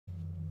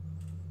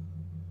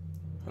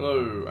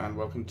Hello and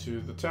welcome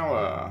to the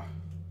tower.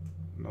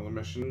 Another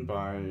mission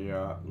by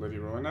Lady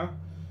Rowena.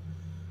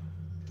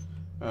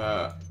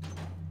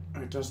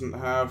 It doesn't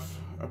have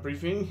a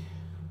briefing,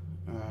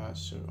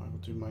 so I will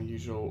do my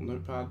usual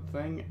notepad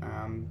thing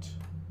and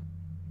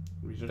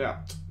read it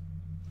out.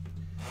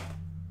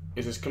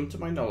 It has come to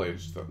my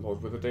knowledge that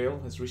Lord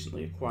Witherdale has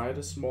recently acquired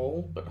a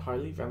small but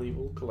highly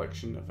valuable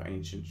collection of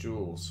ancient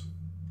jewels.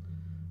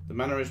 The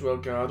manor is well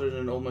guarded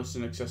and almost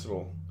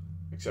inaccessible,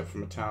 except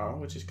from a tower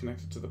which is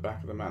connected to the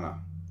back of the manor.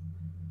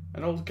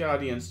 An old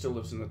guardian still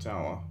lives in the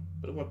tower,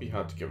 but it won't be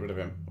hard to get rid of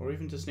him, or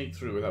even to sneak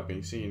through without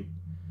being seen.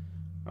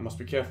 I must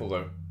be careful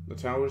though. The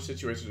tower is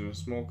situated in a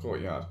small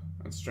courtyard,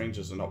 and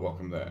strangers are not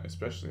welcome there,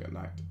 especially at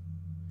night.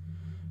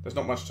 There's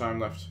not much time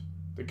left.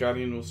 The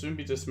guardian will soon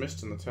be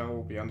dismissed and the tower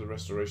will be under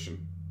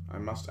restoration. I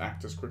must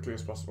act as quickly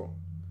as possible.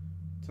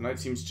 Tonight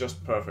seems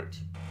just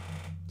perfect.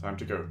 Time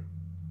to go.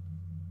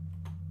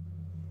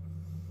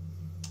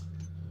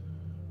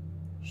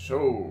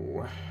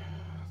 So,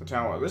 the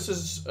tower. This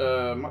is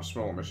a much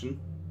smaller mission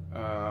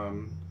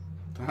than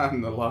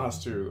the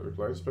last two that we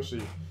played,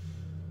 especially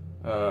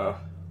well,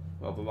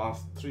 the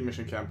last 3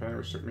 mission campaign,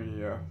 which took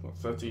me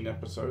 13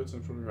 episodes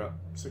and probably about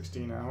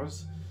 16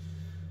 hours.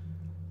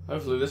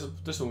 Hopefully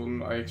this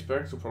one, I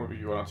expect, will probably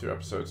be 1 or 2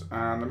 episodes,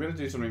 and I'm going to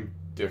do something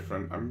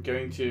different. I'm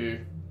going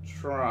to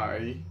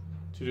try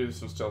to do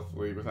this one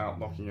stealthily without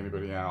knocking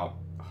anybody out,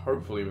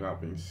 hopefully without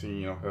being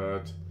seen or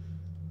heard,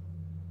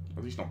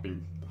 at least not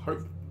being,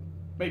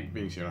 maybe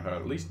being seen or heard,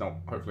 at least not,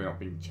 hopefully not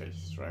being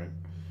chased, right?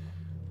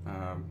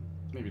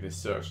 Maybe they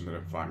search and they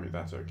don't find me,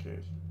 that's okay.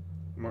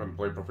 I'm not going to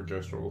play proper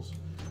ghost rules.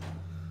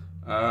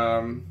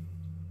 So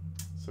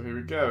here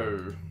we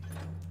go.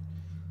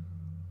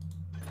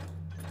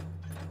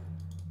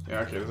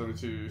 Yeah, okay, there's only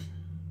 2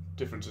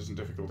 differences in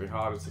difficulty.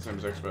 Hard is the same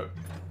as expert.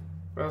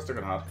 Well, let's take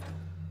it hard.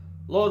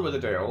 Lord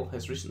Witherdale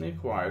has recently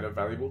acquired a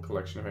valuable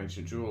collection of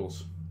ancient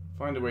jewels.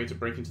 Find a way to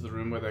break into the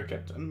room where they're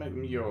kept and make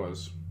them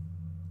yours.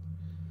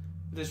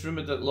 It is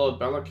rumoured that Lord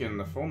Balakin,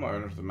 the former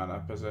owner of the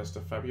manor, possessed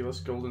a fabulous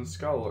golden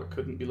skull that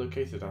couldn't be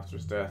located after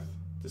his death.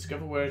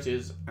 Discover where it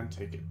is and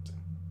take it.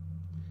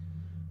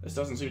 This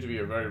doesn't seem to be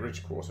a very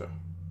rich quarter,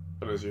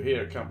 but as you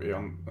hear, it can't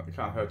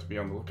hurt to be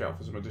on the lookout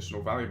for some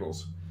additional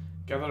valuables.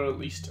 Gather at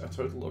least a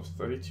total of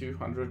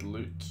 3,200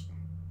 loot.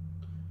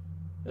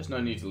 There's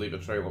no need to leave a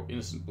trail of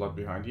innocent blood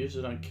behind you,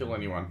 so don't kill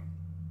anyone.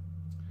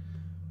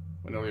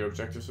 When all your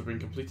objectives have been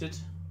completed,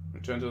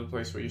 return to the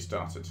place where you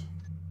started.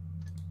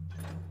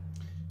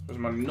 As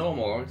my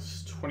normal,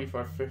 it's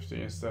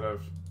 2550 instead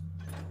of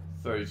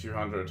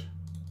 3,200.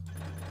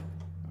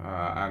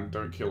 And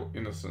don't kill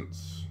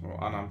innocents or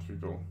unarmed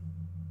people.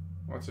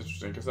 Well, that's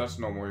interesting because that's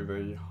normally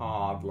the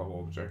hard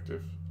level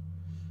objective.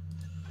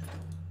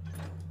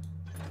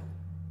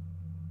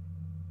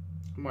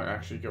 I might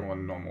actually go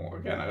on normal.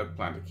 Again, I don't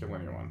plan to kill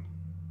anyone.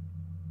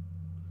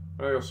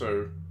 But I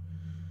also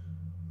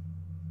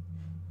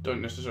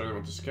don't necessarily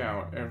want to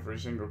scout every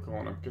single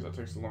corner because that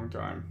takes a long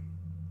time.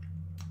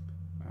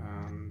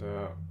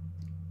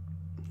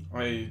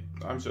 And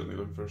I'm certainly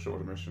looking for a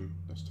shorter mission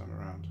this time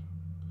around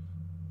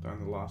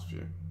than the last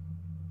few.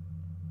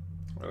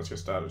 Alright, let's get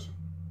started.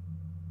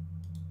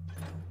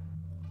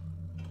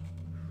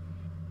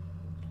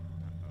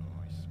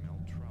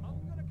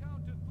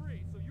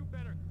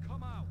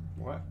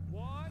 What?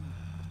 1,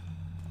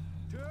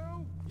 2,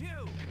 you!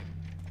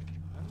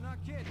 I'm not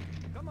kidding.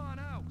 Come on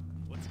out.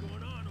 What's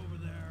going on over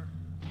there?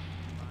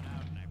 Come on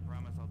out and I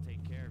promise I'll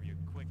take care of you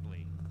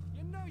quickly.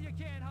 You know you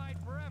can't hide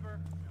forever.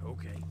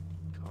 Okay,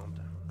 calm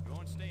down. You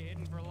won't stay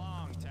hidden for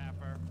long,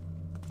 Tapper.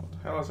 What the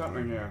hell is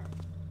happening here?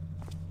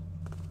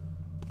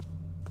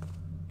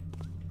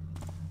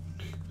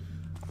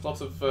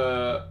 Lots of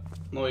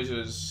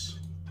noises,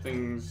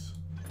 things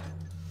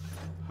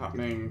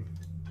happening.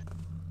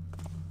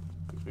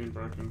 Being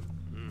broken.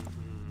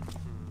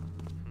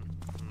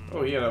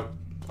 Oh, he had a.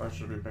 I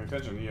should have been paying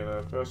attention. He had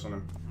a purse on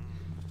him.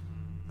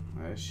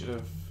 I should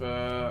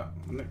have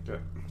nicked it.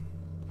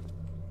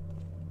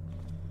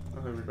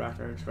 I'll be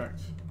back, I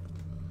expect.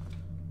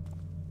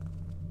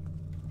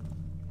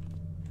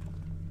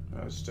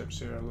 Steps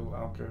here, a little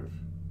alcove.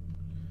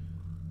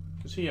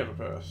 Does he have a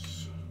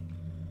purse?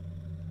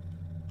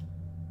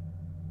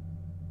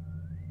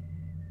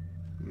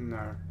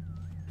 No.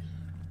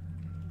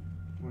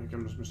 Here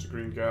comes Mr.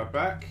 Green Guard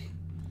back.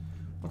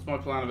 What's my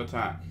plan of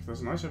attack?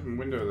 There's a nice open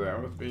window there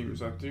with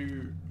beams. I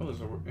do. Oh,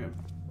 there's a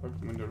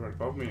open window right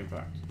above me, in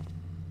fact.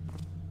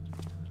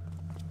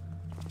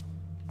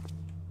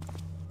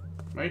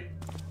 Mate,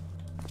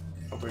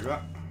 I'll take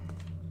that.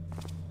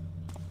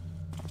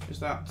 Is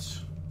that?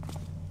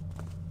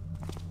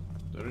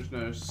 There is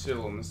no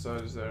sill on this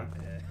side, is there?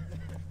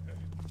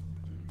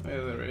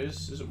 Yeah, there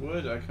is. Is it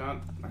wood? I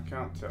can't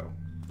tell.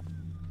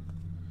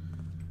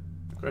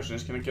 Question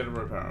is, can I get a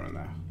rope arrow in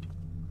there?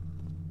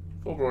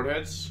 4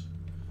 broadheads,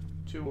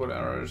 2 wood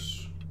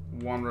arrows,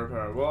 1 rope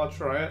arrow. Well, I'll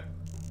try it.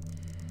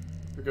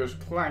 If it goes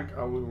clank,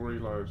 I will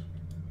reload.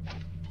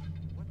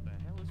 What the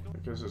hell is going on?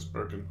 Because it's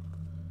broken.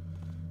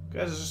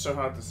 Guys, it's just so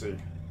hard to see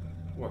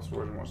what's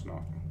wood and what's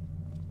not.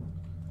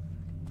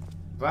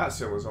 That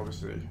seal is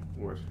obviously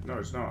wood. No,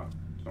 it's not.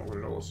 It's not wood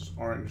at all. It's just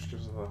orange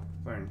because of the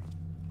thing.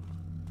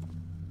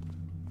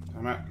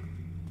 Damn it.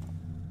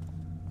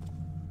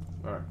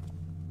 Alright.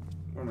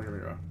 Where am I gonna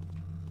go?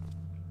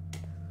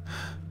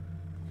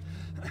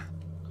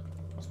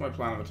 What's my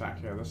plan of attack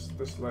here?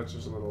 This ledge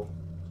is a little...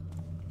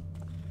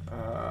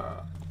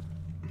 Why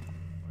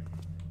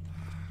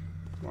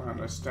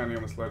aren't I standing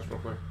on this ledge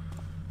properly?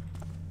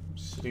 I'm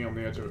sitting on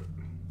the edge of it.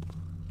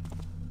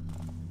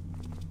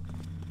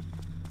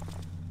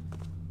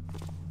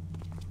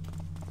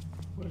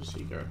 Where does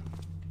he go?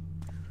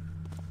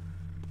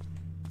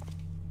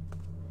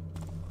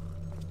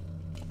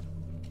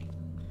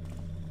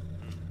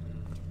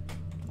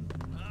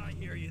 I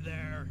hear you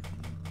there.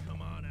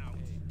 Come on out.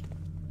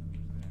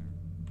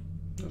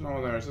 There's no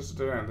one there. Is this a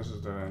dead end? This is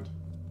a dead end.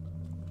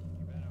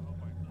 You better hope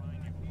I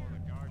find you before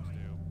the guards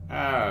do.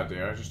 Ah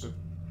dear, I just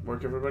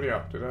woke everybody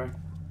up, did I?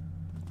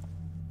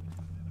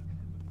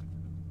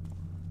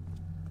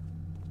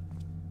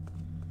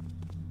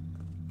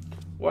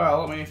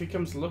 Well, I mean, if he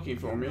comes looking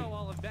for me... You know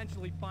I'll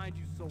eventually find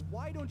you, so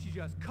why don't you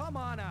just come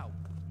on out?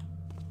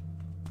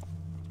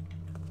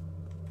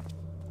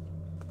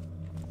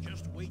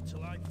 Just wait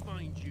till I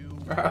find you.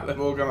 They've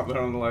all gone up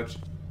there on the ledge.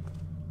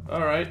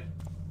 Alright.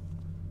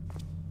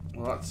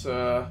 Well, that's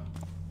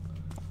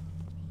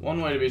one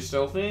way to be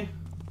stealthy.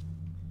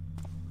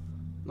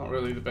 Not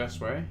really the best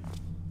way.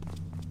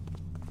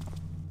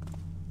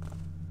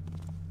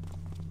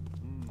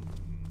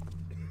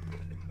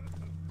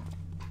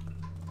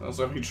 They're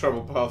also having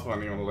trouble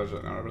pathfinding on the ledge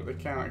right now, but they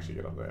can actually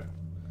get up there.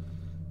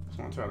 It's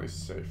not entirely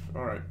safe.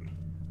 Alright.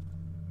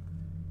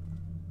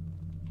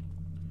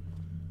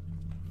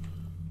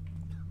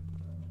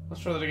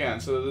 Let's try that again.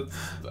 So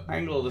the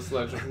angle of this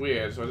ledge was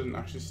weird, so I didn't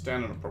actually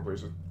stand on it properly,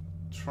 so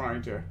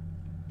trying to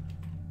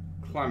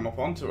climb up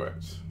onto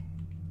it.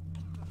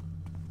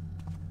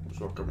 Which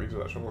what got me into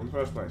that trouble in the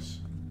first place.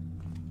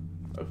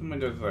 Open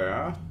window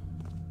there.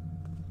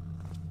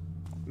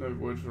 No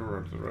wood for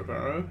the rope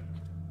arrow.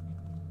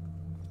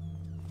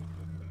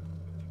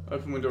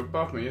 Open window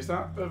above me. Is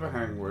that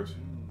overhang wood?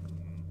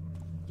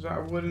 Is that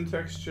a wooden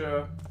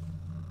texture?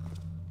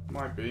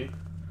 Might be.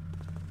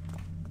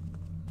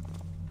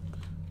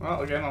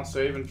 Well, again, I'll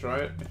save and try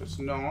it. If it's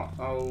not,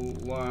 I'll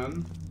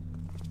learn.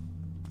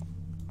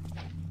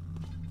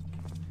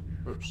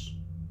 Oops.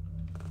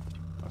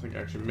 I think I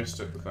actually missed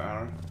it with the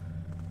arrow.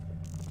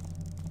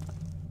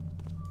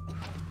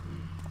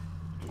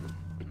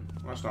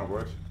 That's not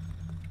wood.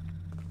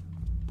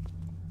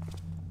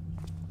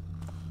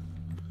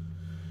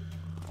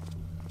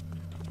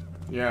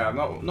 Yeah,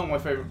 not my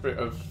favourite bit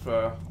of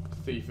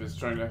Thief is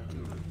trying to,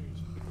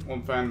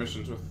 on fan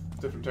missions with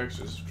different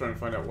textures, trying to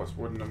find out what's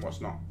wooden and what's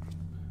not.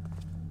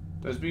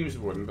 There's beams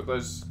of wooden, but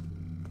there's,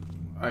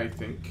 I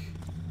think,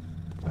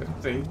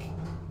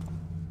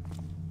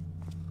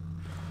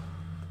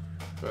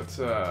 but,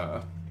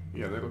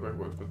 yeah, they look like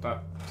wood, but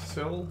that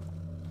sill?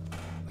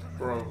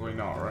 Probably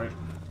not, right?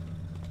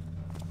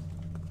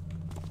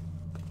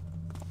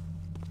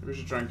 Maybe we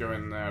should try and go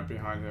in there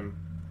behind him.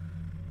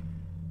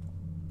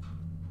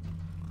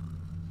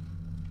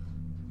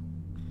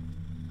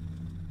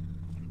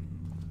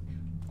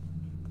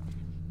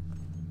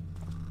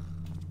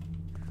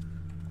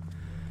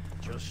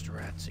 Just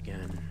rats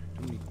again.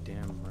 Too many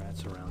damn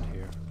rats around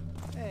here.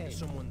 Hey, Is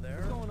someone there?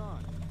 what's going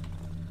on?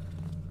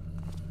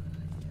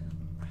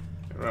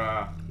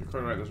 You're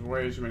quite right, there's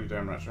way too many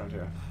damn rats around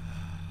here.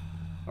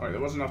 Alright,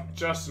 there was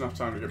just enough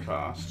time to get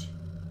past.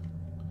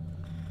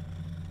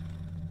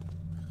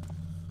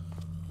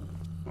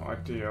 Not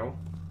ideal.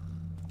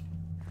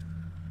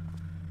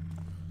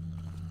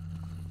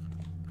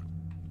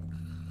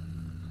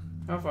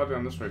 How far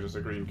down this way does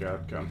the green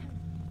guard come?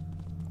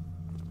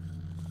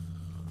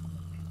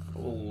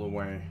 All the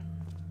way.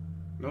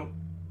 Nope.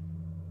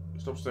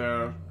 Stops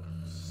there.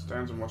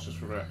 Stands and watches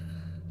for a bit.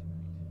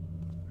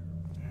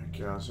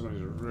 God,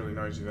 somebody's really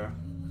noisy there.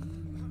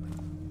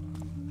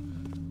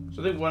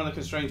 So I think one of the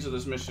constraints of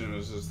this mission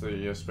is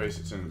the space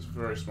it's in. It's a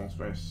very small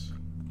space.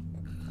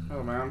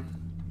 Hello, ma'am.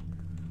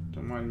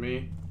 Don't mind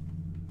me.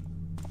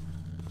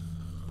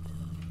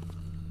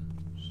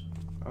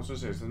 I was gonna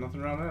say, is there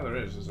nothing around there? There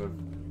is. There's a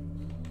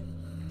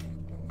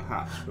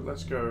hatch, but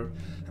let's go.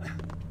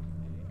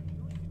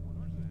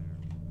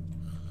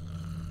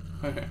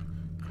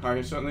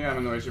 I certainly am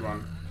a noisy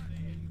one.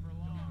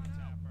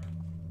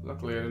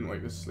 Luckily, I didn't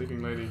wake this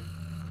sleeping lady.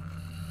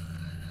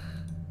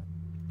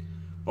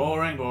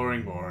 Boring,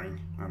 boring, boring.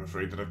 I'm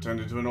afraid that I've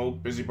turned into an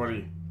old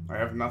busybody. I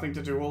have nothing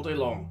to do all day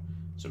long,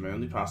 so my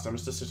only pastime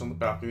is to sit on the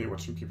balcony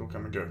watching people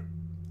come and go.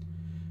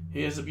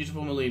 Here's the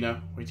beautiful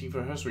Melina, waiting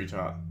for her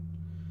sweetheart.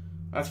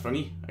 That's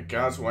funny, a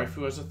guard's wife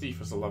who has a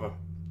thief as a lover.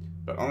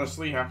 But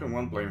honestly, how can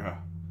one blame her?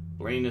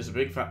 Blaine is a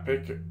big fat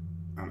pig,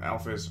 and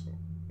Alf is,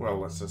 well,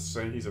 let's just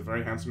say he's a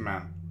very handsome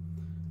man.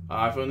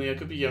 Ah, if only I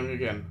could be young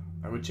again,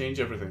 I would change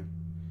everything.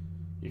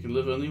 You can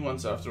live only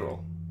once after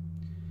all.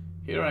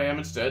 Here I am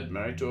instead,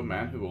 married to a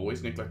man who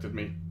always neglected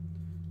me.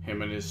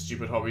 Him and his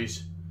stupid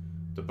hobbies.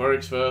 The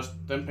barracks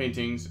first, then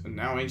paintings, and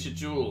now ancient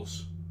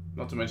jewels.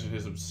 Not to mention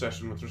his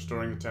obsession with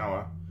restoring the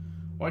tower.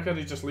 Why can't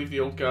he just leave the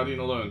old guardian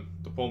alone?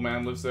 The poor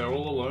man lives there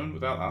all alone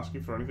without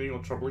asking for anything or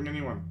troubling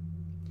anyone.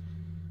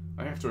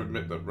 I have to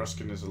admit that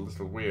Ruskin is a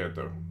little weird,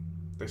 though.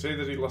 They say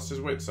that he lost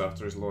his wits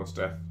after his lord's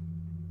death.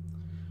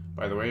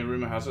 By the way,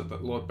 rumour has it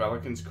that Lord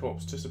Balakin's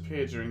corpse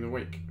disappeared during the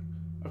wake.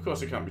 Of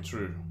course it can't be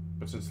true,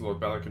 but since Lord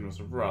Balakin was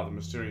a rather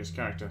mysterious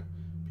character,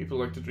 people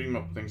like to dream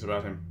up things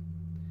about him.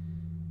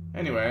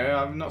 Anyway,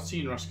 I've not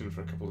seen Ruskin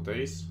for a couple of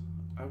days.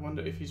 I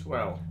wonder if he's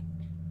well.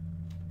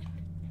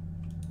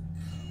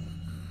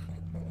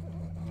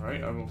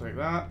 Alright, I will take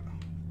that.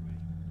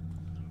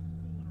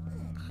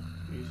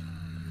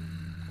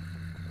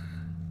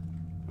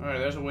 Alright,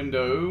 there's a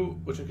window,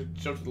 which I could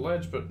jump to the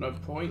ledge, but no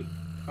point,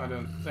 I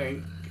don't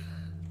think,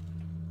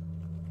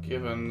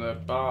 given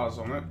the bars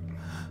on it.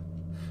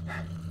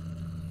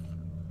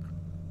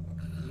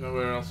 There's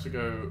nowhere else to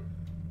go.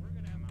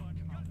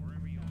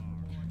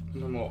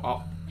 No more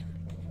up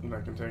that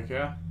I can take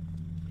here.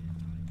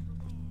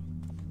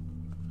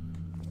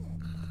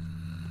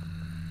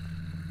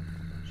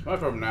 So my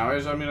problem now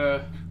is I'm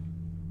gonna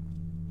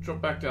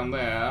drop back down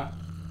there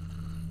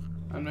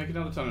and make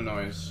another ton of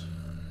noise.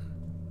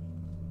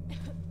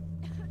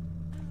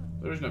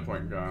 There is no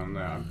point in going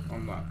there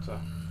on that.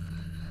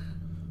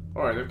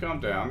 Alright, they've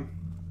calmed down.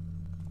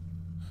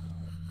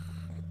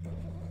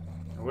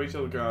 I'll wait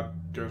till the guard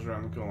goes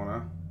around the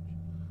corner.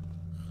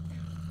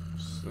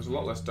 There's a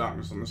lot less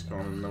darkness on this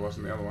corner than there was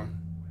in the other one.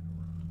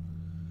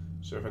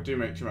 So if I do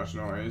make too much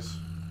noise...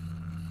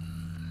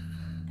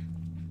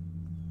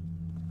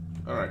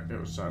 Alright, it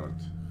was silent.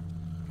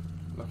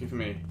 Lucky for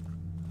me.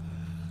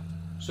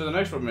 So the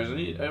next problem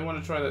is I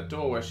want to try that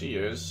door where she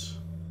is.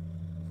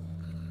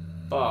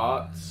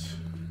 But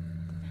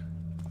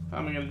how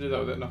am I going to do that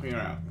without knocking her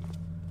out?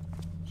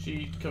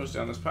 She comes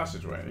down this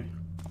passageway,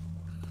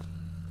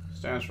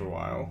 stands for a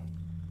while.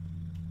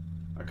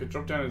 I could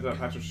drop down into that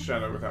patch of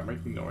shadow without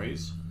making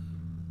noise,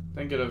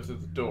 then get over to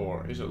the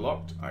door. Is it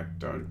locked? I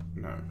don't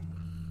know.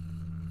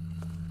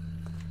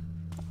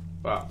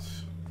 But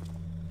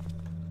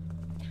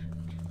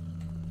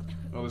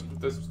well,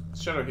 there's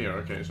shadow here.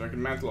 Okay, so I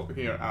can mantle up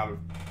here out of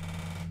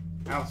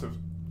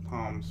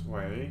harm's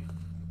way,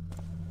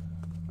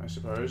 I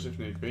suppose, if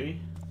need be.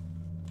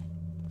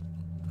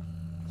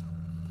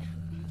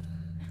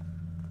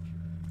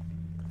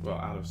 Well,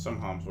 out of some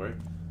harm's way.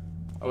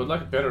 I would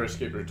like a better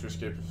escape route to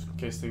escape in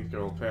case things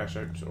go all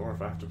pear-shaped, or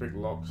if I have to pick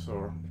locks,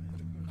 or...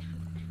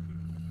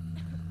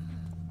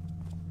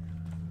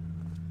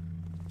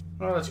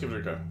 Well, let's give it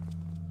a go.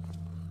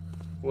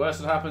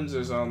 Worst that happens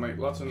is I'll make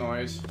lots of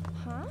noise.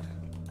 Huh?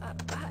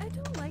 I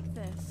don't like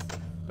this.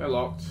 They're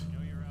locked.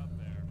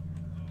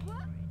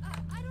 What?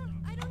 I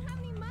don't have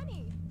any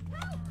money.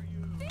 Help!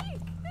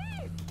 Thief!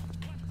 Thief!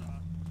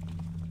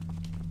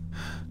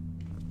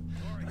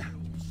 Who are you?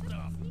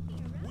 Stuff.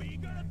 We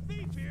got a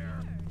thief here.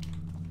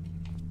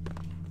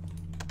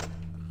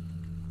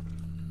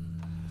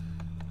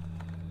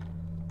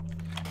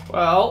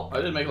 Well,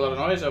 I did make a lot of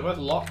noise. I both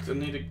locked and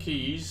needed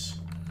keys,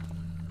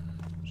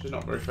 which is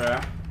not very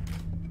fair.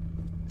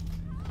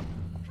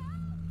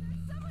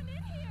 Someone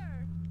in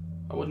here!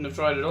 I wouldn't have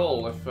tried at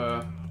all if,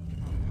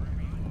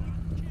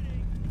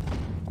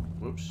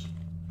 whoops.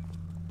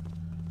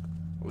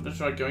 I wouldn't have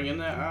tried going in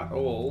there at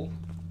all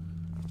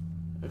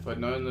if I'd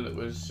known that it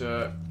was,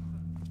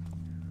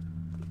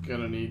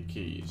 gonna need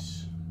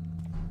keys.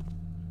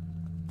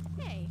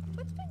 Hey,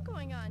 what's been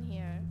going on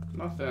here?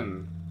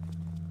 Nothing.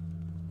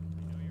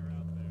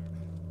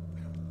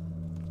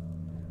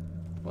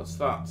 What's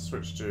that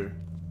switch to?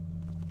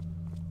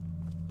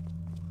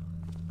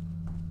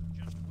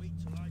 Just wait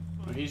till I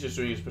Oh, find he's just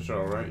doing his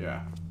patrol, right?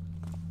 Yeah.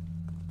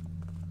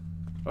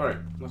 Alright,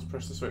 let's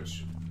press the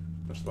switch.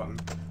 Press the button.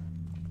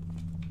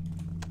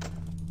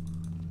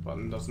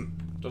 Button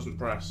doesn't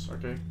press,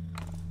 okay.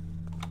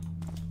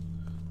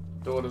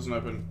 Door doesn't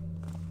open.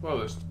 Well,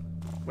 there's...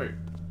 Wait.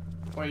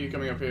 Why are you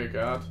coming up here,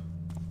 guard?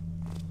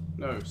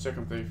 No,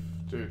 second thief.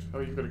 Dude, oh,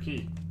 you've got a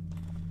key.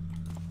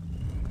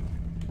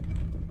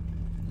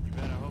 You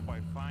better hope I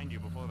find you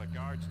before the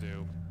guards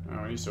do.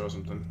 Oh, he saw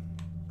something.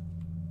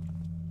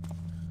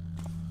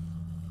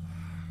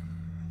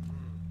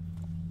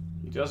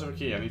 He does have a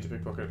key, I need to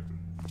pickpocket.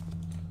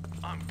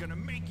 I'm gonna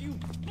make you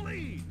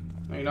bleed!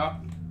 No, you're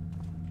not.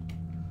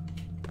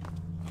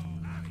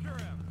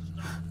 after him.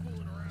 Stop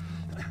fooling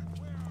around.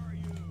 Where are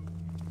you?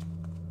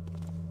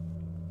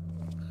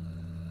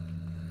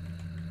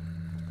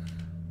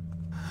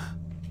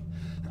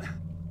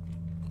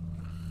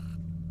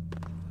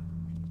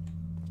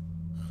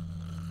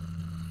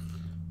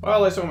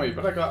 Well, they saw me,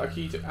 but I got a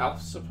key to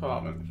Alf's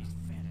apartment. He's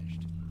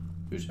vanished.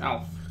 Who's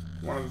Alf?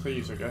 One of the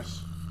thieves, I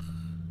guess.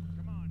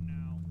 Come on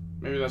now.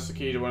 Maybe that's the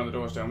key to one of the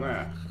doors down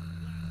there.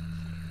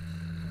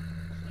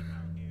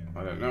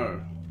 I don't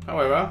know.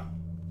 However,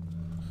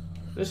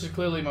 this is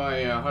clearly my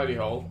hidey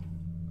hole.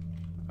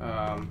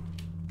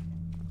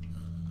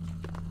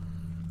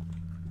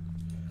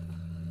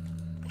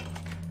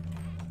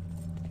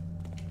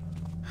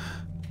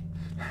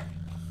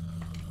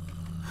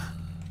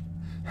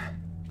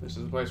 This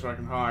is the place where I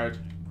can hide.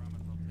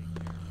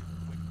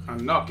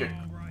 and not get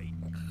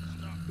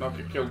All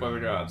right. killed by the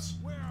guards.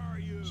 Where are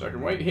you? So I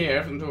can wait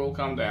here for them to all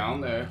calm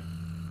down. There.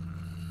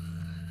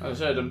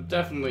 As I said, I'm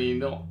definitely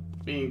not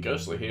being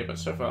ghostly here, but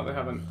so far they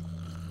haven't.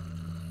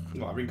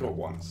 Well, I've been caught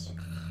once.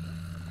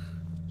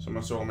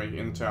 Someone saw me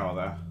in the tower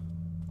there.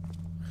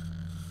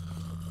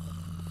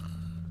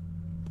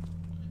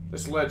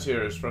 This ledge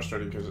here is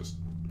frustrating because it's,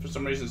 for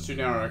some reason, it's too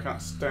narrow. I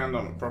can't stand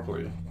on it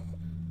properly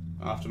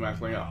after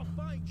mantling up.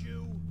 I'll find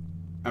you.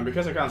 And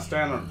because I can't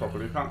stand on it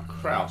properly, I can't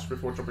crouch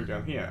before dropping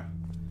down here.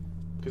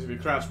 Because if you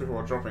crouch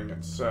before dropping,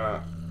 it's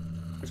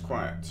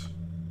quiet,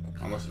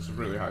 unless it's a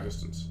really high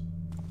distance.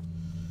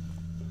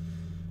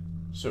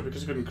 So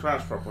because I couldn't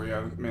crouch properly,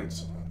 it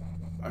meant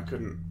I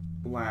couldn't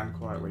land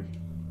quietly.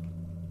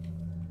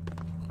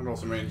 It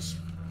also means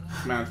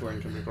mantling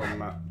can be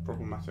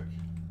problematic.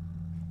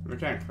 I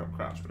can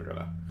crouch, but I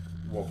gotta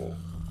wobble.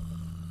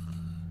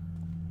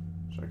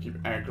 So I keep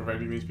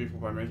aggravating these people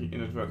by making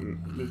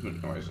inadvertent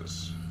movement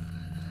noises.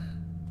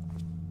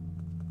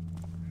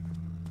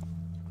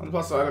 On the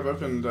plus side, I've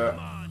opened Come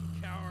on,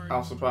 coward.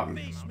 Alf's apartment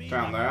Face me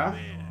down like a there,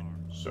 man.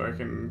 so I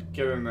can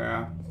get in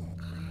there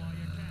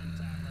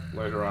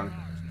later on.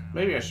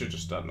 Maybe I should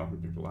just start knocking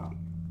people out.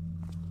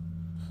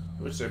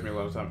 It would save me a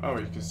lot of time. Oh,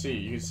 you can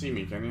see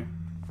me, can you?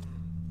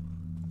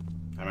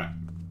 Damn it.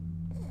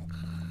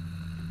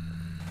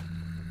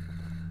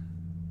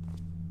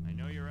 I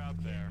know you're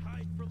out there.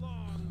 Hide for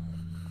long.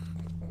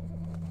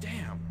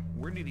 Damn,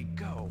 where did he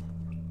go?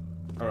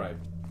 Alright,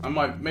 I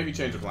might maybe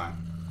change the plan.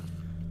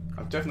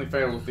 I've definitely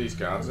failed with these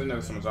guards. I know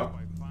someone's up.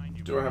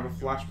 Do I have a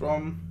flash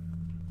bomb?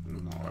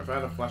 No, if I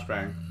had a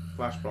flashbang,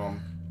 flash bomb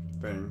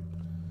thing,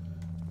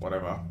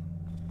 whatever,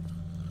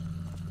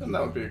 then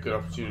that would be a good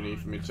opportunity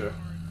for me to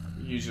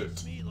use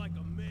it Me like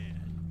a man.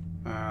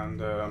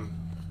 and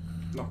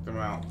knock them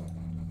out.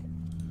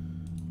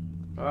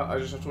 But I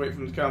just have to wait for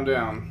them to calm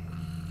down.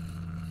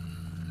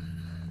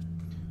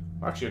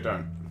 Actually, I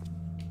don't.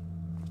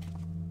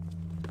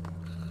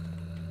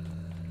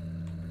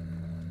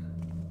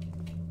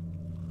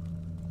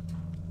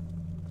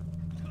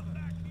 Come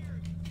back here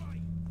and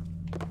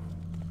fight.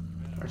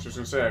 I was just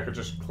gonna say I could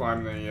just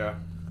climb the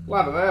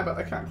ladder there, but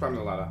I can't climb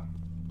the ladder.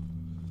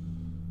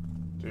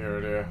 Dear,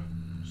 oh dear.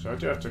 So I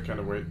do have to kind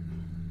of wait.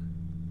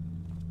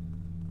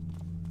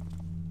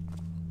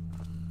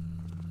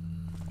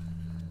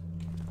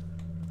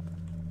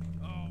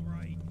 All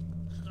right.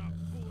 Stop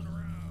fooling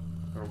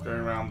around. We're going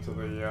around to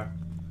the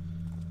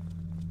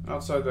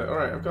outside there. All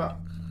right, I've got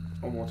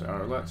a water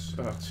arrow. Let's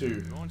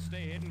two. You won't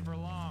stay hidden for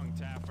long,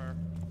 Tapper.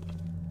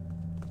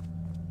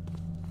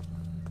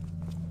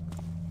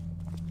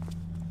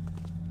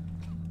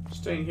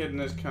 Staying hidden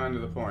is kind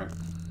of the point.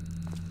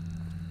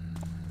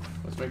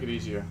 Let's make it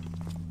easier.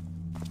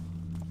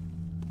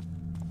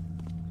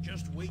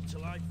 Just wait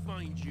till I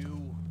find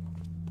you.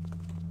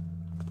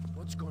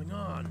 What's going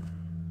on?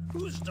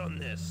 Who's done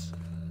this?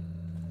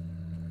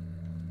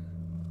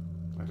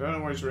 I don't know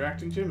what he's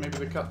reacting to. Maybe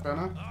the cut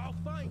banner. I'll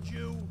find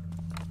you.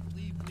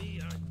 Believe me,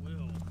 I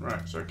will.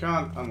 Right, so I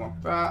can't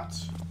unlock that.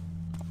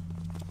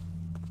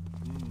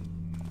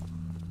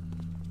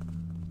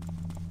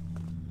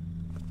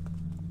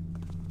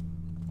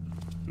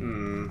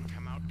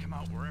 Come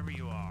out wherever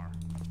you are.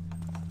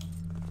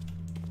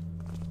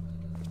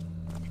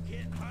 You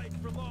can't hide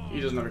for long.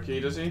 He doesn't have a key,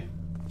 does he?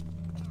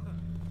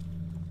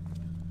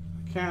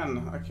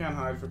 I can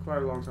hide for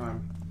quite a long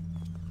time.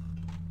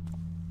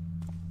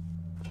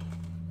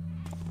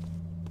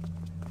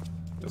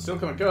 He'll still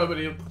come and go, but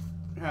he'll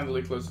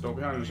handily close the door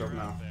behind himself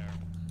now.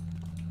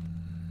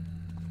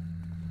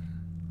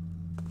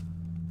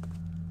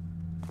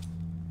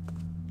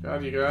 There.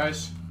 God, you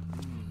guys.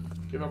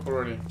 Give up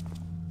already.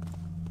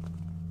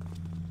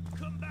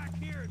 Come back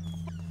here and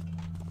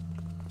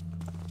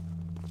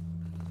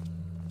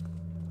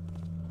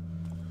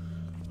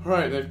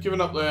Alright, they've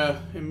given up their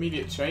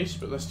immediate chase,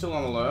 but they're still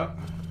on alert.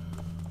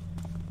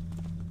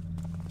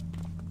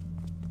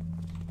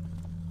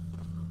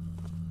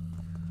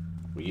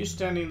 Were you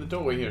standing in the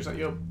doorway here? Is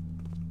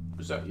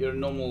that your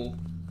normal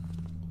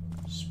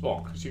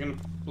spot? Because you're going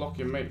to block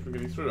your mate from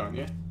getting through, aren't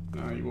you?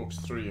 No, he walks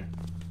through you.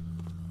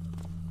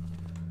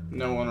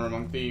 No honor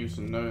among thieves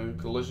and no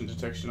collision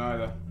detection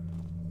either.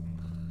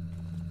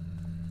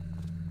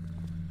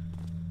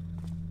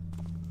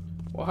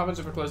 What happens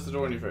if I close the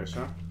door in your face,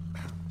 huh?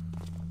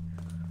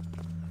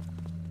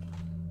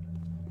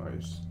 Oh,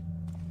 you're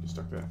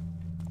stuck there.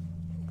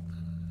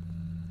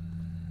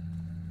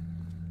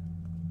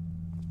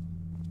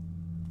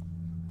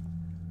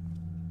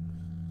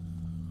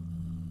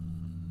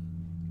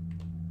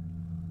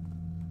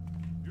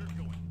 you're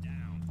going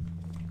down.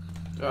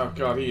 Oh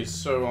god, he is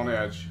so on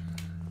edge.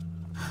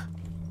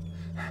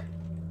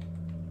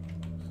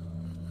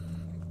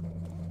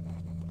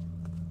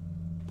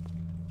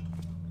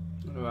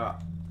 Look at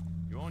that.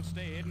 You won't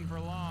stay hidden for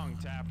long,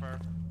 Tapper.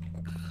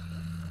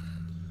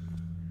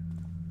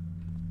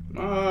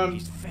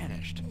 He's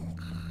vanished.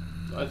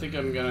 I think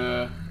I'm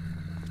gonna...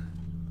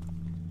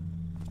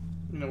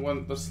 You know,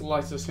 want the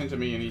slightest hint of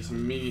me and he's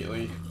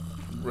immediately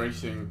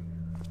racing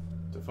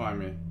to find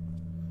me.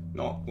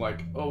 Not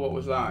like, oh, what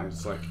was that?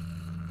 It's like,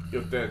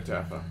 you're dead,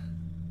 Taffer.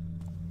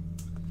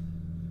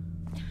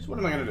 So what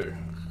am I gonna do?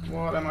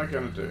 What am I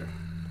gonna do?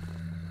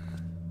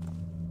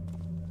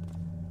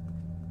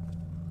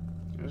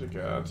 There's a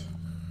guard.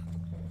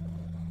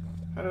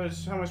 How am I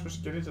supposed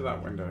to get into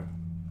that window?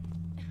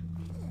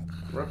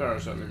 Rope arrow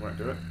certainly won't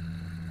do it.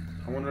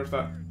 I wonder if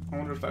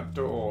that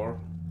door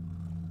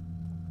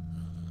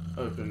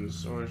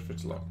opens or if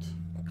it's locked.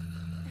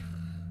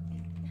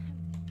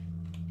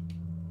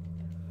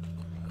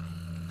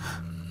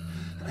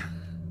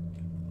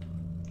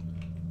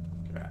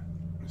 Okay,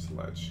 this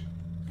ledge.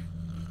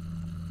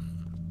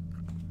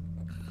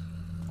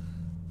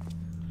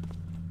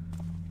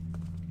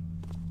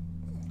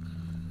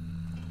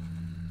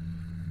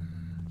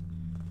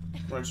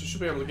 Right, so you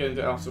should be able to get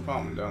into Alf's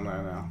apartment down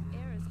there now.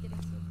 Air is getting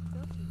so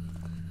filthy.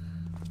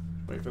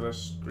 Wait for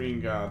this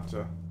green guard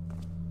to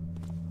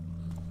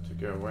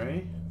go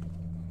away.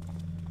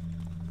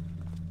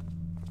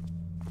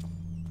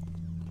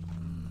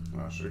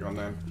 Oh, I should have gone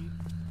then.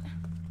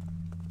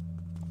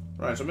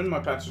 Right, so I'm in my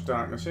patch of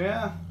darkness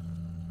here.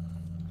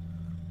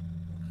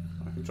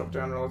 I can drop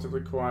down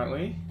relatively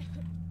quietly.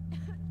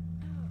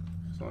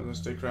 As long as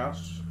I stay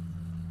crouched.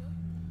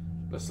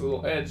 This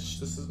little edge,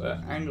 this is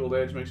angled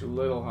edge makes it a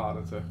little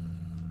harder to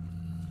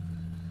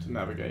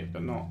navigate,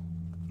 but not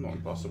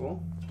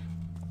impossible.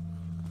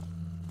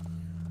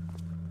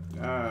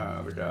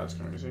 Ah, the guard's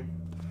coming, you see.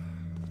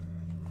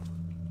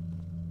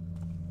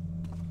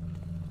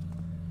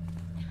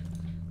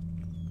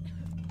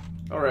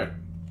 Alright.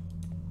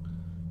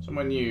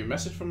 Someone new.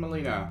 Message from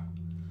Melina.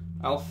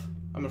 Alf,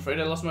 I'm afraid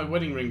I lost my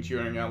wedding ring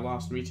during our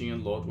last meeting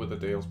in Lord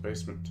Witherdale's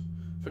basement.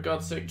 For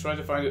God's sake, try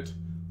to find it.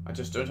 I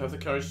just don't have the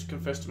courage to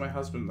confess to my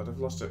husband that I've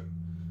lost it.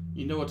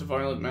 You know what a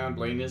violent man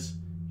Blaine is.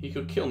 He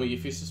could kill me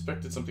if he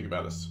suspected something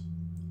about us.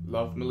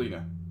 Love,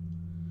 Melina.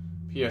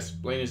 P.S.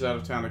 Blaine is out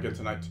of town again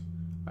tonight.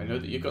 I know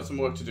that you've got some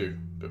work to do,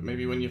 but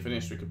maybe when you're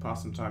finished we could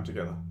pass some time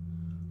together.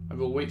 I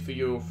will wait for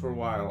you for a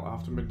while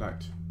after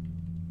midnight.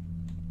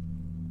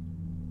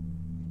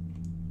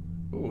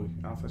 Ooh,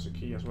 Alf has a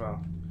key as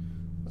well.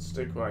 Let's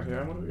stay quiet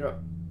here. What do we got?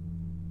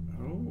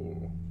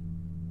 Oh.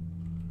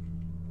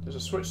 There's a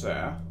switch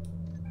there.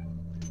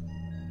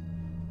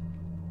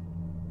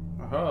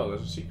 Oh,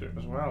 there's a secret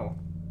as well.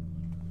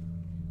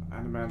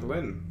 And a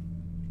mandolin.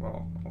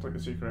 Well, I'll take the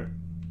secret.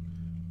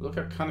 Look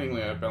how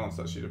cunningly I balanced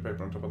that sheet of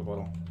paper on top of the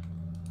bottle.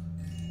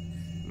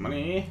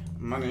 Money,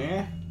 money,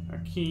 a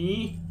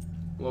key,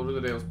 Lord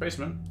Witherdale's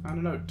basement, and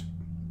a note.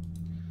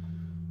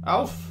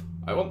 Alf,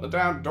 I want the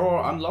damn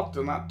door unlocked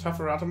and that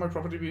tougher out of my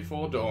property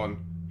before dawn.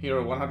 Here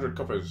are 100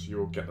 coppers. You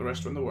will get the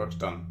rest when the work's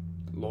done.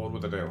 Lord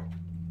Witherdale.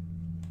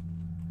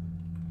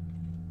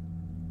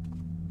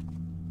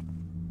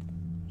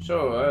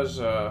 So, as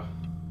I've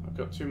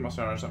got 2 moss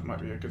arrows, that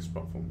might be a good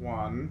spot for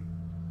one.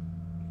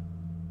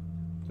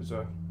 There's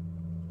a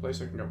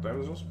place I can go up there.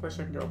 There's also a place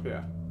I can go up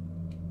here.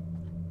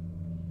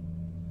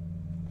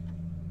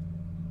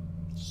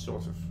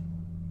 Sort of.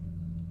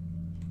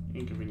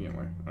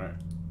 Inconveniently. Alright.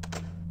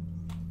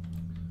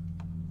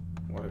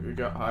 What have you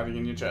got hiding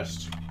in your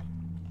chest?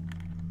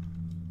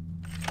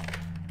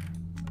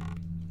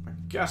 A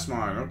gas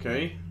mine,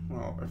 okay.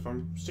 Well, if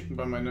I'm sticking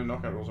by my no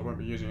knockout rules, I won't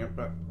be using it,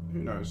 but who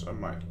knows, I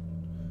might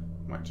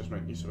just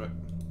make use of it.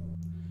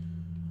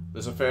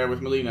 This affair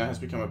with Melina has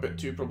become a bit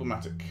too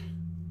problematic.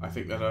 I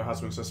think that her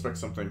husband suspects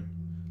something.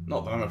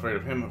 Not that I'm afraid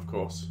of him, of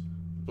course.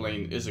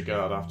 Blaine is a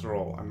guard after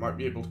all, and might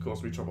be able to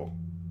cause me trouble.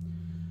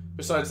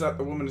 Besides that,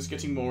 the woman is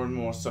getting more and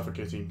more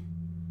suffocating.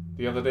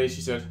 The other day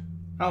she said,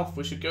 Alf,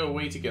 we should go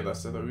away together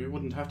so that we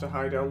wouldn't have to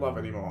hide our love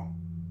anymore.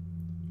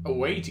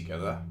 Away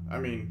together? I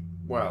mean,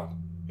 well,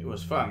 it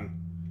was fun.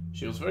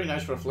 She was very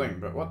nice for a fling,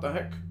 but what the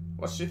heck?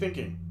 What's she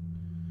thinking?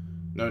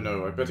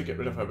 No, I'd better get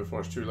rid of her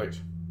before it's too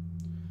late.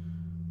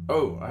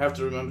 Oh, I have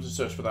to remember to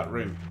search for that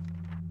ring.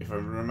 If I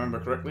remember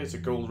correctly, it's a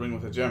gold ring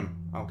with a gem.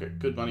 I'll get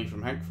good money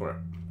from Hank for it.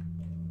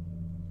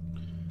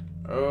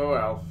 Oh,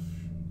 Alf.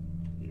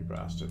 You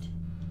bastard.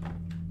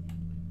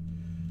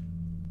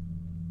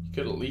 You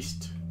could at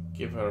least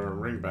give her a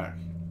ring back.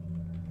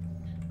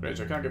 Great,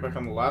 so I can't get back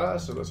on the ladder,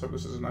 so let's hope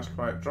this is a nice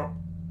quiet drop.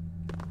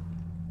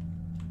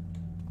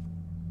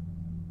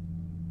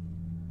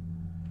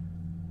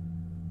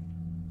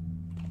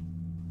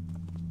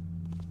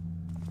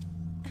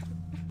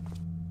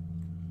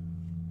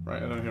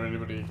 Right, I don't hear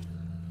anybody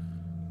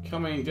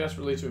coming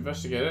desperately to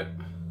investigate it.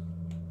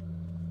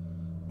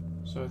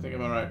 So I think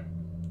I'm alright.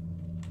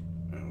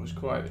 It was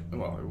quiet.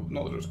 Well,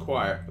 not that it was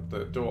quiet, but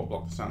the door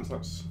blocked the sounds.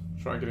 Let's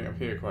try getting up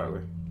here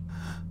quietly.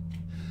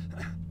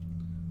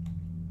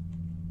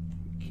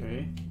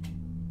 Okay.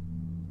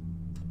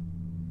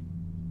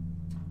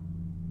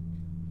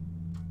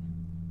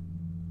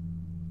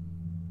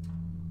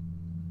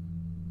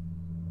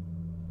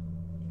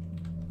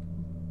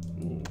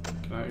 Ooh,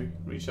 can I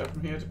reach out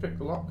from here to pick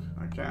the lock?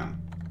 I can.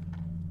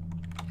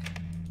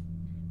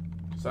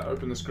 Does that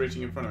open this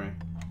grating in front of me?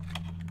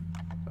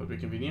 That would be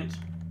convenient.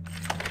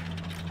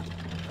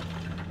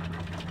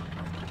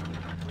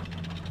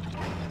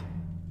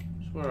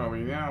 So Where are we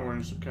now? We're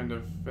in some kind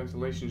of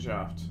ventilation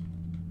shaft.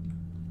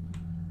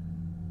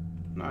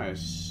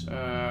 Nice.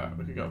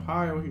 We could go up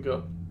high or we could go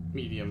up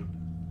medium.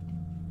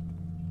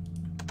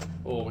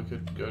 Or we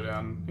could go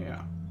down here.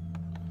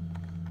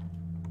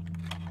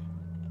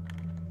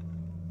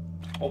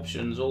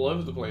 Options all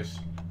over the place.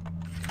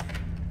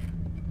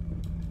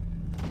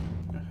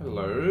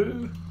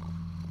 Hello?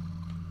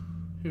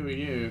 Who are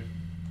you?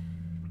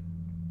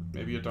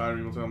 Maybe your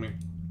diary will tell me.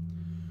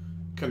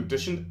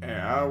 Conditioned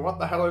air? What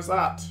the hell is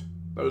that?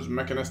 Those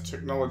mechanist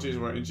technologies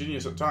were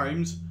ingenious at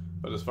times,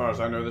 but as far as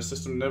I know, the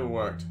system never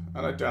worked,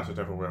 and I doubt it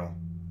ever will.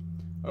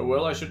 Oh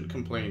well, I shouldn't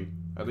complain.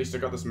 At least I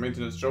got this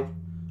maintenance job.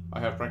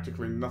 I have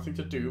practically nothing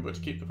to do but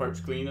to keep the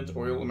pipes clean and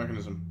oil the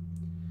mechanism.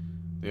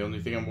 The only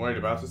thing I'm worried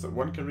about is that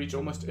one can reach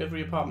almost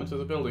every apartment of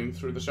the building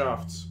through the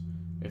shafts.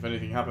 If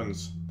anything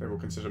happens, they will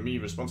consider me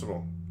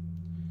responsible.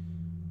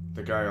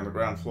 The guy on the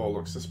ground floor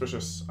looks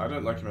suspicious. I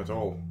don't like him at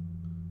all.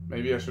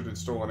 Maybe I should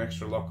install an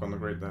extra lock on the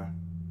grate there.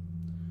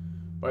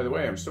 By the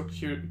way, I'm still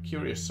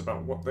curious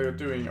about what they are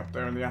doing up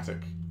there in the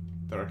attic.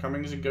 There are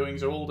comings and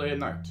goings all day and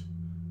night,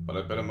 but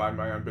I'd better mind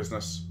my own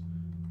business.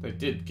 They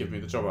did give me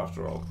the job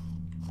after all.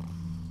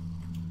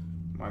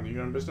 Minding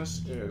your own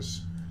business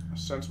is a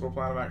sensible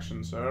plan of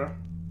action, sir.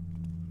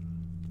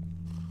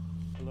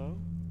 Hello?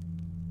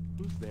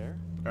 Who's there?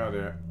 Oh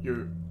dear,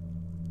 you're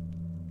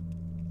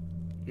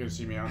gonna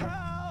see me, aren't you?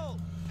 Help!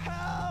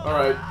 Help!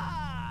 Alright.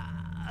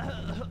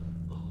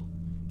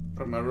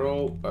 From my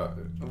roll, I'll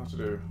have to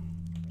do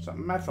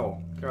some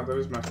metal. God, that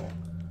is metal.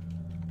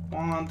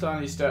 One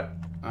tiny step,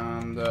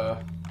 and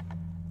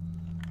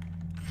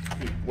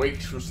he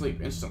wakes from sleep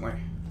instantly.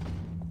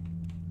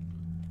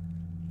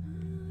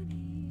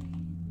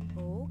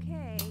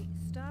 Okay,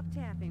 stop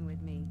tapping with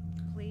me,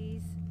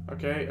 please.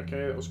 Okay,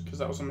 that was because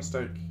that was a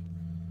mistake.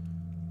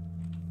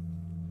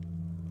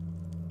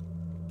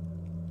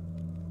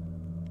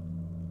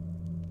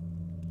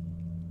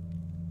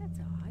 That's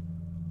odd.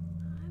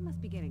 I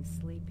must be getting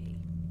sleepy.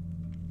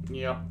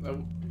 Yeah,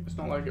 it's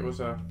not like it was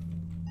a...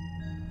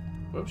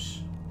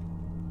 Whoops.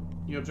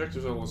 New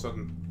objectives all of a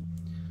sudden.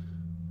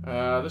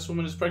 This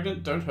woman is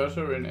pregnant. Don't hurt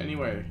her in any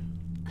way.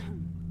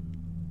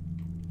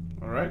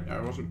 Alright, I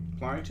wasn't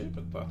planning to,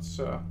 but that's...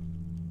 So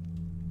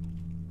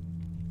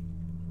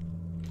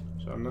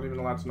I'm not even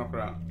allowed to knock her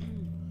out.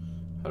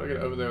 How do I get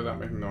over there without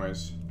making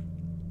noise?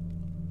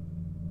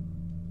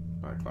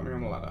 By climbing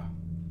on the ladder.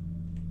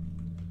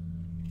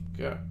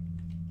 Go.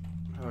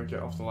 How do I get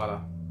off the ladder?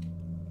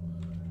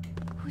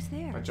 Who's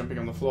there? By jumping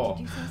on the floor.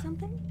 Did you say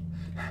something?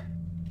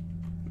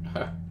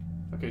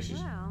 Okay,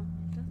 she's... Well,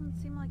 doesn't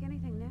seem like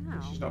anything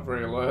now. She's not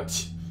very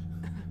alert.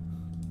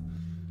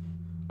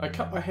 I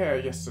cut my hair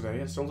yesterday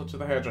and sold it to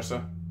the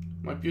hairdresser.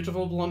 My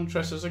beautiful blonde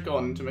tresses are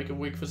gone to make a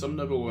wig for some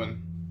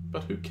noblewoman.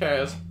 But who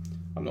cares?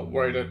 I'm not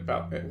worried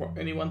about what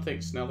anyone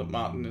thinks now that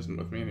Martin isn't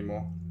with me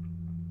anymore.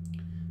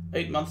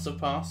 8 months have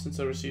passed since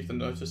I received the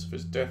notice of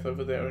his death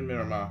over there in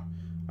Miramar,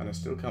 and I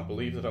still can't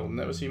believe that I will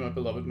never see my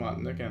beloved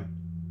Martin again.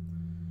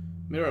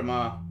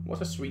 Miramar, what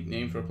a sweet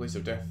name for a place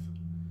of death.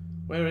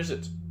 Where is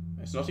it?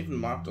 It's not even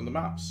marked on the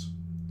maps.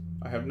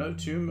 I have no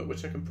tomb at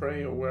which I can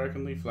pray or where I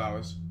can leave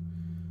flowers.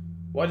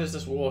 Why does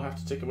this war have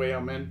to take away our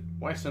men?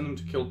 Why send them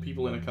to kill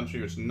people in a country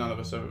which none of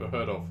us have ever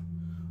heard of?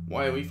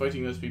 Why are we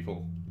fighting those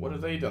people? What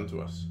have they done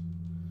to us?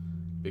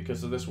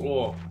 Because of this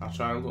war, our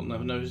child will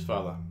never know his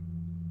father.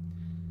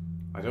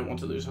 I don't want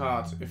to lose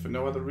heart, if for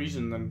no other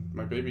reason than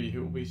my baby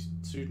who will be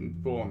soon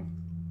born.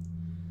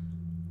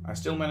 I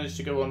still manage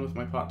to go on with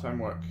my part-time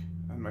work,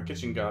 and my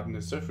kitchen garden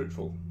is so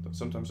fruitful that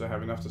sometimes I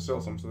have enough to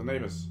sell some to the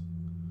neighbours.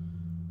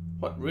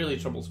 What really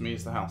troubles me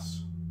is the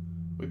house.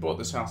 We bought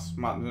this house,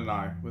 Martin and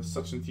I, with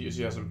such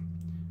enthusiasm.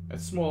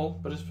 It's small,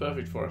 but it's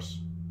perfect for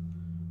us.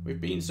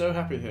 We've been so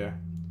happy here.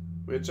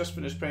 We had just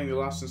finished paying the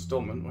last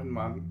instalment when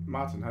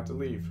Martin had to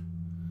leave.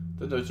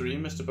 The notary,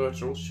 Mr.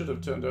 Birchall, should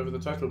have turned over the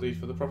title deed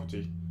for the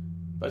property,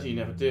 but he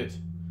never did.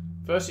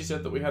 First he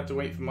said that we had to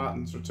wait for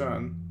Martin's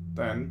return,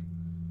 then,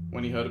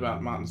 when he heard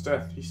about Martin's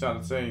death, he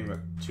started saying that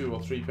 2 or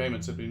 3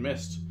 payments had been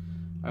missed,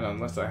 and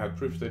unless I had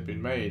proof they'd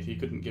been made, he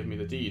couldn't give me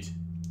the deed.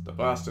 The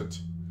bastard.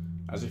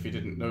 As if he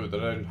didn't know that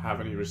I don't have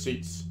any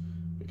receipts,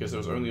 because there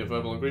was only a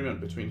verbal agreement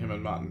between him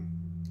and Martin.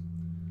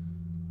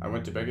 I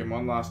went to beg him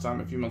one last time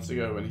a few months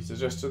ago, and he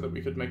suggested that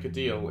we could make a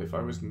deal if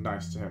I was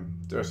nice to him.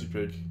 Dirty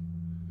pig.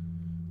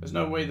 There's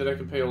no way that I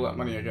can pay all that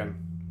money again,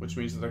 which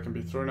means that I can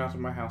be thrown out of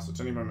my house at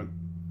any moment.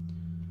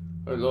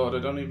 Oh Lord, I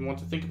don't even want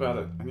to think about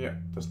it, and yet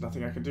there's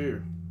nothing I can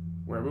do.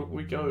 Where will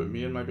we go,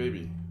 me and my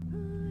baby?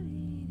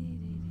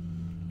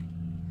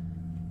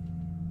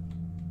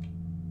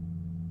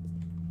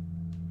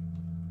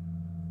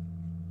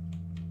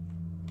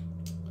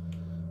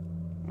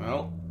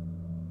 Well,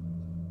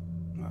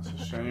 that's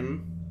a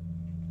shame.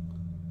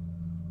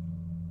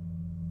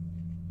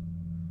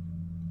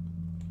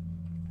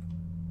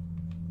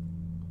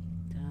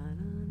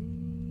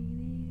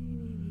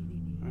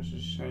 I was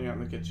just hanging out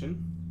in the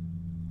kitchen.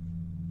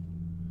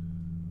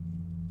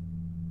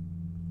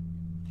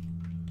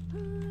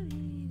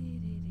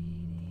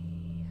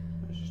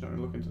 Let's just not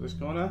look into this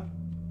corner.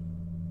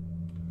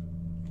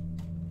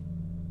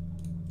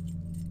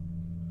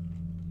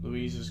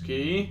 Louise's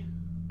key.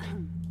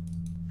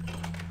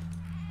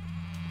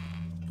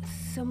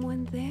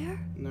 Someone there?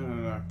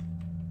 No.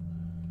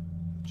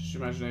 Just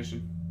your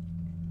imagination.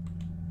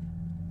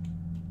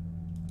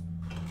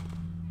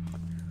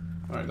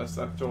 Alright, that's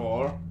that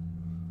door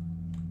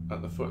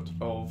at the foot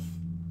of...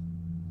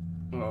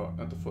 Oh,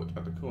 at the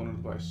corner of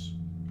the place.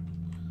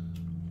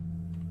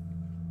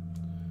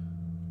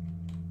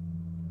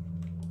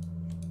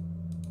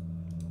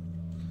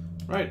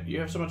 Right, you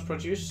have so much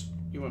produce,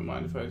 you won't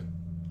mind if I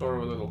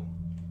borrow a little,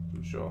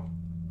 I'm sure.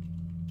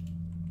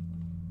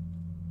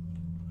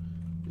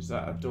 Is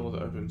that a door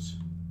that opens?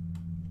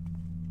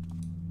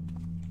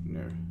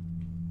 No.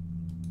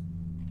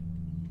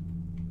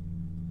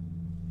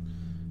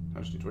 I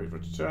just need to wait for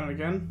it to turn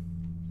again.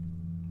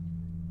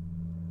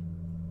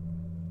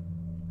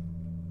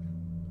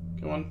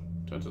 Come on,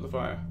 turn to the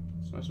fire.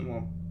 It's nice and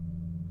warm.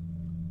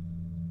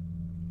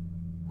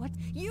 What?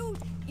 You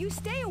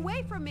stay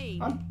away from me!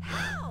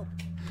 Help!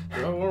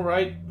 Oh,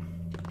 alright.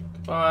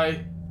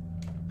 Goodbye.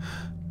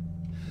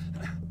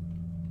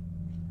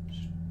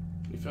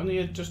 If only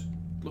you'd just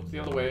look the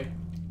other way.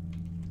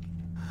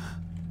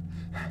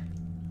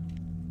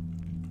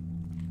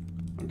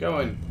 I'm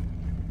going.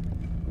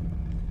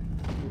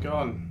 I'm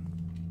gone.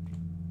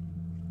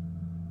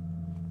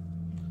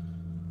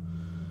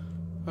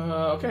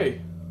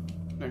 Okay.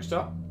 Next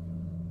up.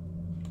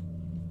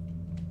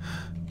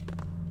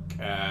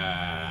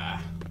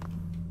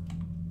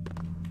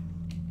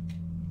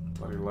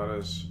 Bloody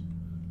letters.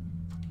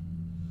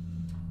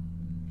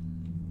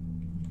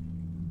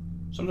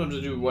 Sometimes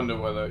I do wonder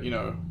whether, you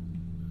know,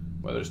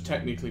 whether it's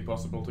technically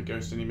possible to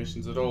ghost any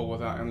missions at all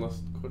without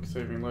endless quick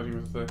saving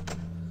loading with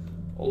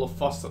all the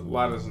fuss that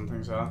ladders and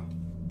things are.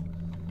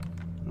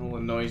 And all the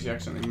noise you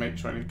accidentally make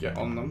trying to get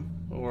on them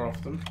or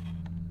off them.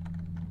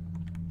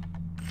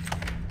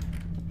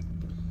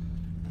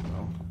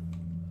 Well,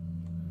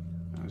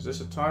 is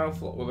this a tile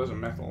floor? Well, there's a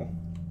metal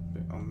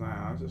bit on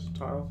there. Is this a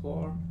tile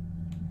floor?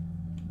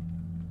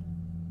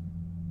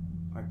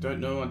 I don't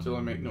know until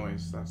I make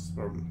noise. That's the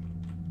problem.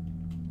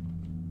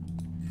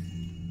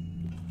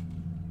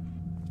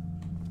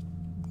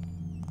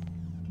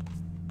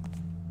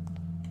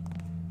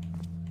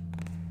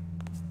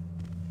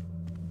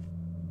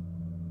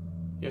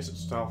 Yes,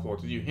 it's a tile floor.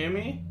 Did you hear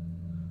me?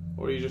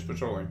 Or are you just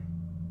patrolling?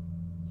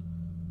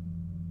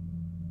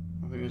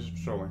 I think this is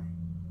patrolling.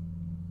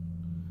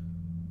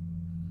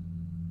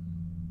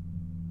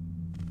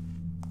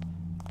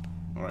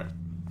 Alright.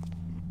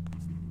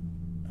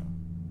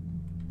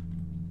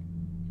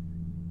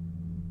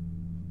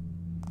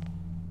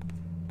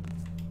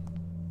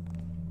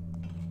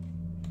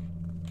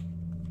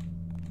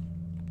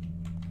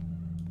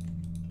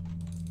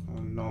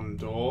 A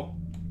non-door.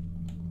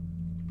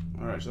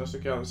 Alright, so that's the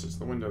guy that sits at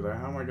the window there.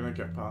 How am I going to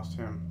get past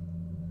him?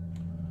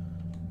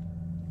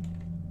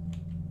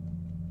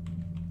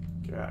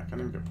 Yeah, I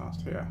can't even get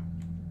past here.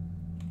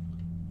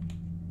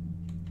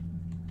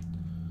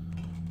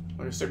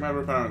 I can stick my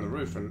repair on the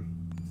roof and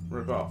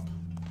rip up.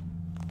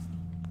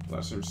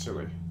 That seems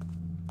silly.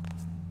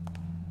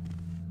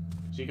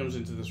 So he comes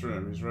into this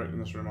room. He's right in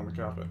this room on the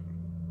carpet.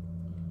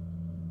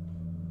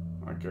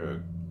 I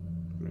could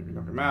maybe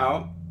knock him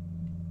out.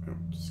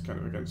 It's kind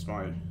of against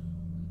my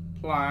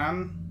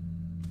plan.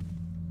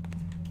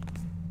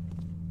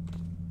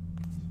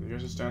 So he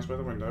goes and stands by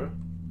the window.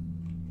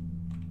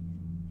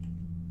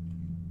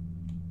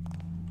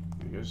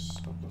 He goes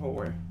up the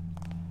hallway.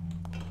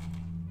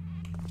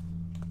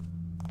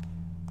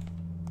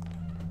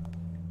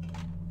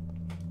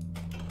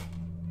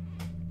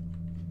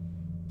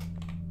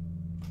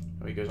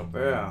 Oh, he goes up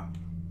there.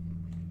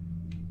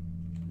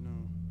 No,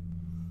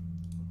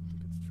 I don't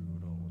think it's true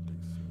at all what they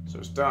said. So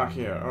it's dark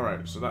here.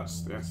 Alright, so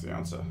that's the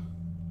answer.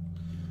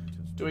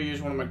 Do I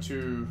use one of my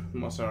two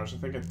musarus? I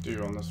think I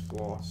do on this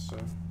floor, so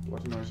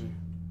bloody noisy.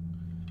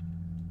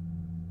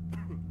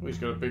 Oh, he's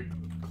got a big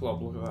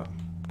club, look at that.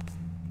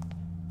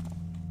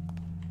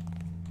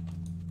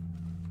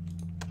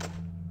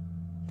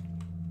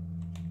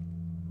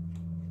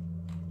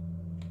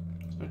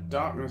 There's no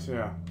darkness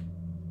here.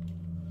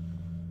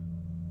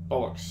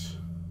 Bollocks.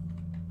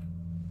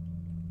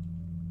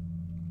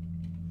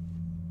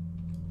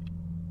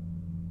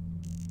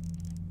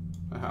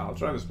 Aha, I'll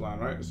try this plan,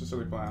 right? It's a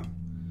silly plan.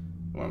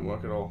 It won't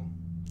work at all.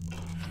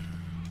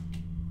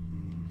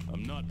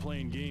 I'm not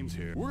playing games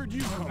here. Where'd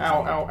you come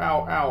Ow, ow,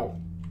 ow, ow.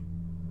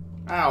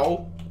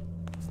 Ow.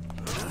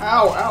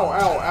 Ow, ow,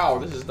 ow, ow.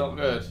 This is not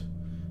good.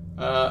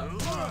 Yeah,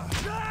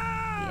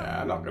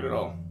 not good at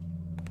all.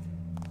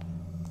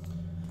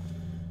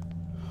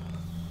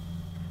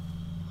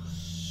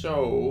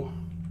 So...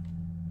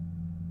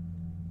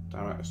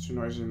 Damn it, it's too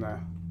noisy in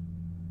there.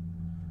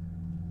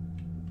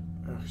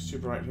 Oh, it's too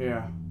bright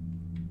here.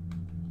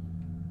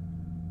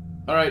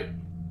 Alright.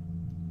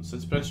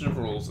 Suspension of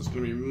rules. It's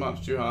going to be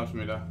much too hard for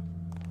me to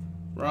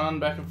run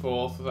back and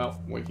forth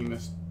without waking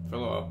this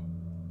fellow up.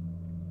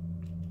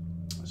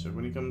 So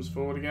when he comes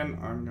forward again,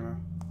 I'm going to...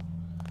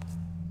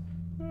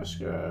 Let's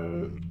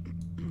go...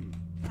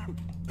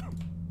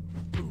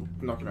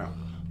 Knock him out.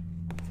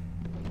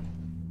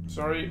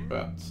 Sorry,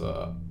 but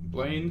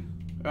Blaine.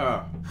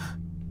 Ah,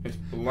 it's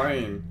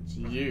Blaine. It's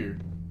you.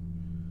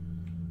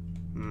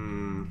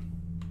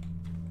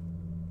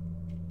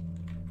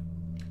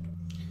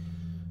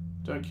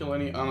 Don't kill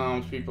any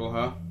unarmed people,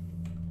 huh?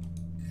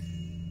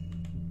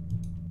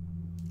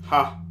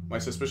 Ha! My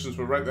suspicions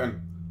were right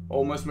then.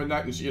 Almost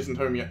midnight and she isn't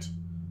home yet.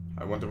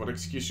 I wonder what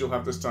excuse she'll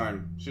have this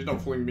time. She's not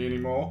fooling me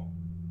anymore.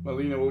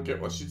 Melina will get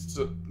what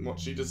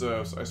she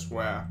deserves, I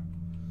swear.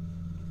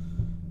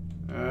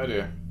 Oh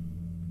dear.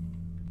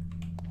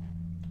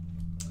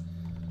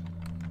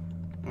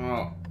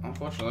 Well,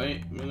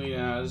 unfortunately,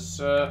 Melina's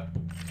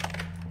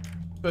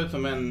both the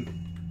men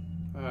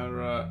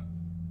are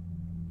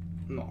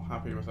not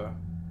happy with her.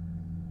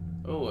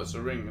 Oh, it's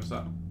a ring. Is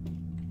that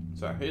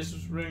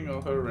his ring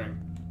or her ring?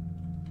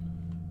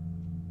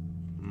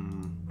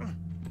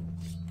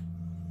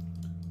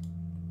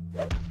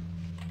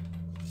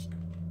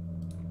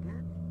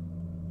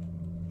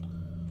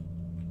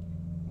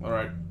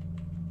 Alright.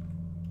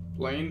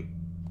 Blaine,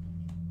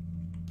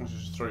 I'll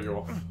just throw you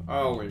off.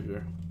 I'll leave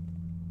you.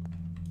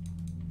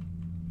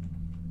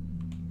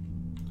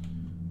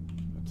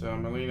 But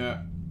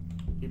Melina,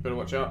 you better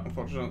watch out.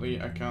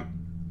 Unfortunately, I can't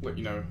let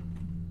you know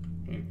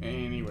in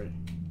any way.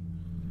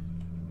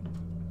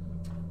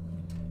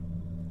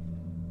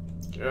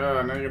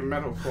 Yeah, now you're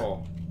metal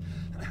fall.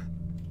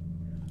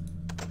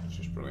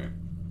 Just brilliant.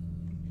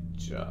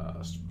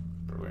 Just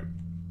brilliant.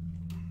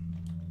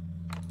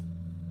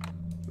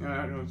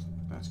 Yeah,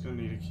 that's gonna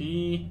need a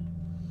key.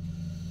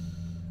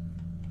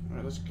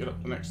 Alright, let's get up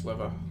the next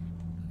lever.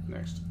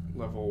 Next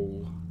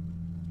level.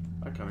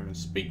 I can't even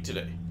speak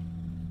today.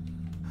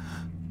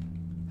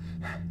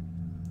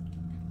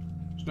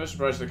 It's no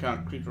surprise they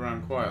can't creep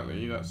around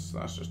quietly. That's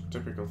just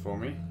typical for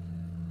me.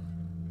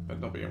 But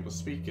not being able to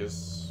speak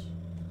is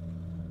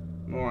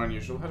more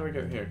unusual. How do I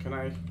get here? Can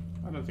I?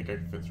 I don't think I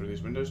can fit through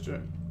these windows, do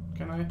it?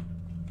 Can I?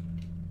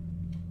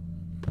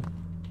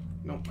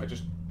 Nope, I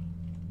just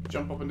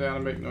jump up and down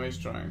and make noise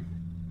trying.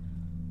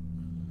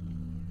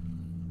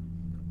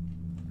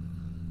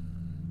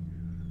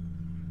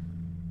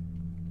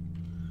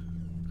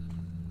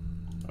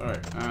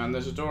 Alright, and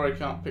there's a door I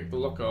can't pick the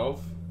lock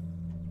of.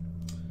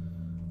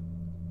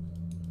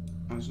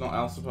 And it's not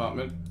Al's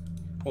apartment.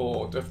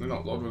 Or definitely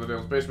not Lord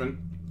Witherdale's basement.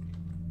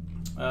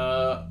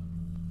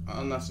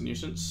 And that's a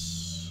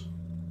nuisance.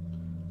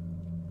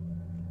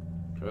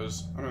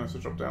 Because I'm going to have to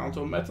drop down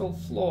onto a metal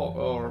floor.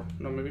 Or,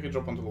 no, maybe we can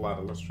drop onto the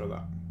ladder. Let's try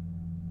that.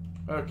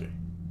 Okay.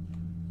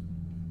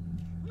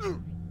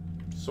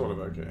 Sort of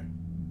okay.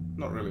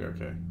 Not really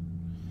okay.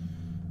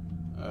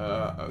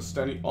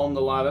 Standing on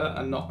the ladder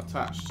and not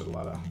attached to the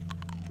ladder.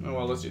 Oh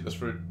well, let's eat this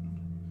fruit.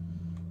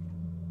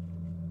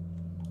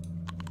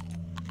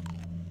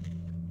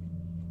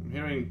 I'm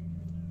hearing...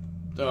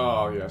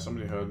 Oh yeah,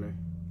 somebody heard me.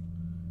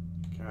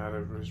 God,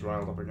 everybody's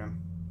riled up again.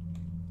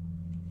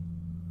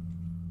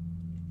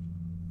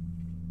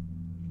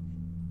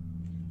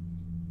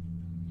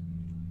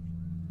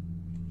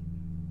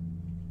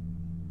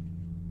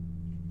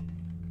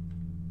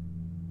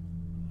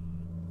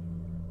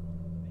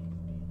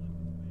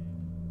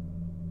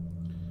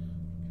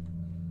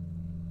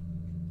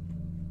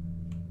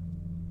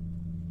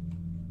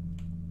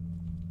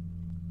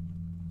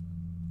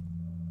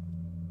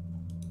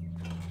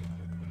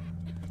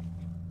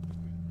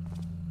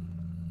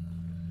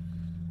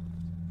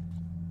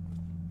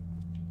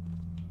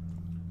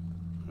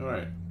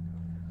 Alright.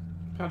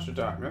 Counter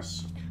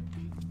darkness.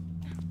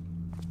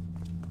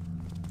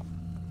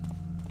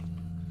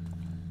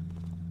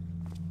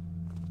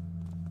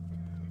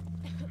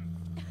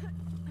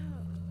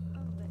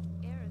 Oh,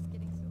 the air is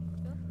getting so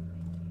filthy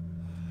lately.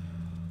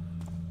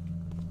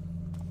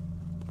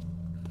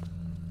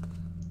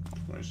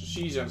 Right, so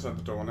she's outside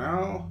the door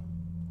now.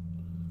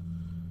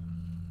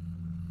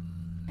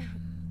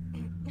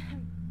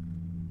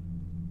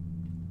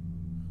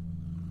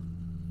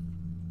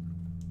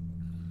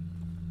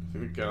 I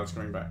think the guard's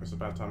coming back. It's a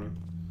bad timing.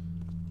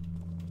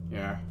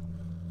 Yeah.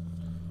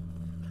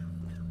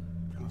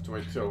 I'll have to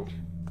wait till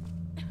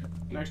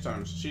next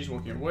time. So she's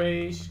walking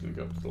away. She's going to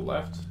go up to the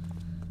left.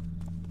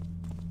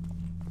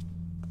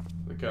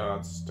 The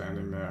guard's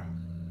standing there.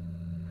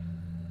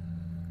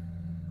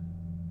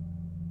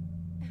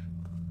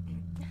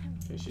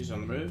 Okay, she's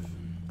on the move.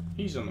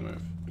 He's on the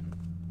move.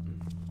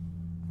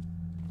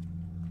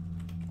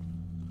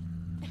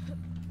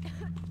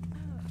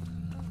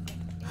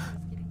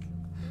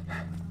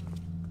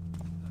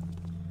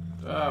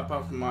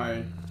 Apart from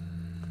my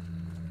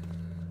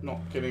not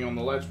getting on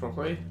the ledge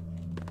properly.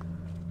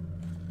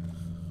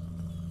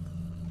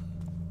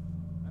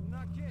 I'm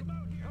not kidding.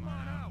 Come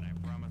on out.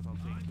 I promise I'll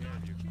take care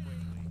of you quickly.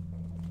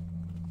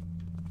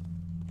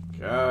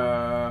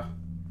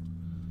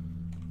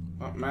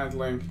 Not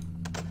meddling.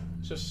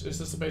 Is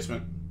this the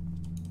basement?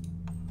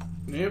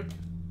 Nope.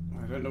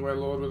 I don't know where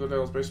Lord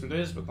Witherdale's basement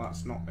is, but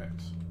that's not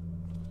it.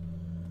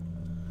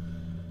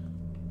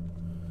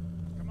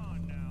 Come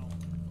on now.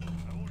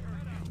 I won't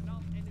hurt you, and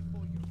I'll end it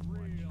for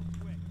you real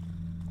quick.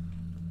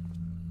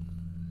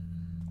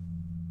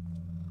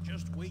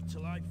 Just wait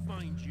till I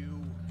find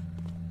you.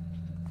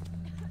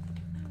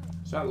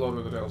 Is that Lord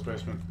Witherdale's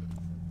basement?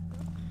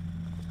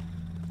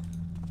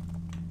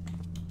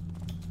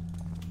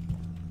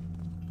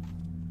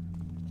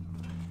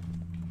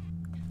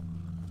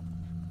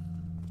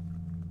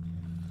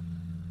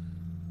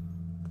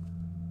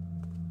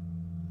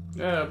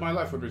 Yeah, my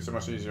life would be so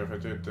much easier if I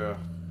did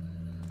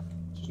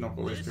just knock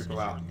all these This people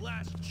is out. your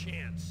last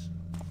chance.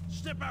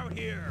 Step out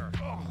here.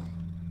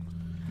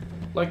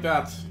 Like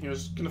that. He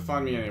was gonna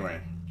find me anyway.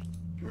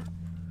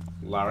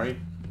 Larry.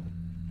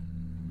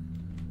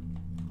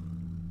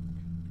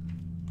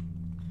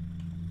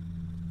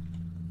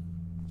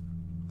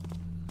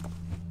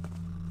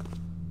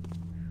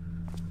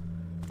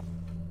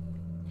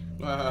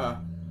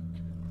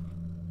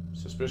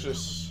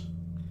 Suspicious.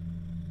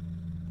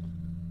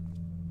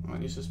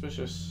 Aren't you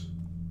suspicious?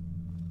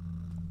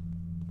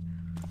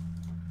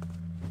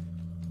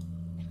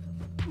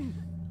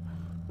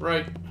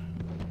 Right.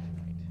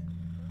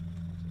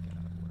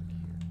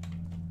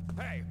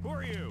 Hey, who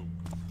are you?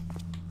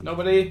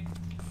 Nobody.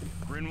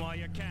 Grin while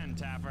you can,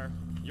 Taffer.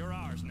 You're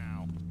ours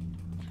now.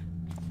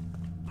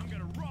 I'm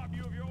gonna rob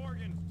you of your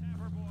organs,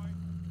 Taffer boy.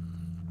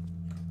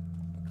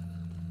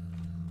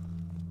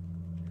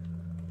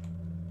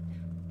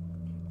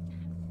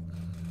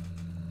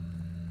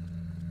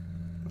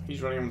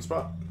 He's running on the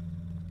spot.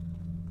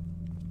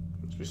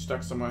 Must be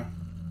stuck somewhere.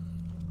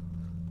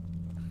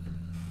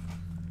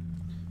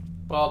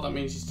 Well, that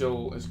means he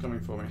still is coming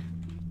for me.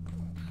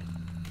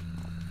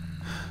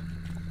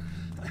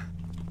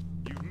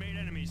 You've made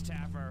enemies,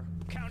 Taffer.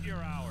 Count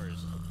your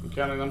hours. I'm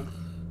counting them.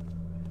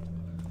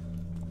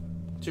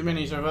 Too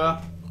many so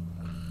far.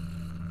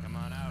 Come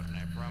on out, and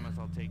I promise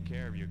I'll take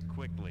care of you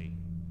quickly.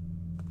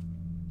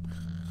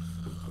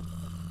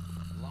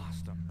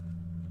 Lost him.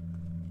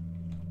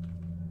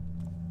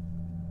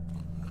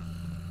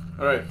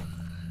 Alright.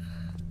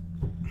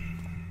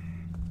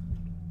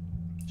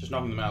 Just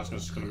knocking them out is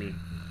just going to be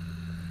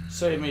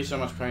save me so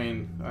much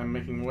pain. I'm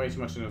making way too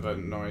much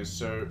inadvertent noise,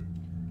 so...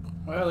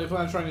 Well, if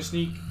I'm trying to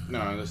sneak...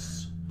 No,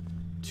 this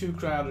too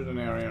crowded an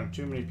area,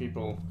 too many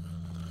people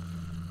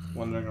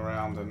wandering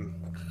around, and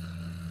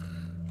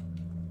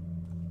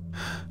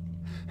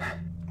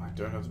I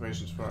don't have the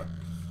patience for it.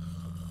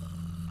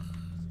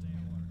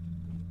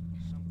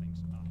 Something's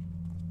up.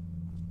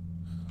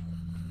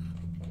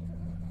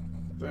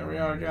 There we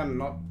are again,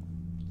 not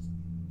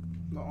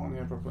on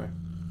here properly.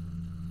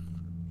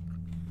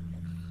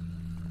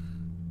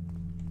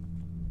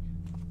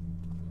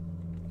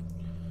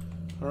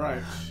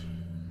 Alright.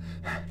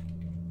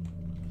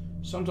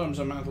 Sometimes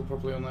I mantle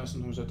properly on there,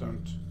 sometimes I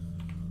don't.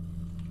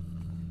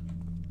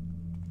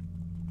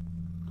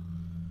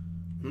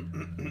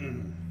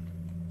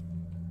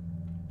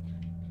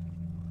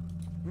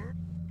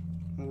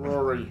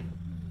 Rory.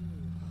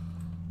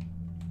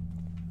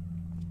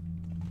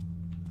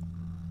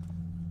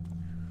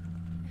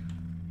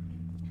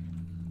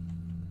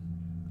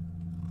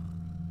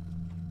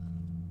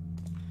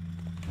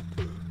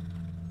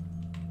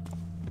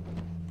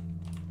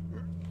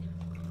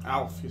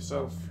 Alf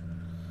yourself.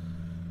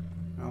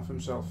 Alf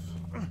himself.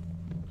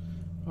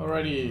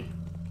 Alrighty.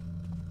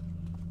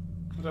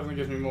 That definitely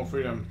gives me more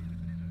freedom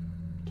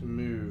to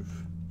move.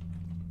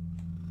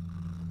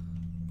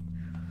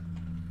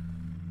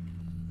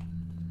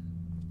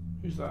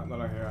 Who's that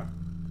I hear?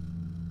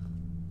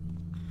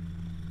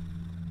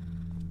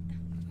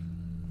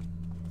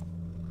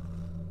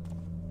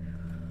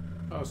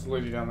 Oh, it's the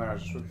lady down there,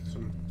 just with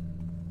some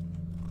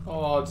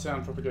odd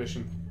sound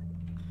propagation.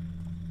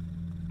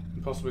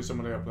 And possibly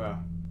somebody up there.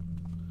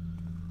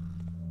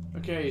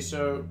 Okay,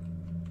 so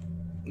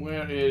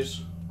where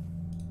is...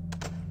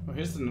 Oh,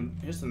 here's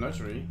the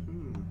notary.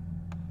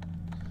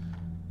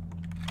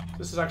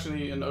 This is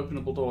actually an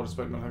openable door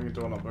despite not having a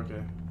doorknob.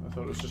 Okay, I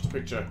thought it was just a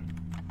picture.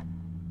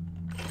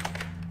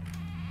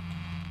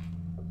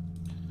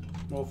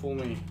 More fool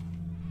me.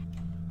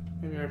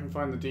 Maybe I can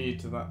find the deed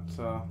to that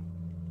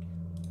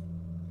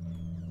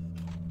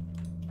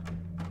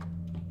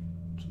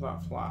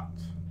flat.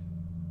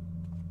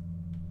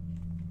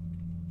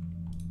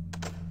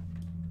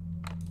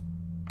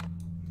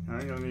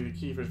 I'm gonna need a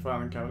key for his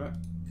filing cabinet.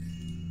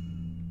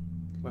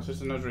 Letter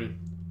to notary.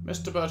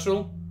 Mr.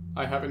 Birchall,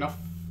 I have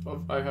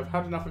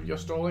had enough of your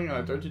stalling, and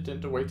I don't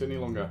intend to wait any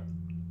longer.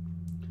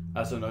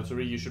 As a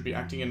notary, you should be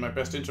acting in my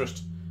best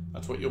interest.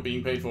 That's what you're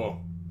being paid for.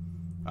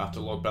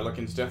 After Lord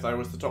Bellican's death, I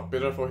was the top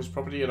bidder for his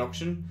property at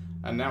auction,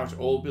 and now it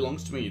all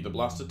belongs to me, the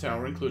blasted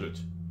tower included.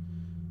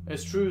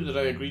 It's true that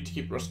I agreed to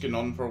keep Ruskin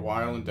on for a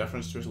while in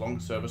deference to his long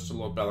service to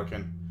Lord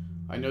Bellican.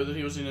 I know that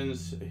he was in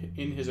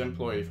his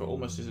employ for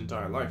almost his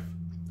entire life.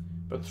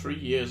 But 3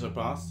 years have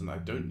passed, and I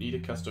don't need a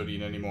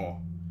custodian anymore.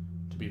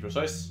 To be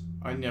precise,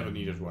 I never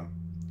needed one.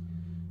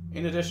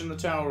 In addition, the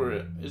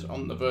tower is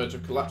on the verge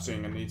of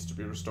collapsing and needs to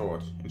be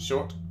restored. In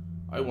short,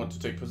 I want to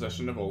take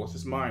possession of all that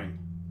is mine.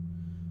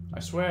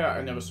 I swear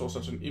I never saw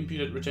such an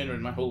impudent retainer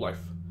in my whole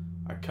life.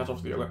 I cut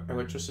off the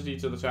electricity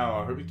to the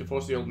tower, hoping to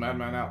force the old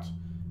madman out,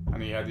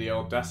 and he had the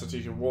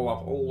audacity to wall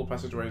up all the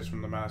passageways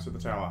from the manor to the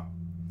tower.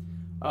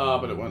 Ah,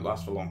 but it won't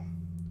last for long.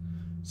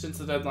 Since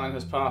the deadline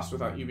has passed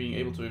without you being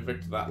able to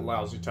evict that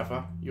lousy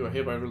tougher, you are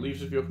hereby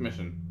relieved of your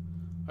commission.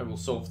 I will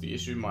solve the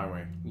issue my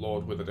way,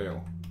 Lord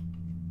Witherdale.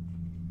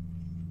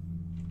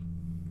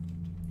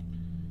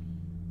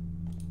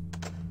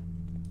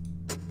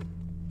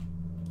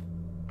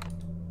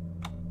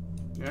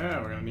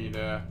 Yeah, we're gonna need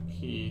a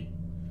key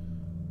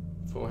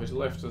for his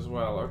lift as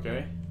well,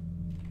 okay.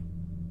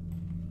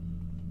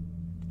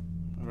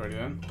 Alrighty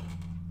then.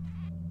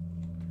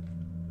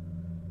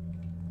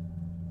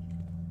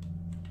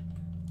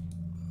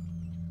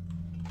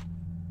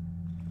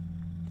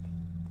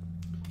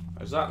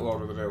 Is that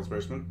Lord Witherdale's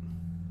basement?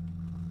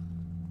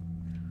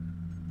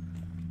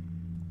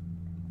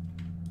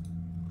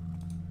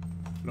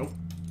 Nope.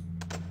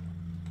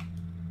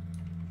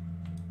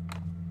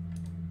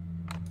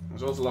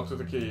 There's also locked with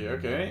a key,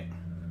 okay.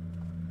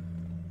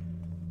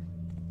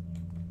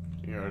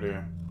 Dear, oh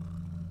dear.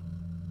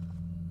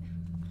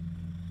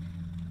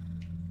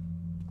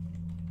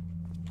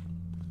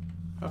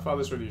 How far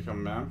this way do you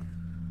come, ma'am?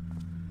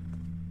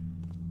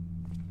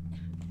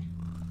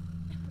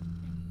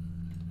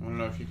 I don't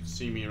know if you can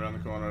see me around the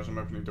corner as I'm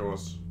opening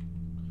doors.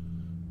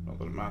 Not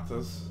that it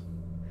matters.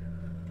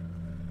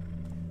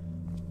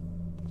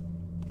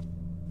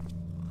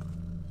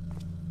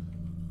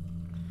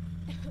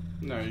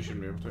 No, you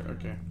shouldn't be able to.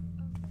 Okay.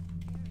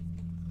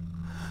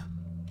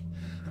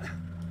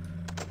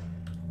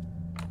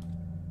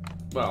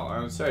 Well, I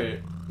would say,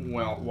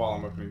 well, while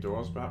I'm opening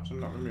doors, perhaps I'm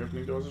not going to be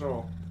opening doors at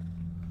all.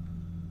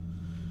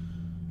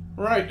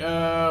 Right,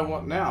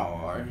 what now?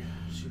 I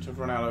seem to have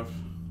run out of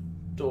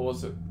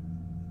doors that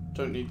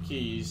don't need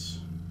keys.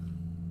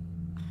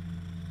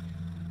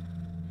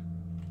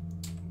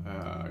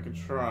 I could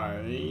try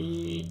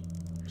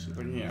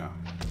something here.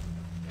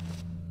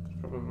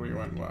 Probably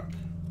won't work.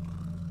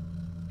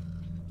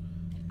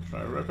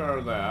 Try a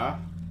repair there.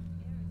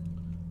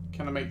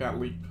 Can I make that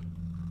leap?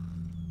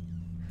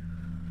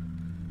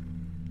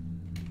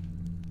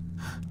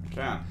 I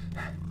can.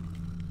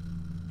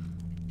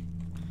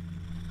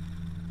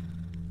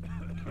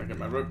 Can I get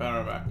my rope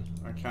arrow back?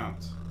 I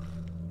can't.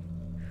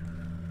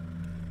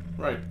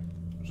 Right.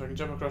 So I can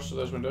jump across to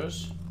those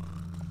windows.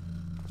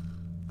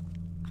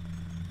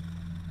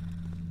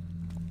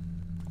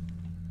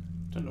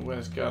 Don't know where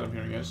this guard I'm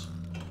hearing is.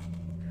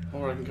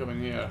 Or I can come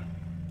in here.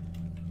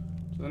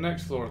 To the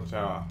next floor of the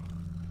tower.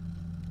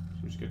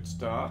 Seems a good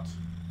start.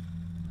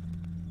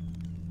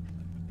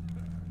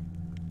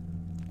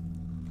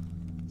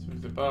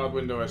 Seems the barred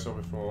window I saw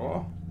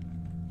before.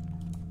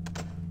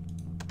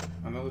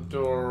 Another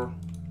door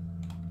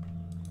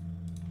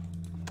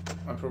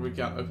I probably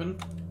can't open.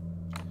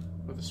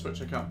 With a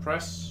switch I can't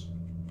press.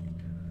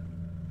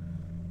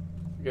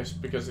 I guess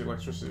because the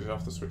electricity is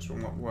off, the switch will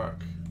not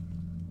work.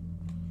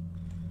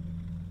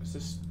 Is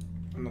this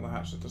another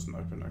hatch that doesn't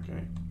open?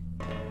 Okay.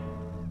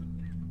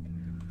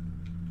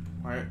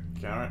 Quiet,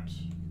 Garrett.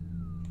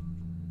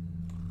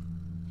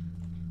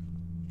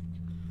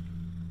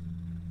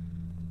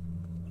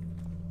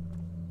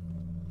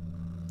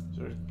 Is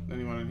there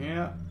anyone in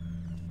here?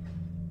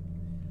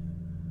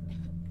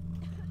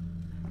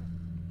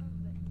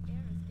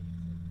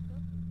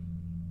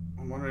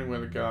 I'm wondering where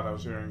the guard I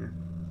was hearing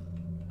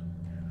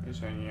is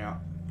hanging out.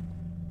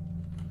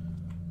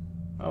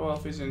 Oh well,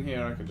 if he's in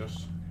here, I could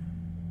just...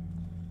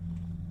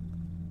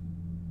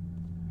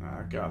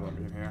 Nah, guard won't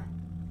be in here.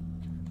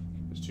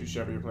 It's too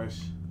shabby a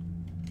place.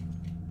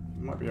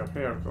 It might be up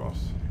here, of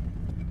course.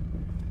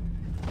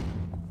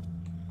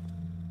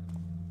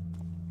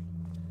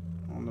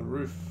 On the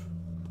roof.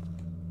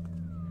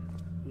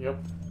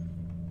 Yep.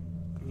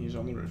 He's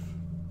on the roof.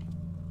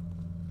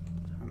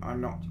 And I'm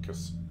not,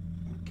 because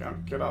I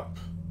can't get up.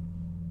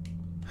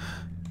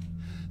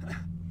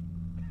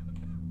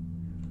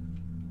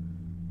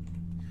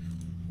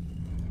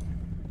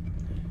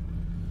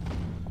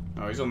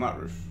 Oh, he's on that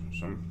roof,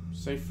 so I'm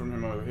safe from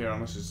him over here,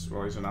 unless it's,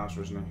 well, he's an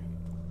archer, isn't he?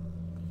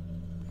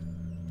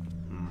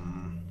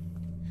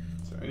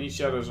 So any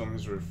shadows on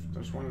his roof?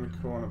 There's one in the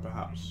corner,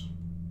 perhaps.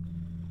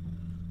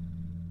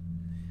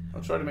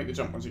 I'll try to make the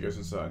jump once he goes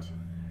inside.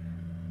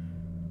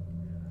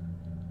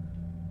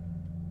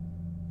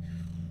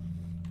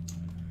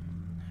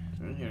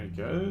 Okay, here he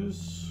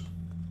goes.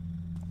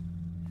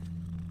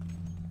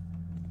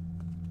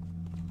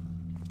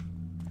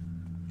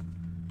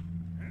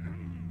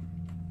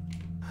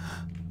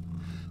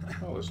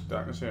 Oh, there's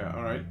darkness here.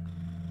 Alright.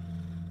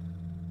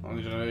 I'll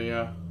need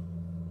to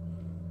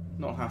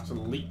not have to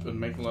leap and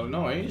make a lot of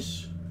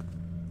noise.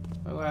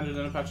 I landed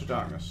in a patch of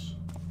darkness.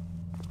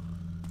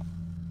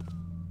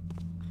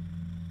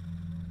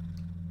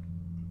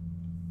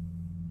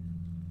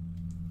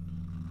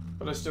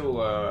 But I still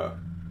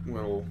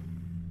will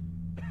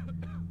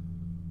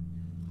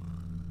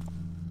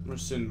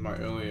rescind my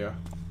earlier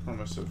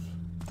promise of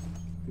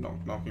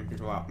not knocking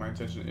people out. My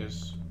intention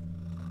is...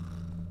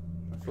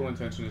 My full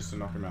intention is to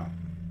knock him out.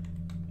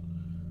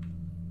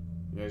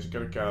 Yeah, he's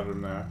got a guard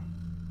room there.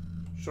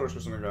 Sure, it's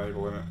got something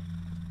valuable in it.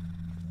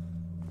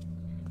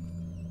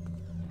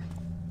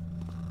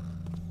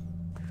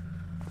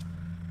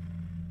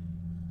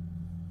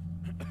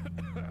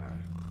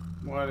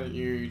 Why don't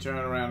you turn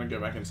around and go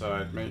back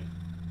inside, mate?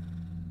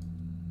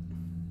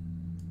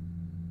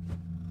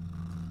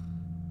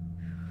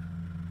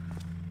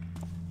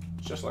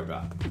 Just like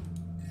that.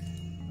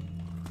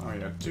 Oh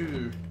yeah,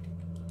 2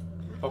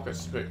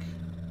 pockets to pick.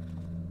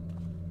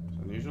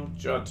 It's unusual.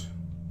 Judd.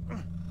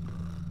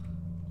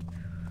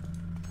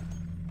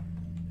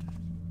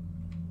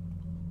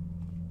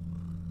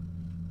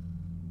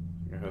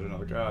 I heard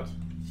another guard.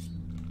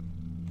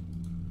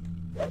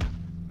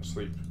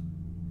 Asleep.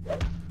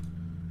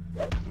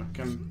 I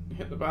can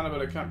hit the banner,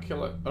 but I can't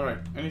kill it. Alright,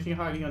 anything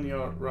hiding on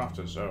your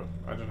rafters? Oh,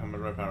 I don't have my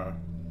rope arrow.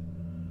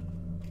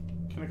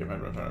 Can I get my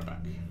rope arrow back?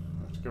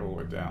 I have to go all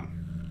the way down.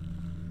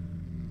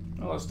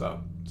 Well, let's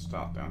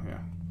start down here.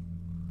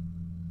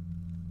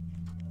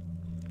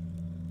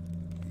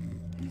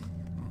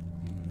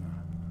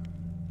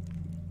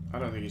 I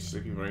don't think he's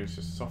sleeping very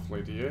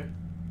softly, do you?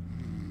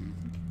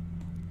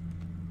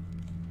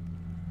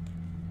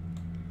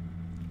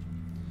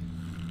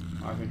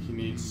 I think he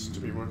needs to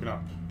be woken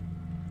up.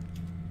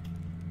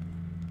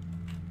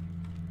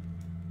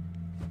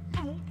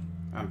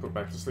 And put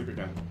back to sleep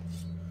again.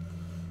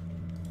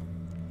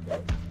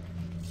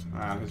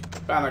 And his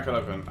banner cut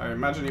open. I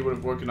imagine he would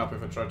have woken up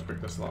if I tried to pick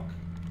this lock.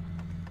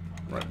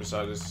 Right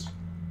beside his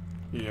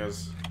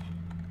ears.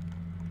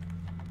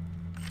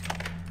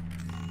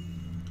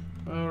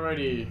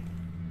 Alrighty.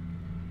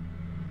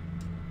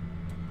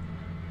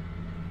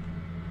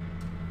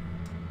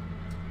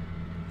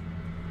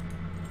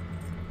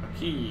 A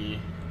key.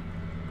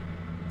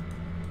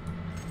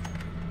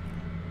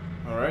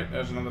 Alright,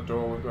 there's another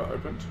door we've got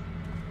opened.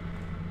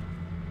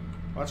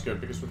 Well, that's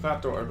good, because with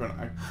that door open,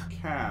 I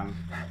can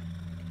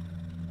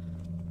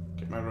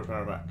get my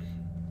repair back.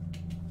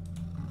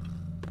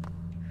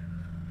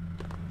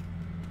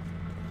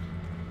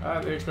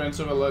 At the expense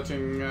of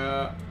alerting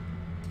a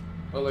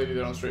lady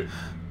there on the street.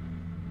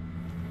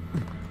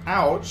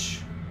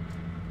 Ouch!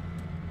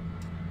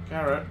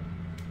 Carrot.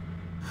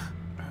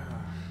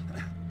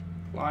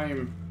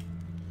 Climb.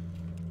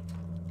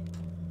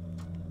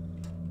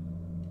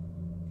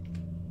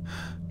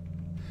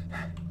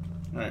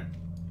 Right.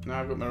 Now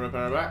I've got my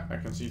repair back. I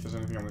can see if there's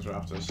anything on these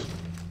rafters.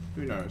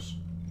 Who knows?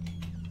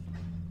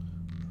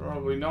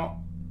 Probably not.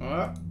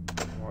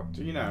 What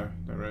do you know?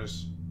 There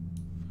is.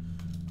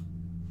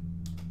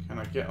 Can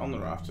I get on the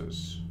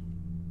rafters?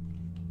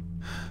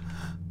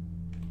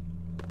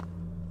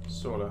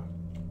 Sorta.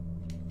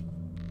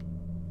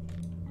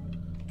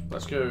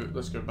 Let's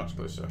go much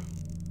closer.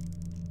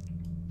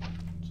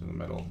 To the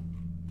middle.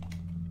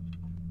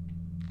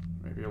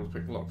 Maybe able to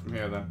pick the lock from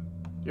here then.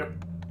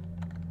 Yep.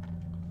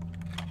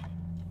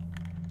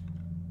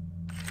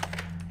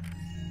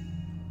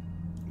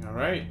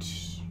 Alright.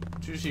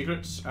 2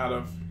 secrets out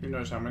of who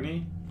knows how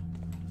many.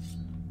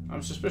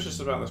 I'm suspicious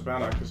about this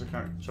banner because I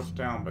can't chop it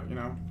down, but you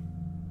know.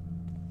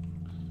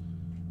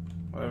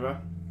 Whatever.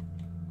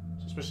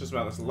 Suspicious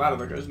about this ladder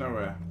that goes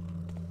nowhere.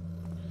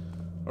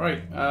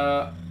 Alright,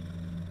 now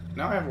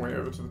I have a way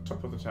over to the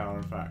top of the tower,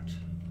 in fact.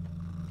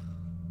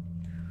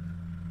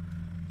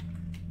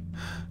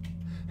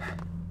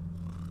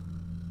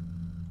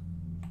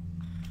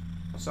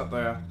 What's that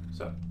there? Is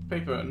that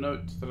paper, a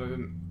note that I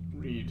didn't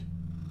read?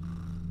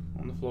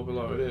 On the floor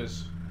below, it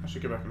is. I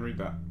should go back and read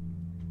that.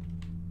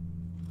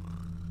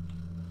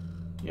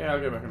 Yeah,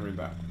 I'll go back and read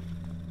that.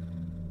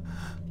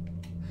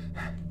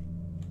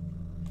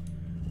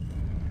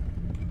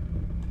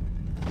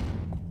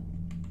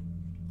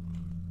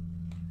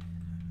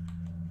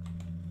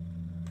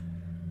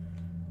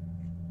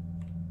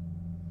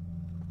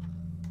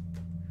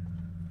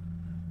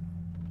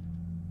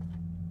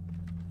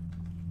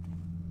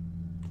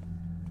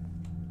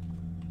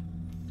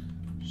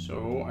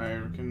 So,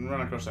 I can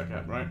run across that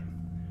gap, right?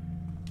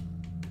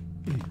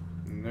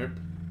 Nope.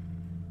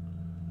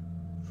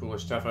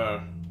 Foolish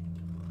Taffer.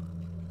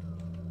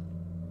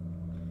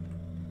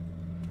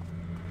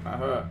 That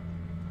hurt.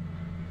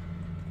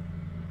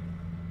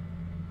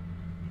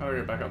 How do I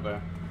get back up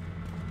there?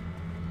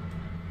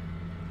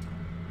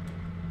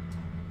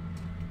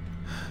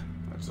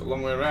 That's a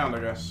long way around,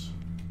 I guess.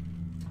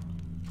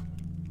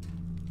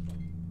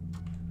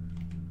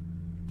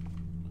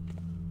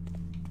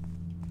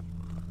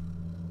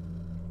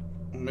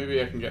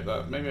 Maybe I can get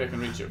that. Maybe I can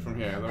reach it from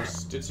here. There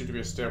did seem to be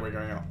a stairway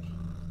going up.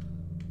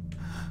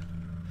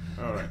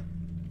 Alright.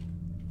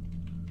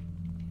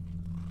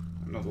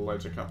 Another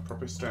ledge I can't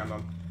properly stand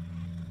on.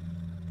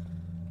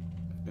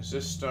 Is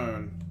this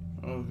stone?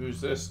 Oh,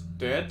 who's this?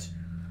 Dead?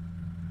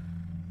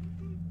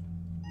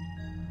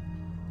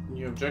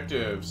 New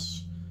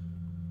objectives.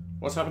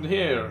 What's happened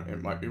here?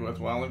 It might be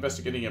worthwhile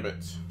investigating a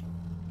bit.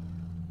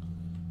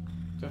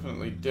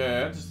 Definitely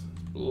dead.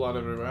 Blood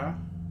everywhere.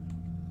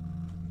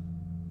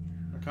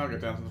 I can't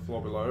get down to the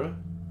floor below.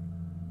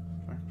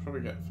 I can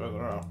probably get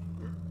further up.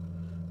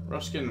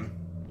 Ruskin.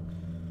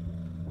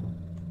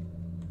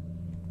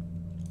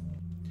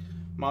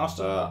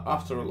 Master,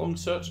 after a long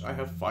search, I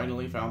have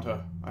finally found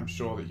her. I'm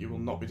sure that you will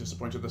not be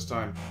disappointed this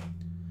time.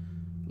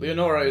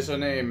 Leonora is her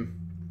name.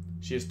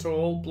 She is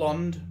tall,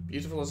 blonde,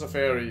 beautiful as a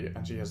fairy,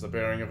 and she has the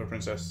bearing of a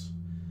princess.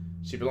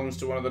 She belongs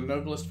to one of the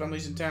noblest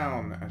families in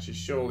town, and she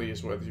surely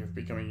is worthy of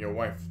becoming your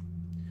wife.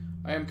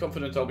 I am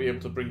confident I'll be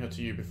able to bring her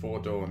to you before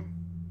dawn.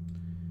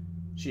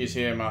 She is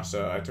here,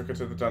 master. I took her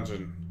to the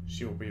dungeon.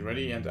 She will be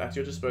ready and at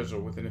your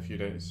disposal within a few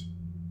days.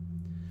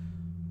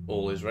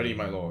 All is ready,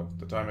 my lord.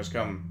 The time has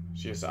come.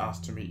 She has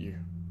asked to meet you.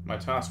 My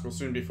task will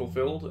soon be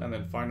fulfilled, and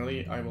then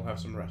finally I will have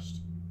some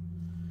rest.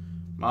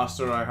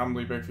 Master, I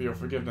humbly beg for your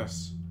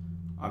forgiveness.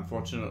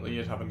 Unfortunately,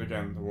 it happened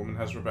again. The woman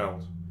has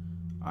rebelled.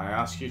 I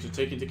ask you to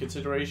take into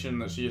consideration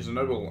that she is a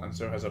noble, and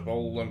so has a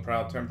bold and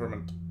proud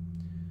temperament.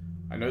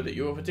 I know that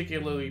you are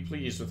particularly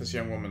pleased with this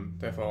young woman,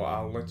 therefore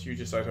I'll let you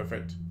decide her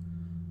fate.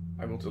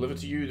 I will deliver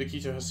to you the key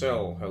to her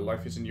cell. Her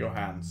life is in your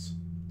hands.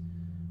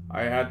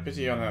 I had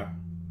pity on her,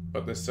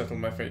 but this settled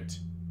my fate.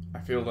 I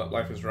feel that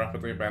life is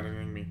rapidly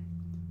abandoning me.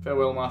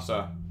 Farewell,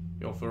 master.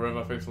 Your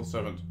forever faithful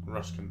servant,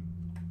 Ruskin.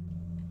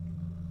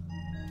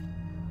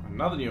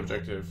 Another new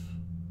objective.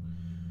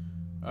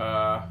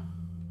 Alright,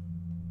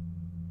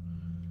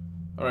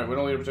 when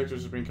all your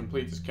objectives have been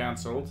complete is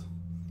cancelled.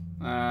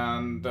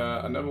 And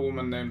a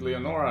noblewoman named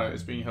Leonora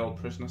is being held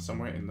prisoner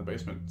somewhere in the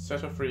basement.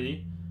 Set her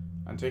free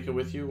and take her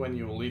with you when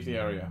you will leave the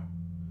area.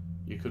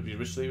 You could be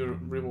richly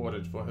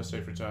rewarded for her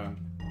safe return.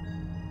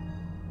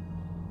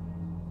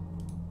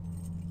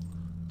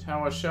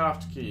 Tower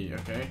shaft key,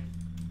 okay.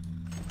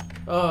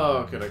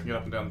 Oh, good, I can get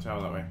up and down the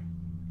tower that way.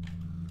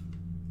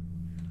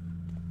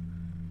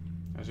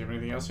 Does he have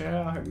anything else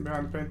here? Hidden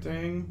behind the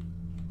painting.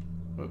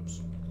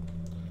 Whoops.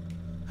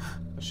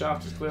 The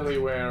shaft is clearly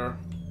where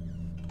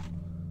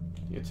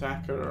the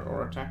attacker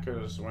or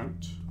attackers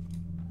went.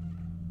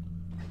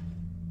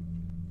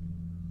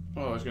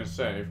 Oh, I was going to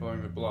say,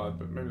 following the blood,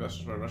 but maybe that's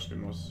just where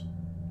Ruskin was.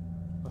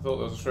 I thought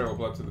there was a trail of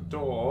blood to the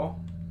door,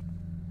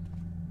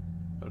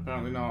 but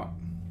apparently not.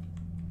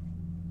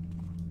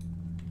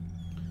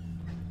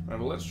 Right,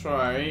 well, let's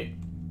try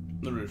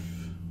the roof.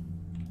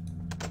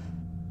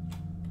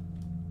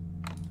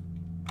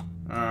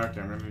 Okay,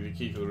 I'm going to need a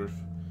key for the roof.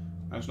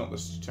 That's not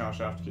this tower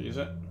shaft key, is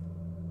it?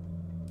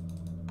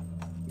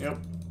 Yep.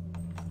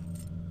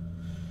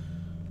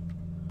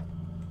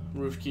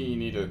 Roof key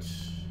needed.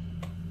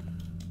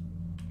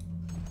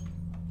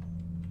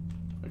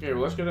 Okay,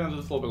 well, let's go down to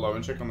the floor below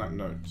and check on that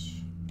note.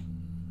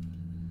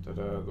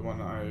 The one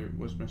I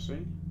was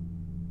missing.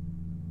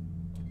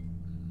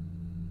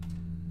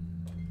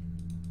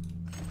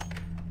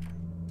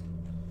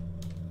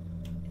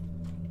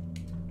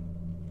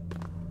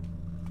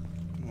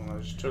 Well, I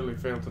just totally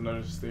failed to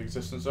notice the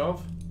existence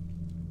of.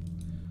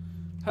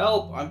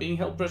 Help! I'm being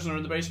held prisoner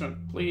in the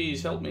basement.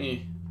 Please help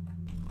me.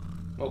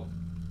 Well,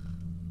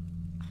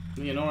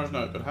 Leonora's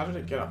note, but how did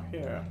it get up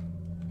here?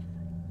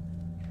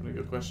 Really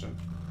good question.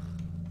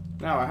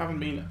 Now, I haven't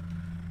been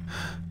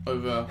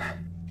over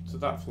to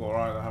that floor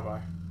either, have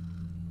I?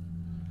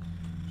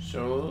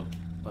 So,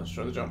 let's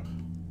try the jump.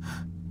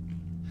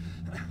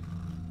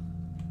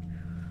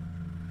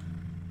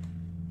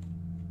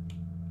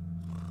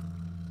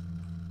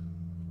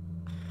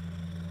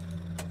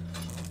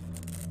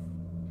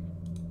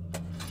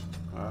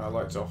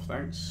 Lights off,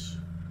 thanks.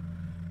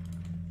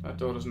 That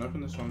door doesn't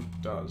open, this one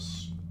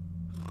does.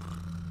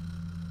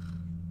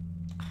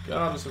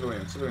 God, a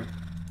civilian.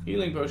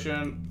 Healing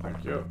potion,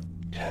 thank you.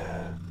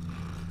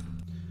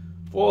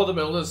 For the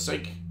builder's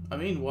sake. I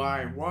mean,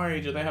 why? Why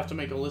do they have to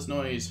make all this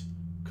noise?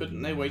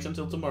 Couldn't they wait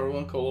until tomorrow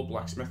and call a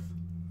blacksmith?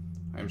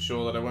 I am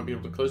sure that I won't be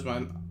able to close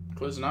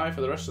an eye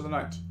for the rest of the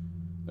night.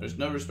 There is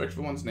no respect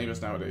for one's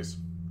neighbours nowadays.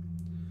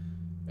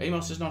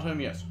 Amos is not home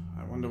yet.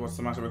 I wonder what's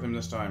the matter with him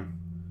this time.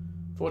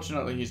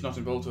 Fortunately, he's not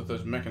involved with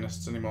those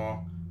mechanists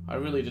anymore. I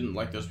really didn't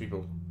like those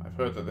people. I've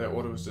heard that their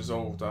order was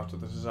dissolved after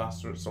the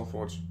disaster at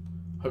Sulforge.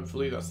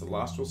 Hopefully that's the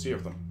last we'll see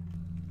of them.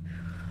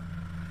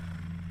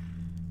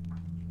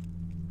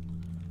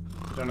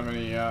 You don't have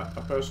any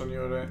a purse on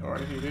you or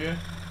anything, do you?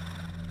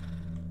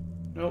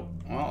 Nope.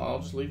 Well, I'll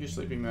just leave you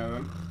sleeping there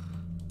then.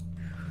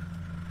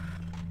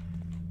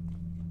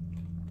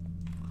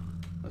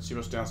 Let's see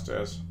what's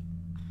downstairs.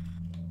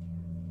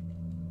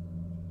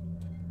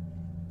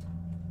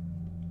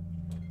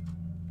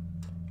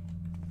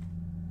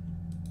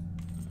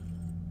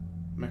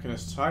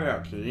 Mechanist's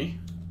hideout key.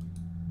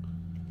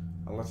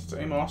 A letter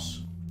to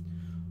Amos.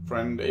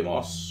 Friend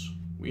Amos,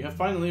 we have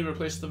finally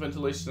replaced the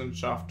ventilation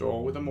shaft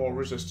door with a more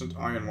resistant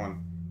iron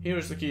one. Here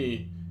is the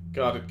key.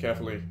 Guard it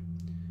carefully.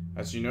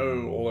 As you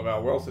know, all of our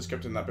wealth is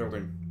kept in that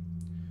building.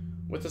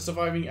 With the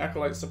surviving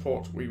Acolyte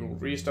support, we will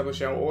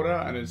re-establish our order,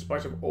 and in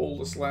spite of all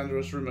the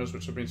slanderous rumours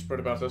which have been spread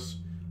about us,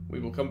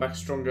 we will come back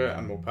stronger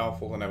and more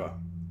powerful than ever.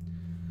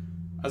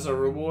 As a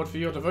reward for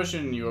your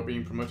devotion, you are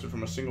being promoted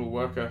from a simple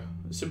worker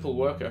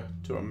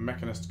to a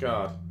mechanist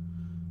guard.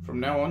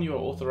 From now on, you are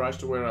authorized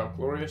to wear our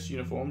glorious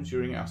uniform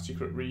during our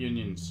secret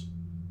reunions.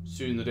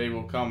 Soon the day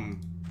will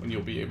come when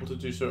you'll be able to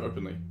do so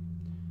openly.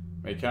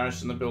 May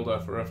Karis and the Builder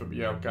forever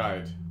be our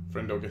guide,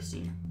 friend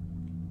Augustine.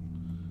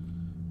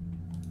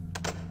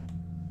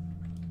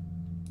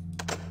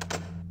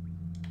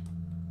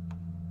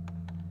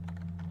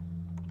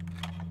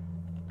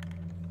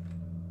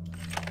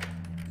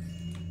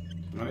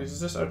 Does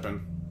this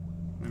open?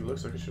 I mean, it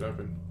looks like it should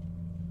open.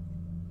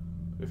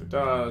 If it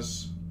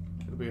does,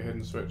 it'll be a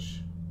hidden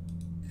switch.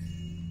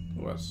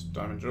 Oh, that's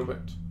diamond drill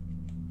bit.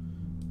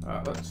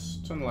 Let's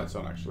turn the lights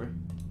on actually,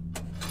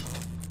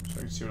 so I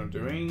can see what I'm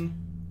doing.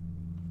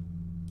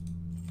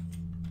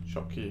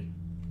 Shop key.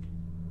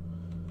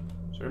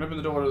 So I can open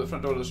the door to the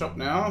front door of the shop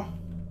now,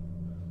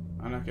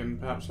 and I can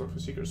perhaps look for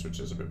secret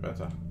switches a bit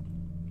better,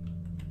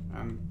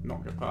 and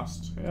not get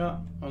past. Yeah,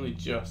 only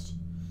just.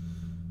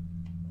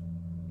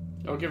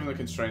 Oh, given the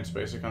constrained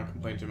space, I can't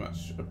complain too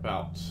much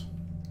about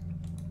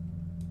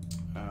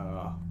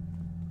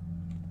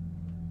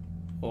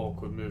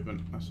awkward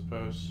movement, I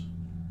suppose.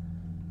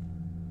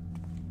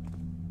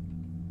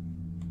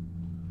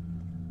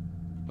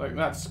 Like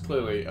that's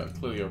clearly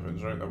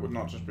opens, right? That would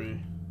not just be,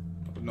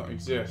 that would not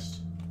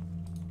exist.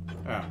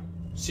 Yeah,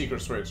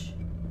 secret switch,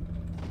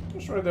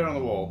 just right there on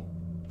the wall,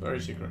 very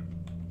secret.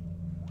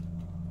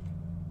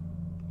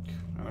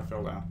 And I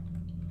fell down.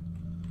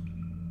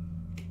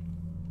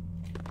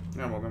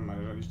 Yeah, well, never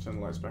mind. I don't need to turn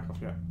the lights back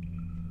off yet.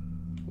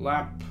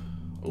 Lamp.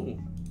 Ooh,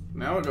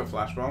 now I've got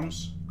flash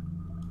bombs.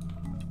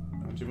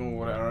 And 2 more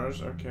water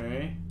arrows.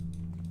 Okay.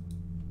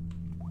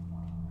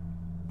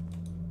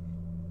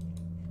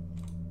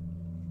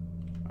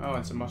 Oh,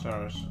 and some mush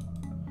arrows.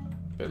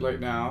 Bit late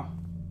now.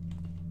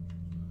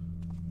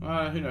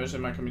 Who knows?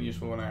 It might come in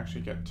useful when I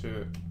actually get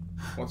to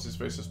what's his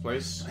face's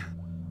place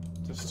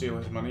to steal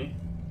his money.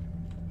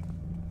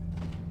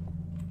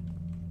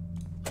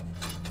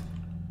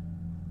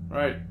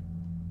 Right.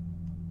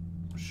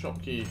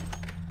 Shop key.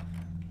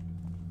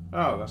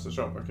 Oh, that's the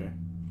shop, okay.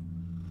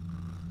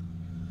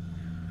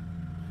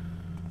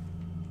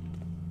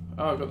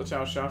 Oh, I've got the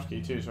tower shaft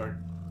key too, so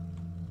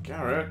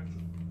Garrett.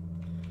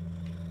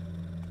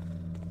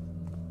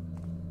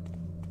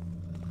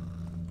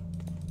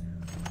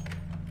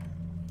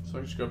 So I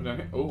can just go up and down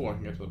here. Oh, I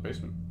can get to the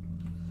basement.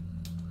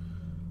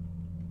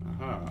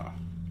 Aha.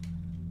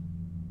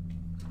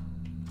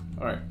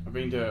 Alright, I've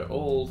been to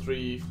all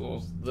 3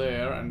 floors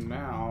there, and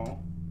now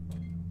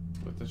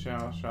with the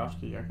shower shaft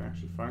key I can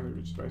actually finally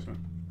reach the basement.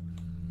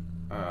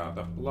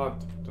 The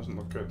blood doesn't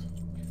look good.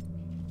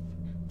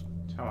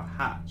 Tower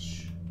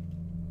hatch.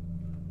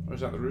 Or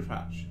is that the roof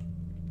hatch?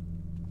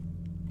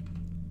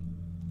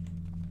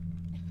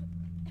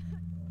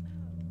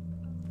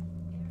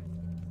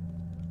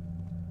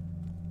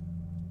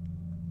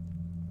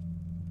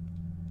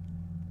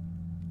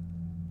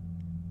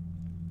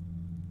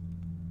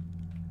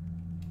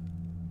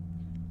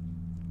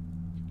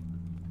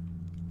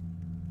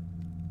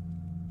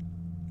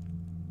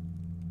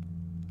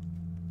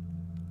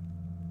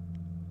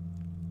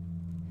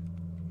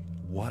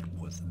 What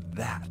was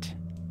that?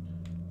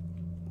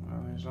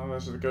 Well, there's no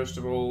less of the ghost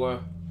of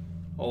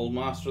old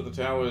Master of the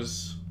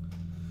Towers.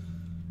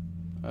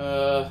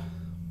 All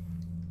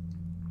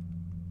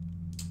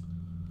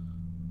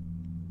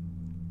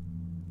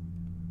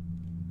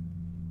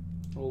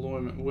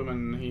the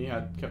women he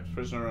had kept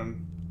prisoner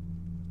and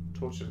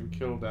tortured and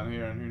killed down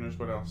here, and who knows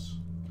what else.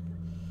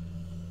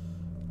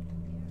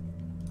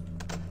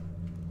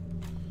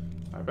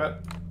 I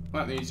bet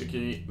that needs a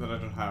key that I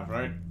don't have,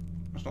 right?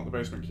 That's not the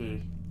basement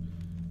key.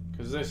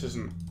 Because this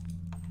isn't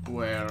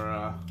where,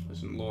 this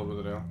isn't Lord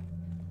Witherdale.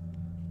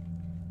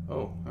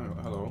 Oh,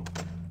 hello.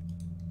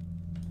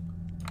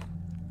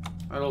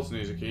 That also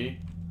needs a key.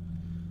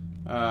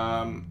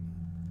 Yeah.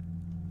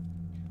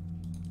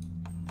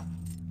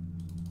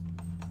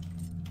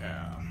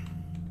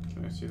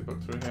 Can I see the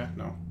book through here?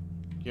 No.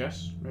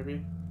 Yes,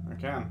 maybe? I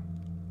can.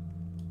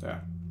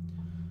 There.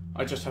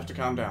 I just have to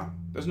calm down.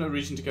 There's no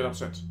reason to get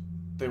upset.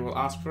 They will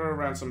ask for a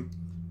ransom.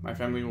 My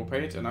family will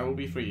pay it, and I will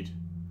be freed.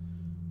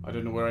 I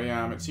don't know where I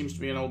am. It seems to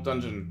be an old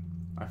dungeon.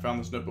 I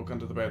found this notebook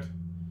under the bed.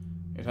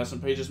 It has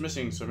some pages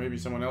missing, so maybe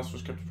someone else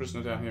was kept a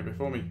prisoner down here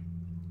before me.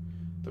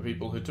 The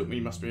people who took me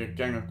must be a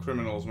gang of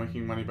criminals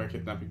making money by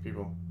kidnapping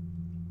people.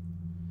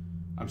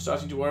 I'm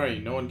starting to worry.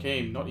 No one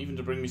came, not even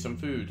to bring me some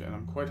food, and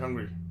I'm quite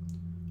hungry.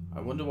 I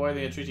wonder why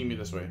they are treating me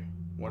this way.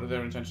 What are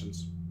their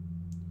intentions?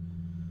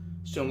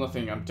 Still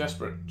nothing. I'm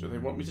desperate. Do they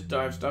want me to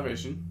die of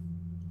starvation?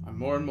 I'm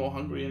more and more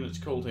hungry, and it's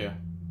cold here.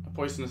 A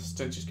poisonous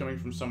stench is coming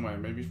from somewhere,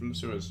 maybe from the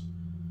sewers.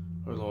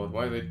 Oh Lord,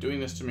 why are they doing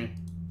this to me?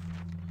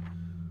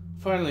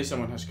 Finally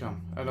someone has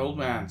come. An old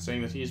man,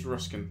 saying that he is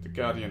Ruskin, the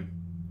Guardian.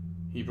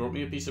 He brought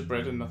me a piece of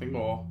bread and nothing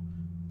more,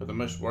 but the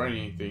most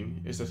worrying thing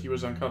is that he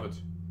was uncovered.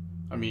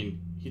 I mean,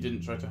 he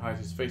didn't try to hide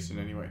his face in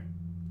any way.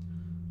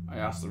 I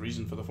asked the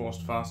reason for the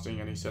forced fasting,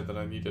 and he said that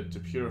I needed to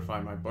purify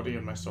my body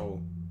and my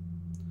soul.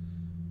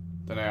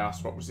 Then I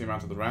asked what was the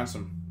amount of the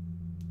ransom.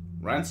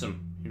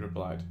 Ransom, he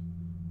replied.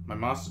 My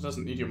master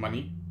doesn't need your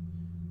money.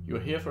 You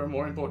are here for a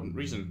more important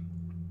reason.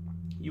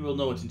 You will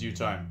know it in due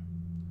time.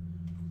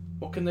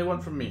 What can they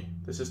want from me?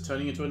 This is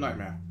turning into a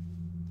nightmare.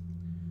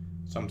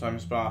 Some time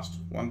has passed.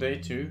 1 day,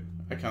 2,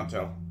 I can't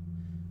tell.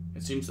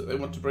 It seems that they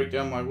want to break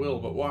down my will,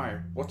 but why?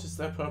 What is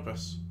their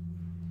purpose?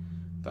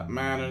 That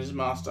man and his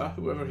master,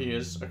 whoever he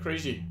is, are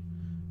crazy.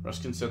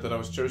 Ruskin said that I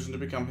was chosen to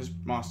become his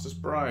master's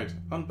bride.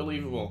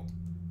 Unbelievable.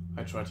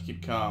 I tried to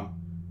keep calm,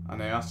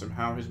 and I asked him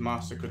how his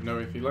master could know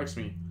if he likes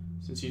me,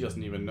 since he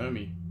doesn't even know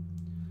me.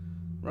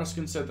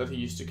 Ruskin said that he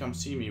used to come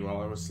see me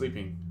while I was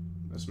sleeping.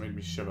 This made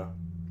me shiver.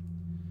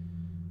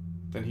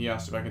 Then he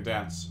asked if I could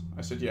dance.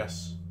 I said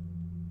yes.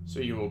 So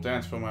you will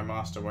dance for my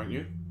master, won't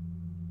you?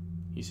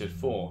 He said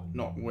for,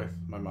 not with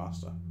my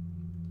master.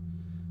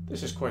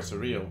 This is quite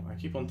surreal. I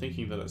keep on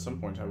thinking that at some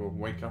point I will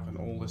wake up and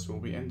all this will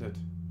be ended.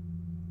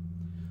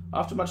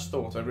 After much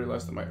thought, I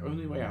realized that my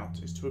only way out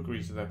is to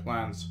agree to their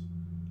plans.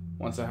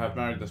 Once I have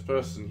married this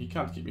person, he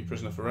can't keep me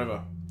prisoner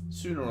forever.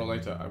 Sooner or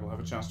later, I will have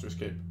a chance to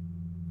escape.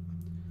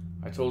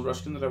 I told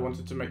Ruskin that I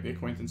wanted to make the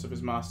acquaintance of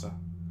his master.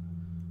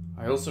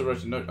 I also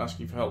wrote a note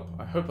asking for help.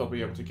 I hope I'll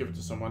be able to give it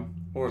to someone,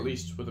 or at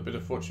least, with a bit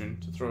of fortune,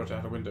 to throw it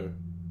out a window.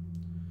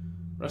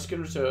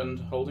 Ruskin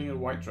returned, holding a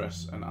white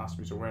dress, and asked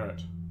me to wear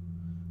it.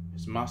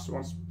 His master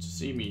wants to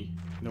see me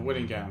in a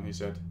wedding gown, he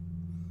said.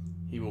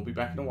 He will be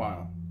back in a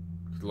while.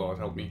 Good Lord,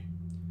 help me.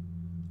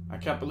 I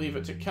can't believe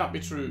it. It can't be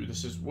true.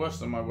 This is worse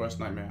than my worst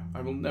nightmare.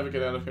 I will never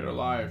get out of here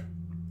alive.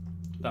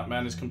 That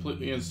man is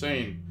completely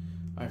insane.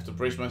 I have to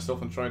brace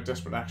myself and try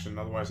desperate action,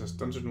 otherwise this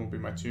dungeon will be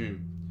my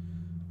tomb.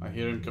 I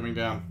hear him coming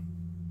down.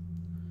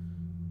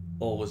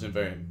 All was in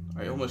vain.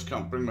 I almost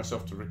can't bring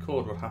myself to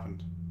record what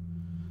happened.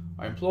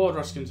 I implored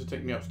Ruskin to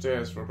take me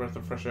upstairs for a breath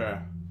of fresh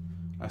air.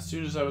 As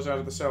soon as I was out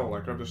of the cell, I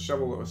grabbed a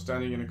shovel that was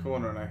standing in a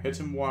corner and I hit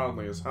him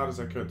wildly as hard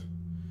as I could.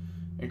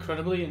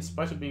 Incredibly, in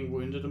spite of being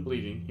wounded and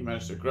bleeding, he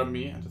managed to grab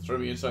me and to throw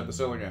me inside the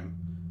cell again.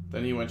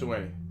 Then he went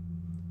away.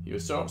 He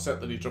was so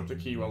upset that he dropped a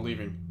key while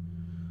leaving.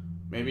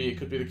 Maybe it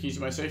could be the key to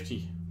my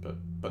safety,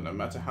 but no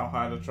matter how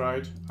hard I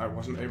tried, I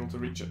wasn't able to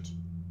reach it.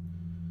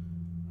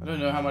 I don't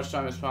know how much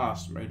time has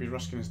passed. Maybe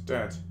Ruskin is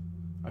dead.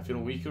 I feel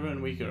weaker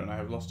and weaker, and I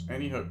have lost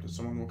any hope that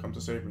someone will come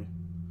to save me.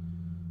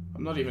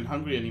 I'm not even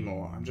hungry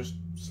anymore. I'm just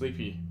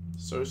sleepy.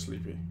 So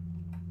sleepy.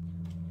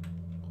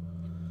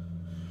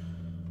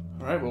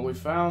 Alright, well, we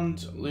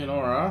found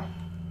Leonora.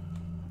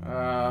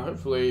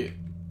 Hopefully...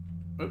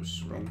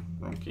 Oops,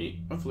 wrong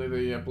key. Hopefully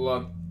the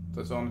blood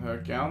that's on her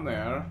gown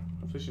there...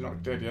 Hopefully she's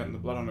not dead yet, and the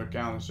blood on her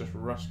gown is just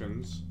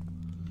Ruskin's.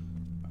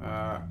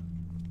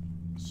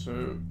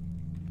 So...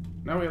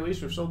 Now at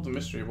least we've solved the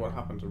mystery of what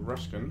happened to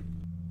Ruskin.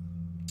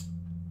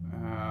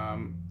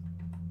 And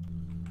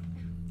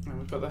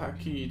we've got the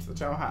key to the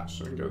tower hatch,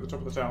 so we can go to the top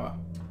of the tower.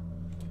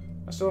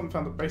 I still haven't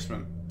found the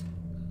basement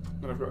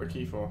that I've got the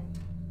key for.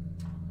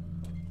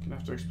 Gonna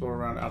have to explore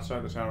around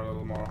outside the tower a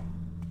little more.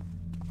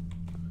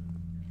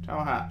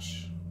 Tower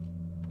hatch.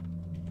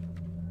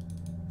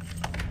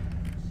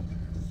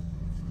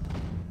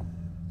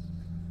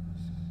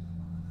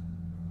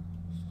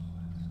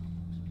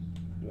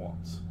 What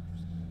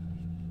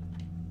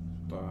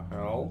the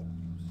hell?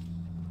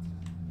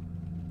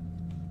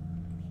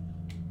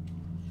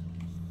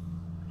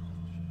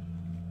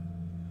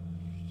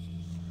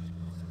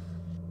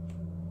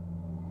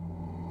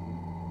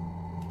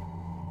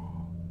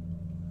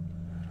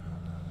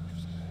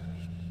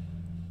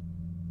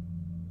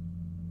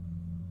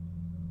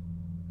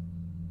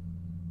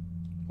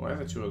 Why are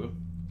there two of them?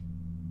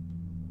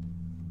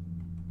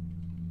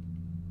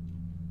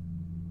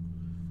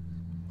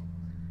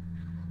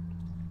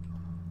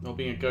 Well,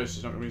 being a ghost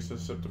is not going to be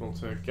susceptible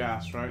to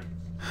gas, right?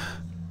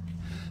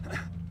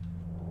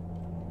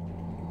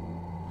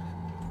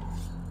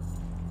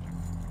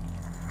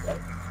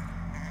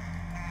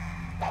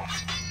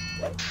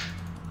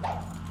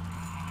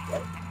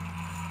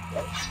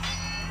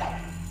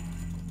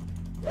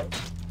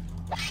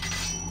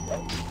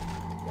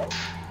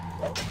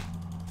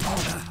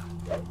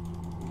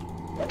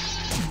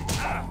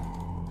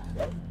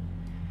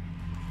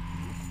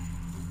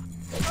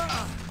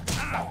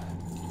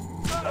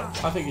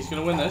 I think he's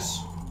going to win this.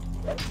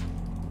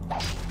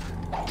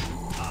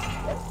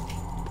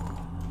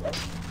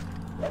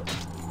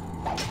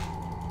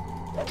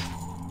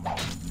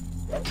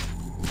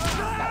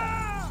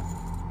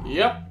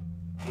 Yep.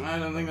 I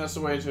don't think that's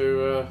the way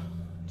to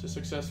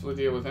successfully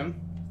deal with him.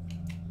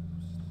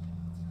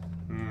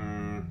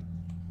 You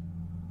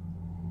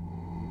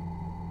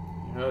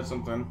heard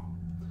something.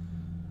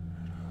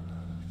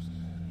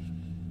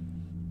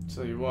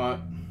 Tell you what.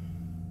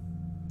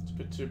 It's a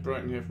bit too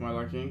bright in here for my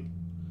liking.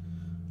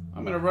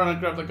 I'm gonna run and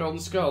grab the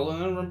golden skull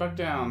and then run back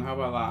down. How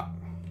about that?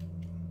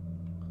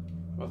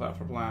 How about that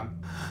for a plan?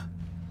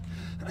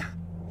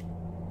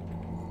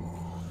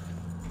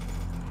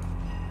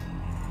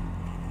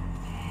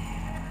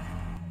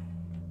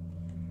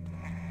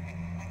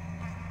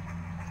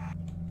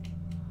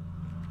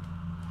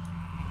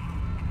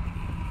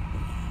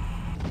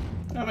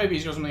 Now maybe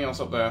he's got something else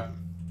up there.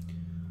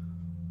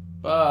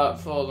 But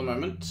for the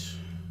moment,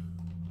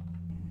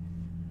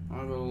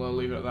 I will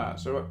leave it at that.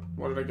 So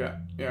what did I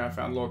get? Yeah, I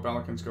found Lord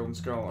Balakin's golden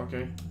skull.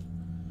 Okay.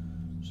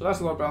 So that's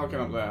Lord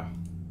Balakin up there.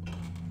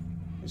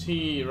 Is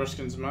he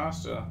Ruskin's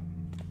master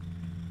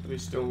that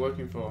he's still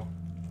working for?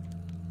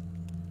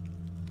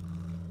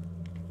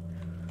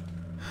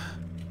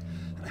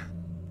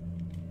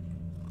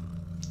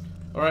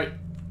 Alright.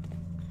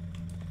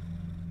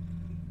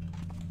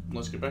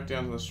 Let's get back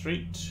down to the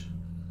street.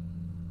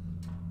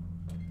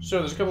 So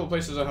there's a couple of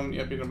places I haven't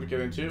yet been able to get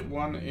into.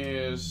 One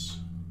is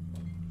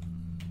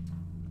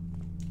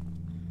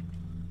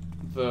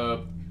I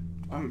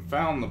haven't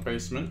found the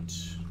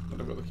basement that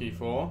I've got the key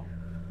for.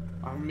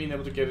 I haven't been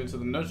able to get into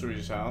the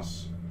notary's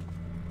house.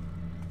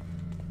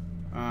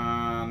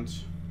 And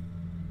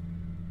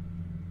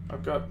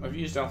I've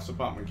used Alf's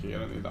apartment key, I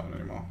don't need that one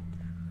anymore.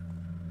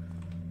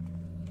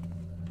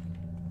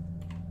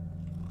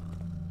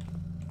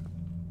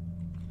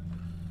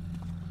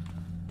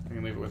 I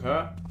can leave it with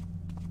her.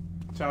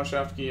 Tower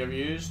shaft key I've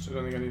used, I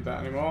don't think I need that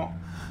anymore.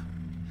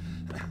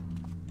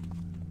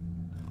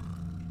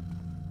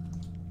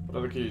 What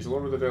other keys?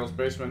 Lord Witherdale's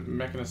basement,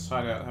 Mechanist's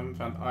hideout. I haven't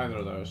found either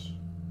of those.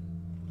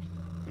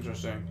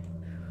 Interesting.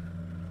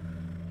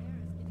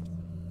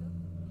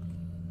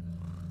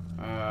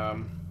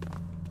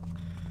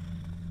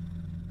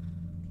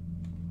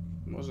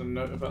 What was a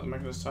note about the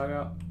Mechanist's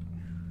hideout?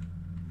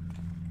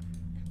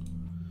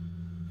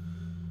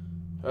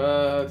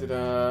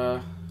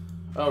 Oh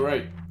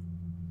right.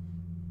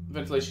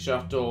 Ventilation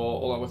shaft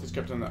door. All our wealth is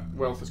kept in that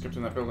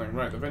building.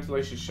 Right, the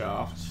ventilation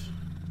shaft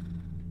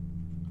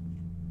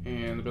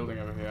in the building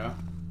over here.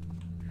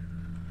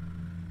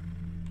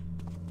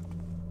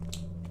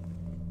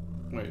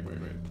 Wait.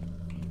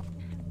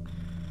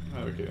 How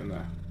do we get in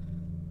there?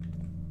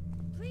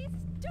 Please,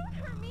 don't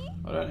hurt me.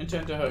 I don't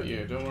intend to hurt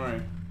you, don't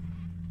worry.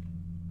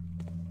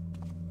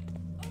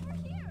 Over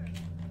here.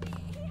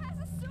 He has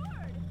a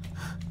sword.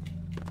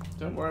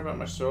 Don't worry about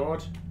my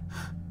sword.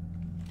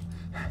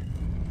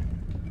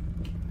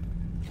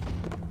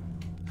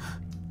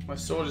 My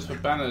sword is for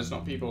banners,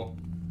 not people.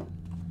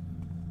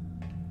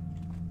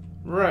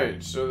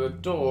 Right, so the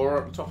door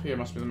up the top here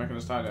must be the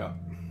Mechanist hideout.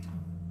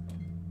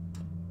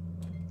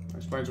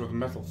 Explains with the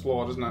metal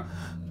floor, doesn't it?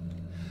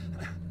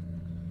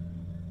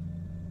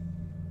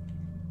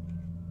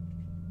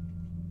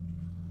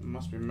 It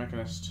must be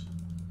Mechanist.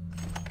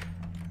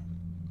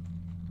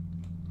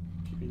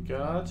 Keeping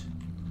guard.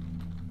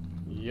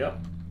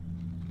 Yep.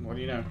 What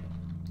do you know?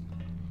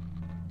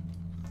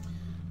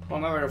 Well,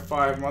 now I got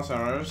 5 moss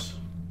arrows.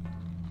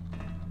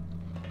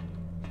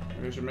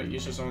 Maybe I should make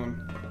use of some of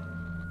them.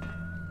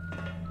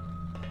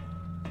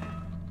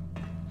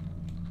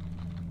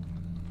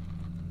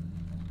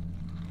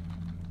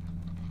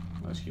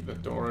 Let's keep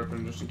that door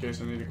open just in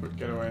case I need a quick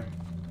getaway.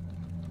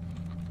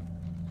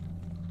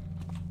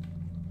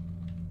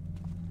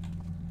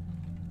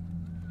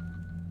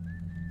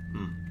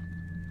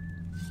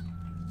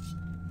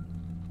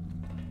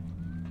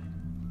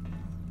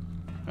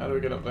 How do we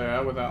get up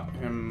there without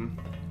him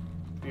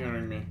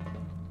hearing me?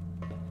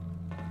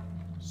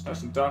 It's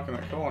nice and dark in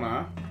that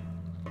corner.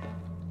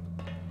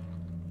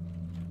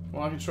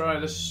 Well, I can try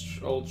this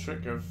old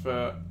trick of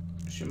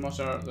shoot moss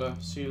arrow at the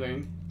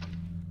ceiling,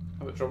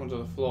 have it drop onto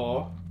the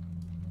floor,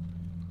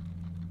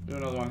 do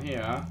another one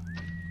here,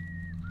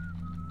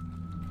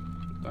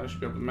 then I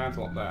should be able to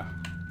mantle up there.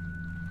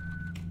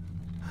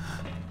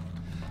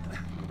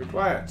 Be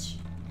quiet.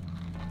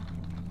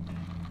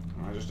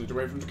 I just need to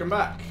wait for him to come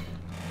back.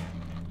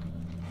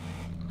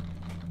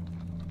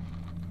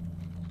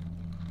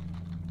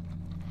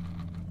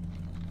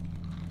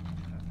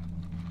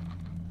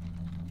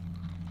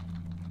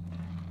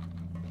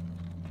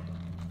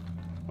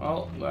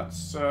 Well,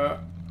 that's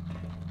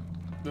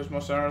those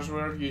moss arrows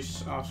were of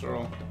use after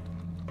all.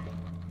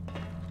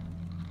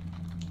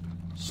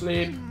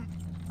 Sleep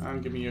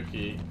and give me your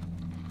key.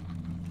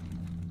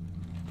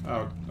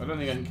 Oh, I don't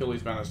think I can kill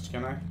these banners,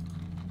 can I?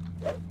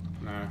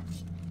 No.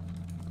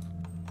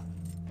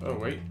 Oh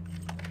wait.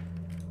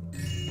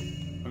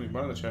 Only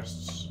one of the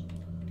chests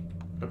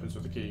opens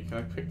with the key. Can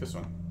I pick this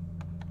one?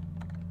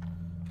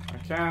 I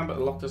can, but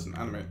the lock doesn't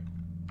animate.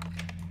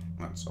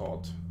 That's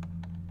odd.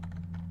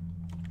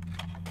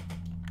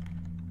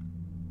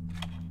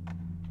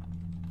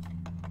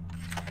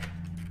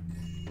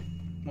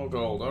 More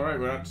gold. Alright,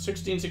 we're at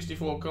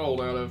 1664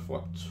 gold out of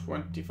what,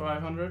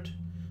 2500?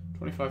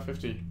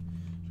 2550.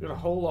 We've got a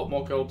whole lot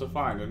more gold to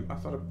find, and I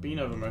thought I'd been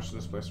over most of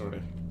this place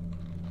already.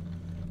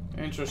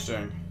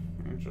 Interesting.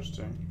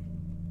 Interesting.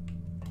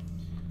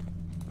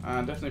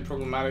 Definitely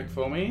problematic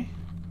for me.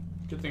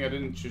 Good thing I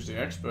didn't choose the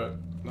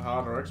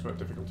hard or expert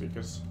difficulty,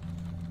 because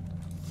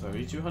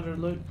 3200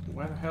 loot?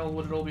 Where the hell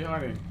would it all be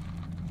hiding?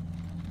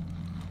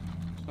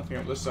 There's nothing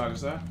up this side,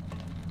 is there?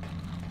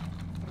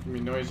 It's gonna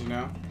be noisy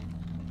now.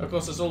 Of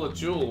course, there's all the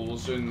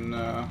jewels in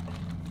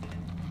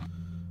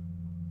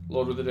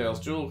Lord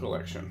Witherdale's jewel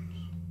collection.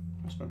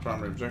 That's my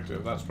primary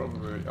objective. That's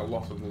probably a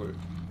lot of loot.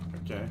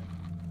 Okay.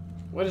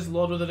 Where does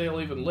Lord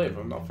Witherdale even live?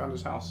 I've not found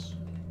his house.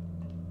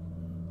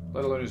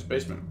 Let alone his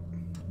basement.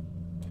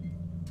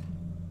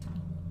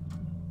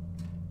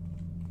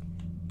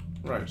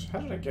 Right,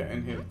 how did I get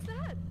in here? What's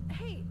that?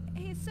 Hey,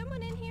 is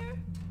someone in here?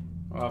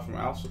 Well, from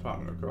Alf's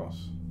apartment, of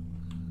course.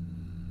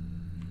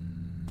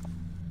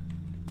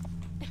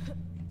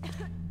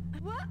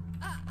 What?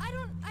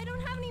 I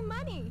don't have any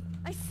money.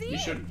 I see.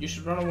 You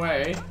should run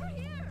away. Over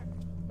here.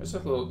 It's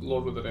like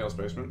Lord Witherdale's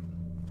basement.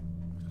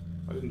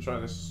 I didn't try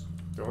this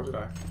door, did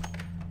I?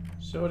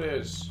 So it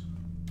is.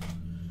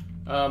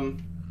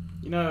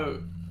 You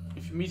know,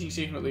 if you're meeting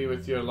secretly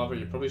with your lover,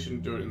 you probably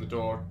shouldn't do it in the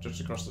door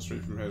just across the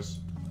street from his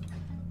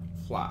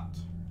flat.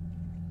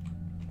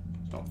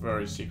 Not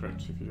very secret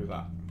if you do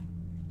that.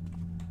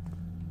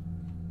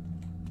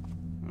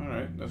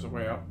 Alright, there's a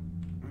way up.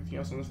 Anything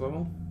else on this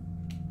level?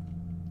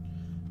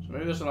 So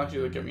maybe this will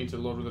actually get me to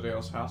Lord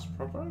Witherdale's house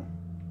proper?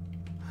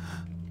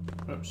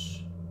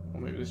 Oops.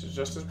 Or maybe this is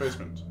just his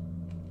basement.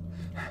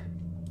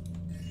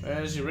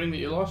 There's your ring that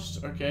you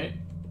lost. Okay.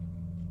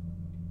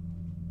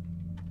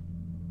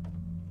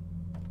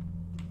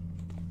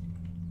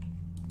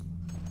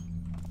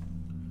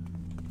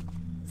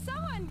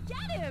 Someone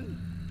get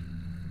him!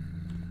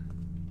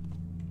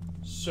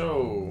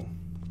 So,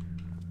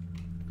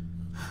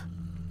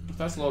 if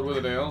that's Lord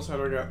Witherdale's, how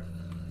do I get...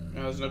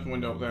 there's an open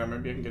window up there.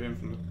 Maybe I can get in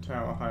from the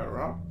tower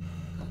higher up.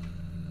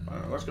 I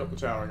don't know, let's go up the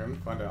tower again,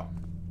 find out.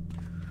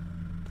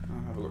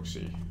 I'll have a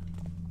look-see.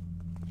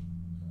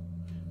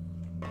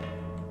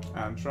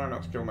 And try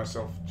not to kill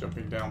myself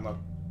jumping down that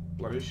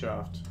bloody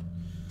shaft.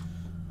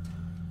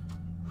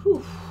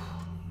 Whew.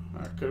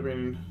 That could have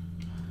been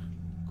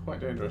quite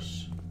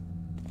dangerous.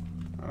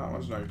 That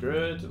one's no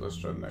good. Let's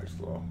try the next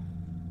floor.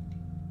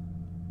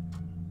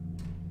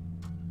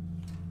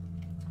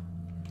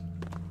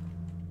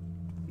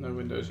 No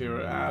windows here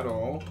at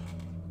all.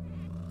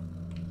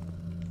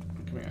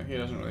 Coming out here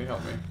doesn't really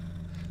help me.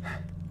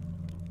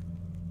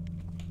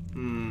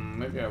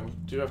 Maybe I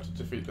do have to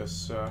defeat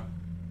this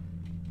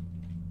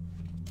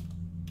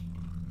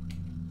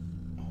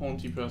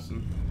haunty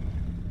person.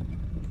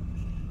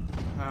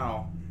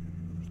 How?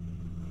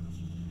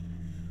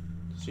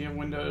 Does he have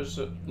windows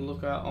that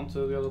look out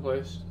onto the other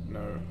place?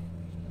 No.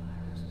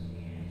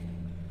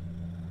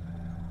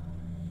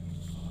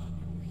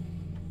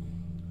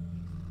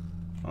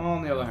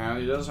 On the other hand,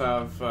 he does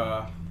have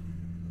a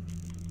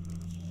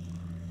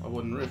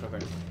wooden roof, I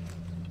think.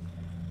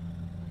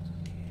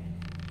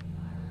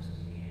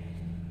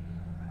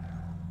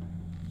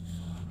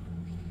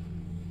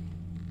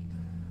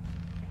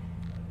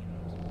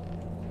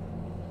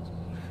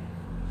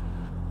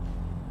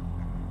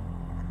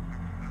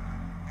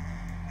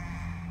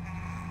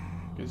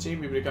 You can see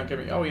me, but he can't get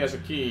me. Oh, he has a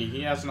key.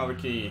 He has another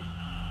key.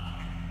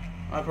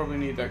 I probably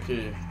need that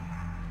key.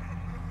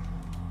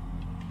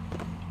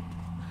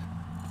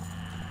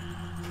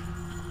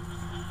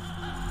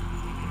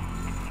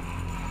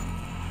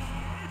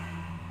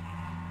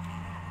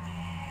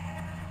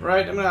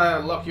 Right, I'm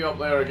gonna lock you up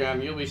there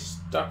again. You'll be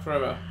stuck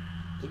forever.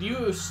 Did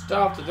you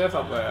starve to death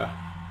up there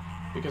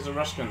because of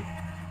Ruskin?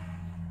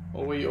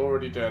 Or were you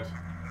already dead?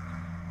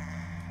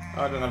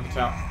 I don't have the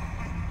tower.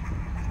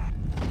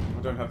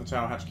 I don't have the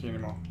tower hatch key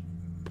anymore.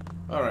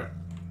 Alright.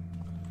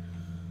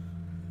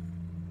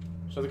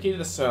 So the key to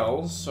the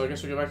cells, so I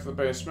guess we go back to the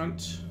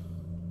basement.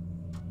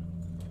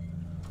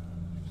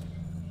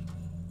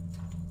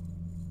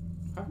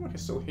 How come I can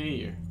still hear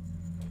you?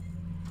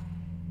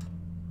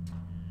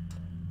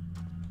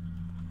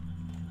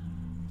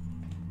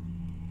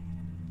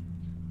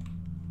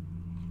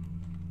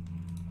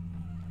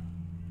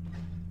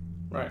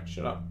 Right,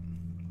 shut up.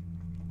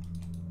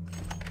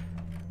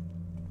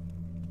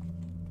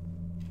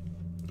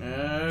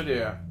 Oh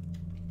dear.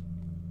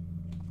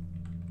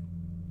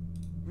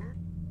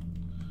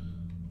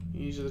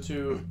 These are the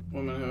two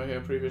women who were here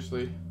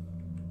previously.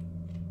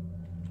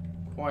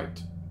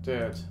 Quite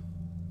dead.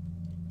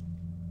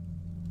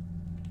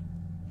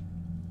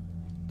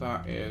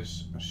 That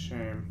is a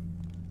shame.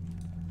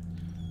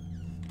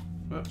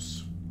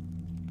 Oops.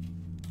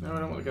 No, I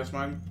don't want the gas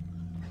mine.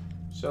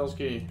 Cells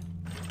key.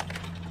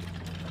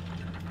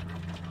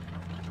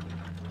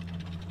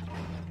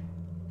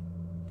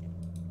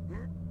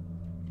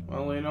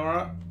 Well,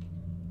 Leonora,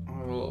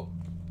 I will.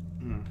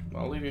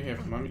 I'll leave you here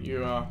for the moment.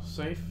 You are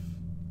safe.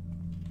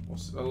 Or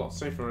a lot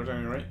safer at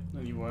any rate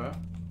than you were.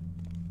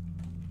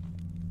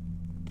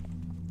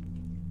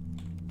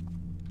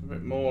 A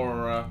bit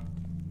more,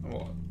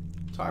 well,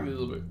 a tiny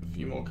little bit, a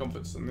few more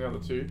comforts than the other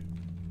two.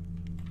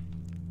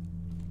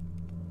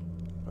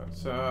 But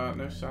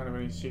no sign of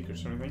any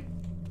secrets or anything.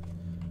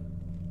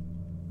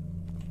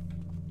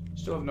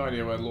 Still have no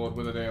idea where Lord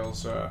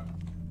Witherdale's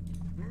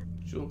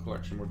jewel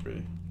collection would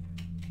be.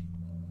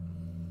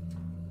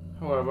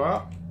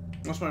 However,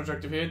 what's my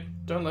objective here?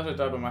 Don't let her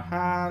die by my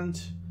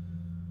hand.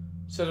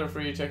 Set her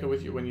free, take her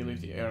with you when you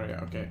leave the area.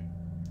 Okay.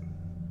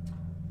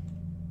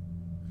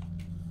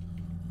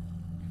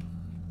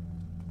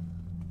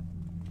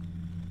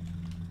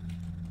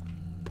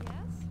 Yes?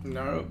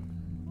 No.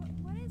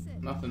 What is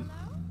it? Nothing.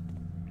 Hello?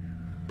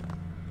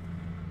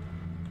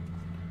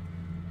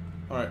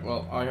 Alright,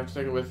 well, I have to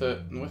take her with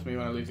me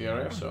when I leave the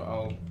area, so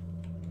I'll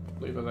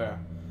leave her there.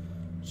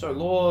 So,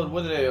 Lord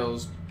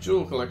Witherdale's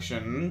jewel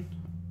collection.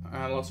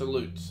 And lots of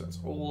loot. That's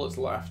all that's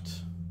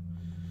left.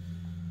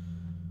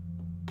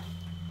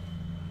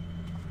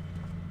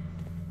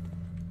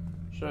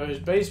 So his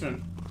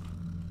basement.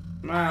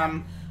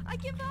 Ma'am. I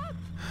give up!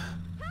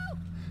 Help!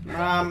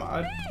 Ma'am,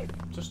 I Please!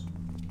 just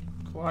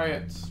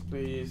quiet,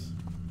 please.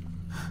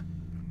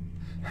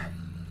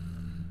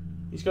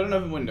 He's got an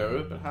open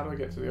window, but how do I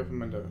get to the open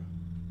window?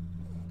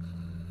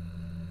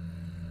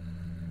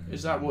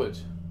 Is that wood?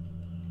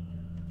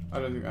 I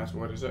don't think that's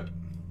wood, is it?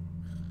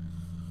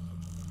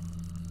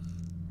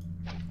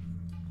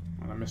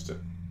 And I missed it.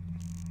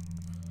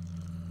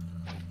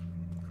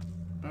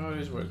 Oh, it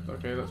is wood.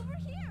 Okay, let's Over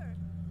here.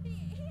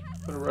 He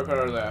has put a rope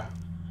arrow there.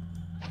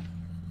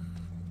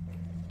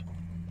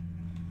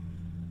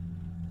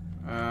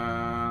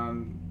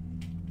 And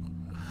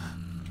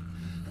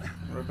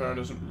rope arrow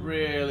doesn't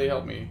really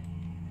help me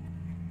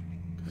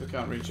because I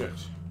can't reach it.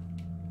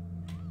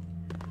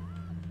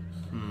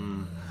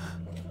 Hmm.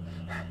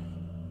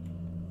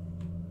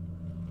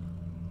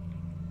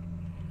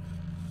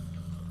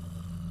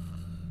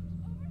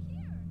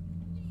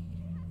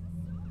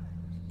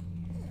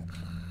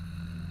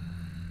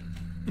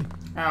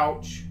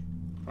 Ouch.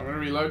 I'm gonna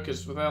reload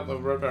because without the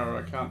rope arrow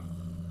I can't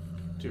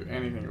do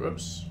anything.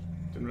 Whoops.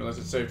 Didn't realize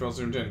it saved while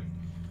zoomed in.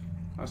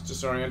 That's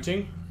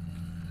disorienting.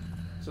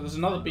 So there's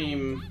another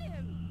beam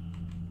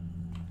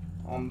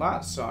on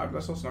that side, but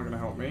that's also not going to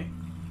help me.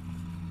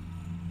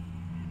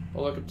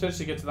 Well, I could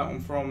potentially get to that one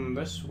from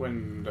this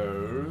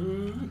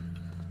window.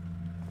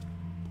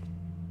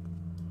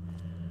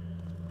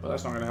 But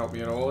that's not going to help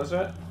me at all, is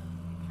it?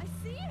 I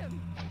see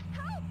him.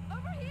 Help!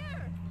 Over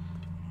here.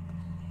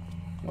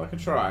 Well, I can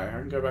try. I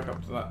can go back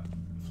up to that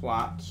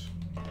flat.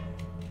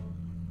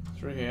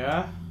 Through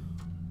here.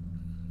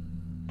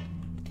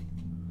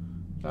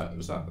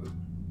 Was that?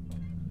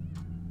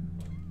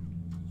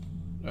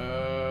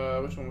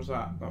 Which one was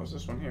that? That was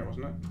this one here,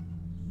 wasn't it?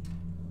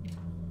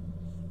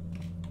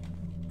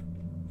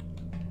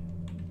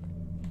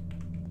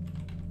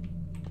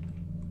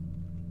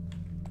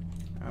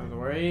 Out of the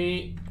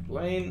way,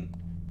 Lane.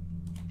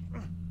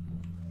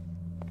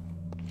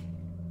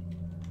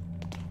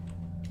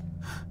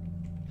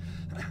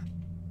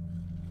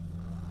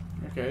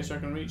 Okay, so I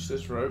can reach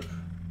this rope.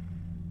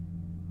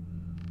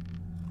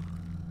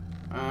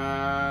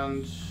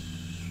 And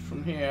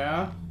from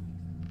here,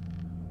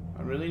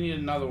 I really need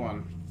another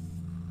one.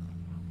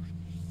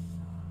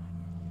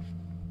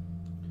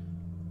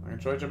 I can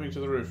try jumping to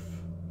the roof.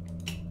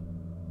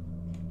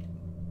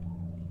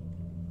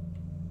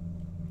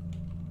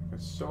 I can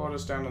still hold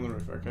us down on the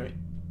roof, okay.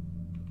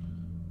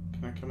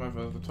 Can I come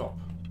over the top?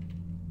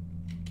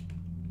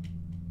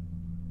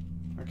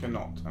 I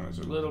cannot, and it's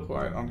a little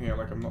quiet on here,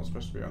 like I'm not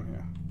supposed to be on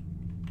here.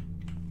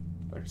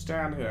 I can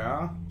stand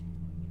here.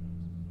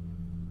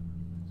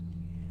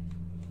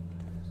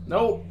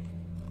 No!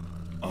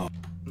 Oh,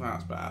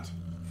 that's bad.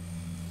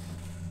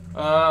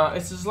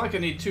 It's just like I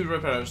need 2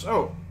 rope arrows.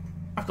 Oh,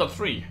 I've got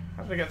 3.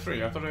 How did I get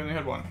 3? I thought I only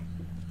had 1.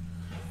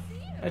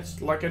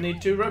 It's like I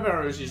need 2 rope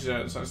arrows, he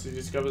says, as he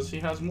discovers he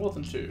has more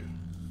than 2.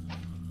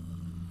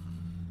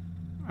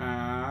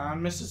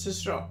 And misses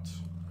his shot.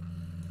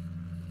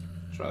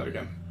 Try that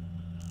again.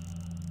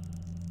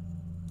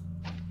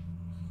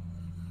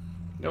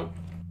 Nope,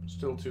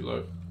 still too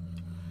low.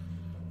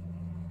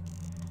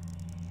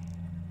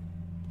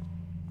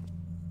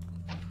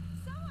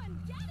 Someone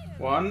get him.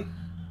 1,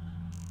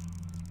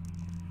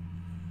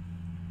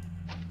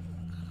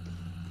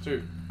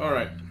 2.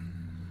 Alright.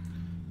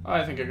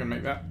 I think I can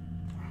make that.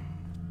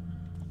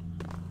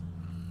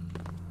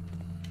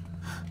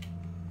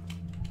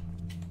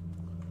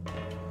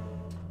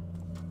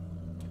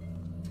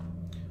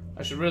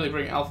 I should really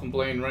bring Alf and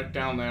Blaine right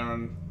down there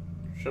and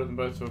show them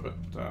both to her,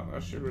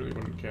 but she really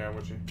wouldn't care,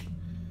 would she?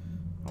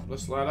 Up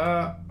this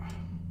ladder.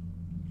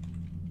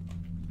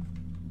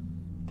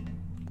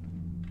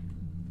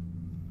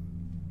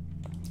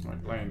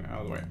 Right, Blaine,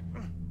 out of the way.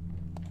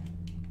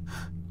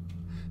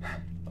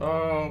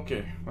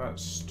 Okay,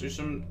 let's do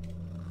some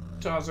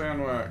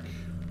Tarzan work.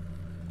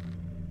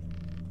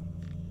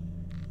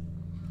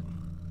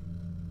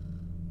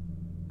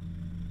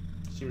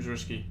 Seems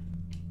risky.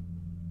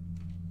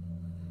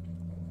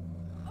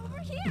 Over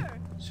here.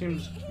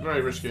 Seems He very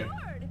has a risky.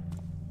 sword.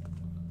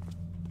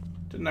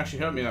 Didn't actually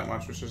hurt me that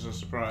much, which is a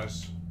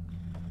surprise.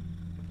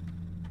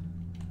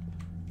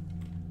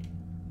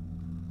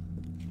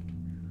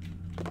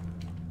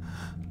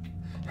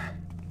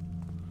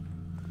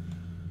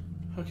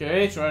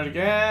 Okay, try it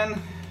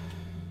again.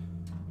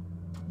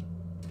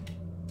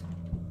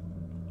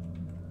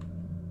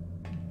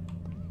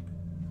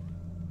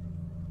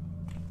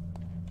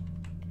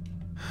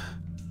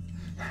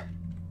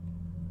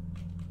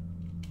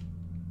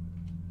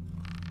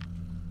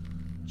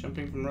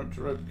 Jumping from rope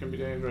to rope can be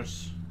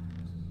dangerous.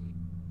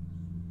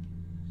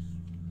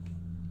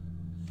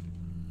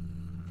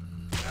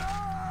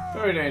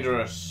 Very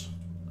dangerous.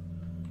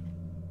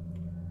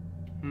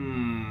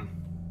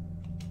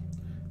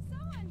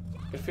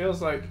 It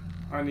feels like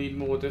I need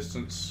more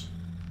distance.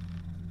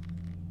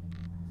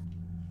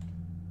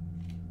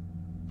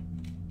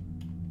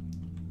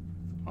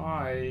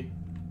 I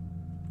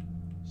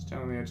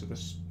stand on the edge of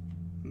this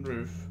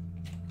roof.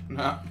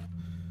 Nah.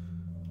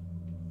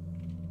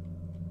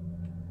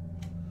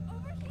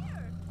 Over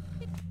here.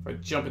 If I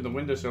jump in the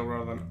windowsill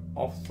rather than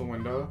off the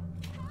window,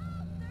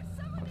 There's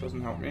someone. that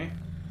doesn't help me.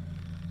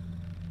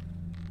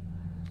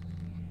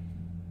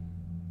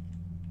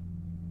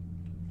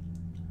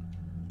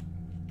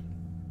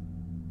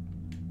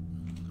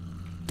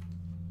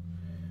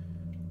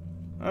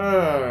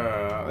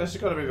 This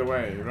has got to be the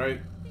way,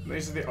 right?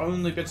 These are the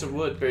only bits of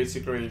wood,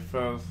 basically,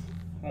 for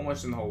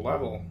almost in the whole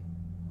level.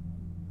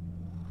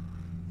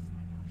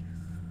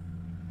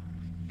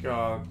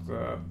 God,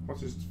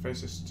 what's his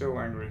face is still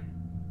angry.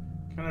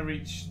 Can I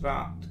reach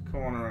that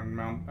corner and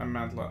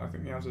mantle it? I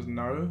think the answer is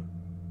no.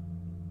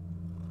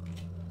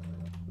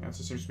 The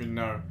answer seems to be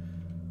no.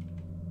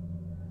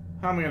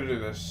 How am I going to do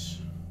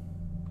this?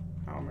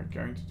 How am I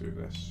going to do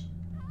this?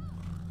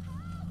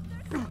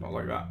 Not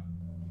like that.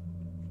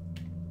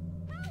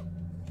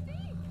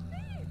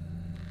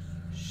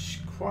 Shh,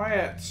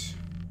 quiet.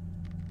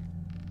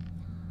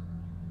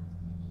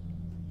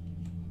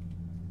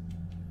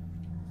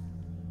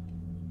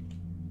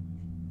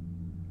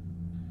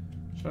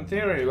 So in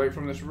theory, like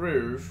from this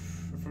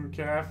roof, if I'm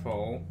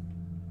careful,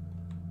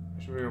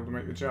 I should be able to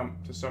make the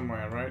jump to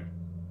somewhere, right?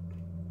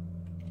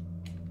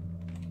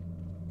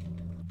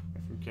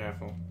 If I'm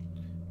careful.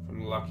 If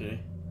I'm lucky.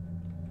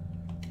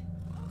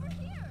 Over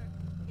here.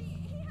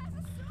 He has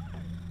a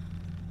sword.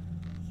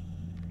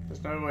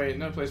 There's no way,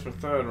 no place for a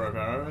third rope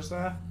arrow, is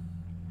there?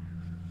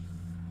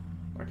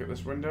 Like at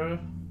this window?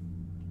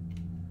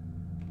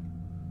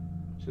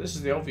 So this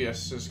is the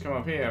obvious, just come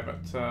up here,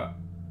 but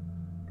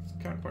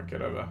can't quite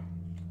get over.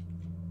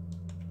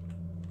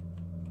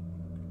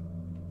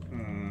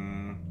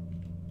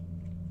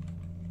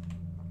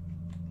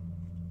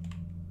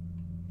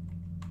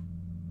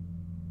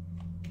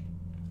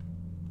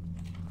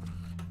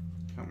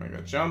 Can't make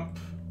a jump.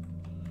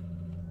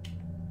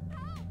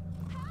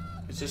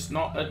 It's just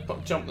not a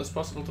jump that's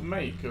possible to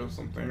make or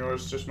something, or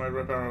it's just my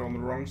rope arrow on the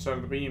wrong side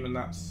of the beam and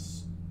that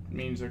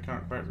means I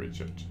can't quite reach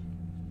it.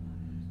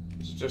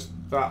 It's just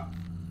that.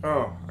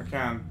 Oh, I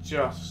can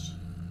just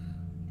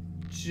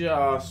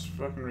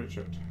fucking reach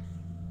it.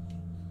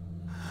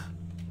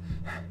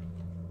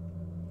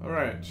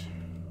 Alright.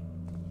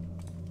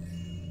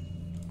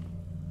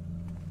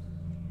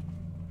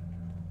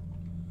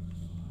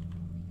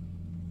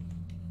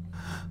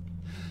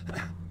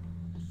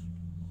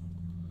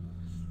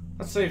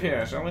 Let's save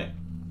here, shall we?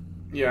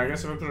 Yeah, I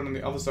guess if I put it on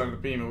the other side of the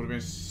beam, it would have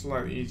been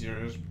slightly easier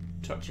to just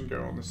touch and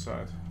go on this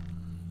side.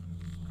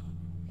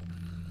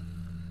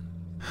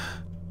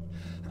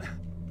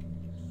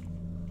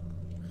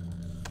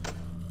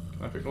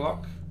 Can I pick a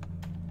lock?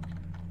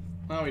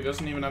 Oh, he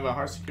doesn't even have a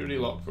high security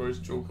lock for his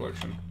jewel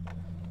collection.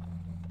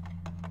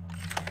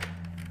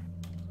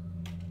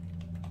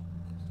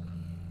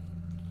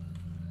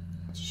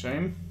 That's a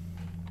shame.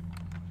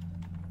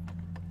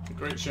 A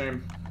great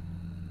shame.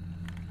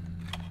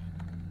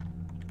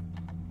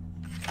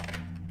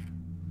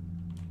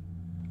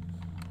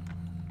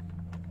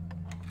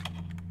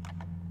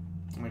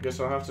 I guess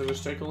I'll have to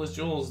just take all his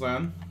jewels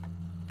then.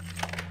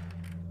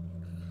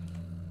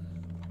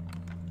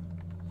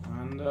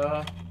 And,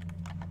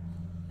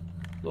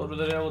 Lord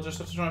Witherdale will just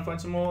have to try and find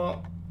some more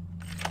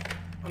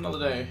another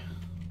day.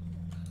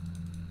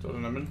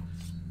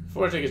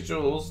 Before I take his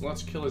jewels,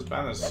 let's kill his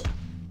banners.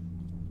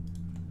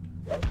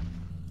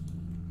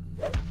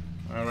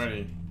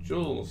 Alrighty,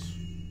 jewels.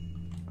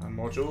 And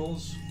more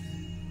jewels.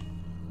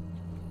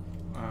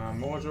 And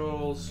more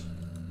jewels.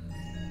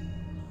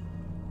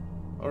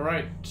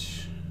 Alright.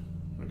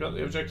 We've got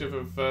the objective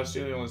of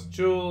stealing all his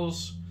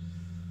jewels.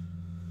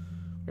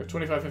 We have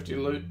 2550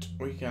 loot.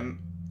 We can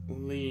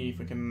leave.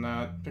 We can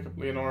pick up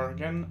Leonora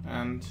again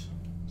and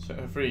set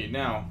her free.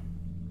 Now,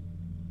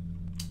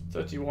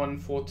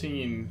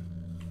 3114.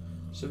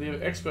 So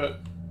the expert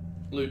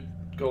loot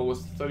goal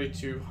was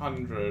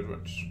 3200,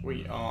 which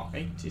we are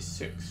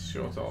 86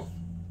 short of.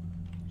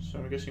 So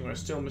I'm guessing we're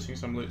still missing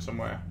some loot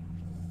somewhere.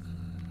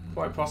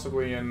 Quite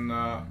possibly in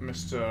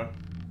Mr.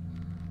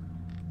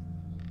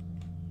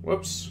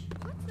 Whoops.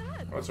 What's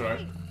that? That's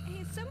alright.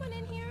 Hey, is someone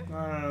in here?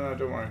 No,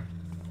 don't worry.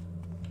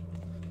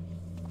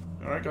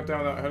 Alright, got down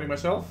without hurting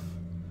myself.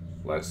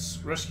 Let's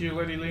rescue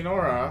Lady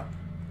Leonora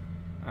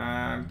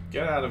and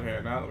get out of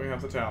here now that we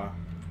have the tower.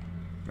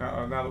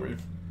 Now that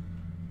we've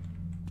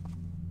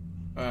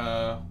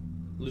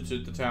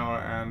looted the tower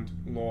and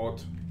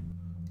Lord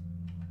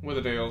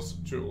Witherdale's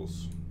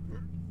jewels.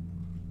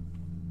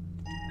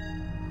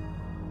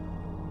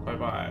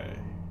 Bye-bye.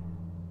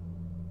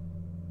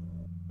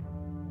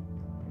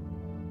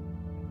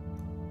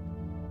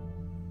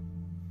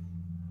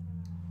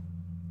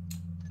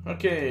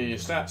 Okay,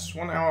 stats.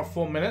 1 hour,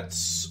 4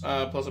 minutes,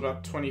 plus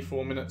about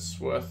 24 minutes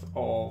worth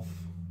of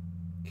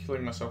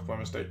killing myself by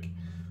mistake.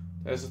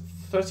 There's a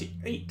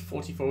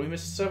 3844. We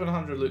missed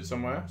 700 loot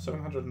somewhere.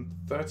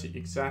 730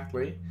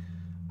 exactly.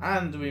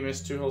 And we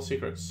missed 2 whole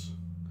secrets.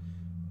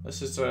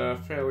 This is a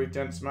fairly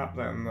dense map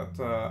then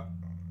that,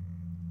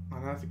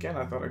 and again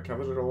I thought I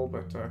covered it all,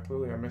 but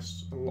clearly I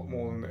missed a lot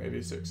more than the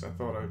 86 I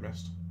thought I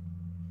missed.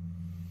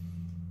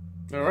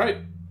 Alright,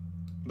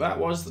 that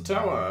was the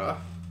tower.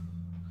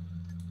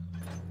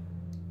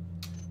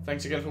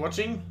 Thanks again for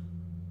watching,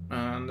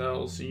 and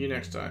I'll see you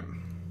next time.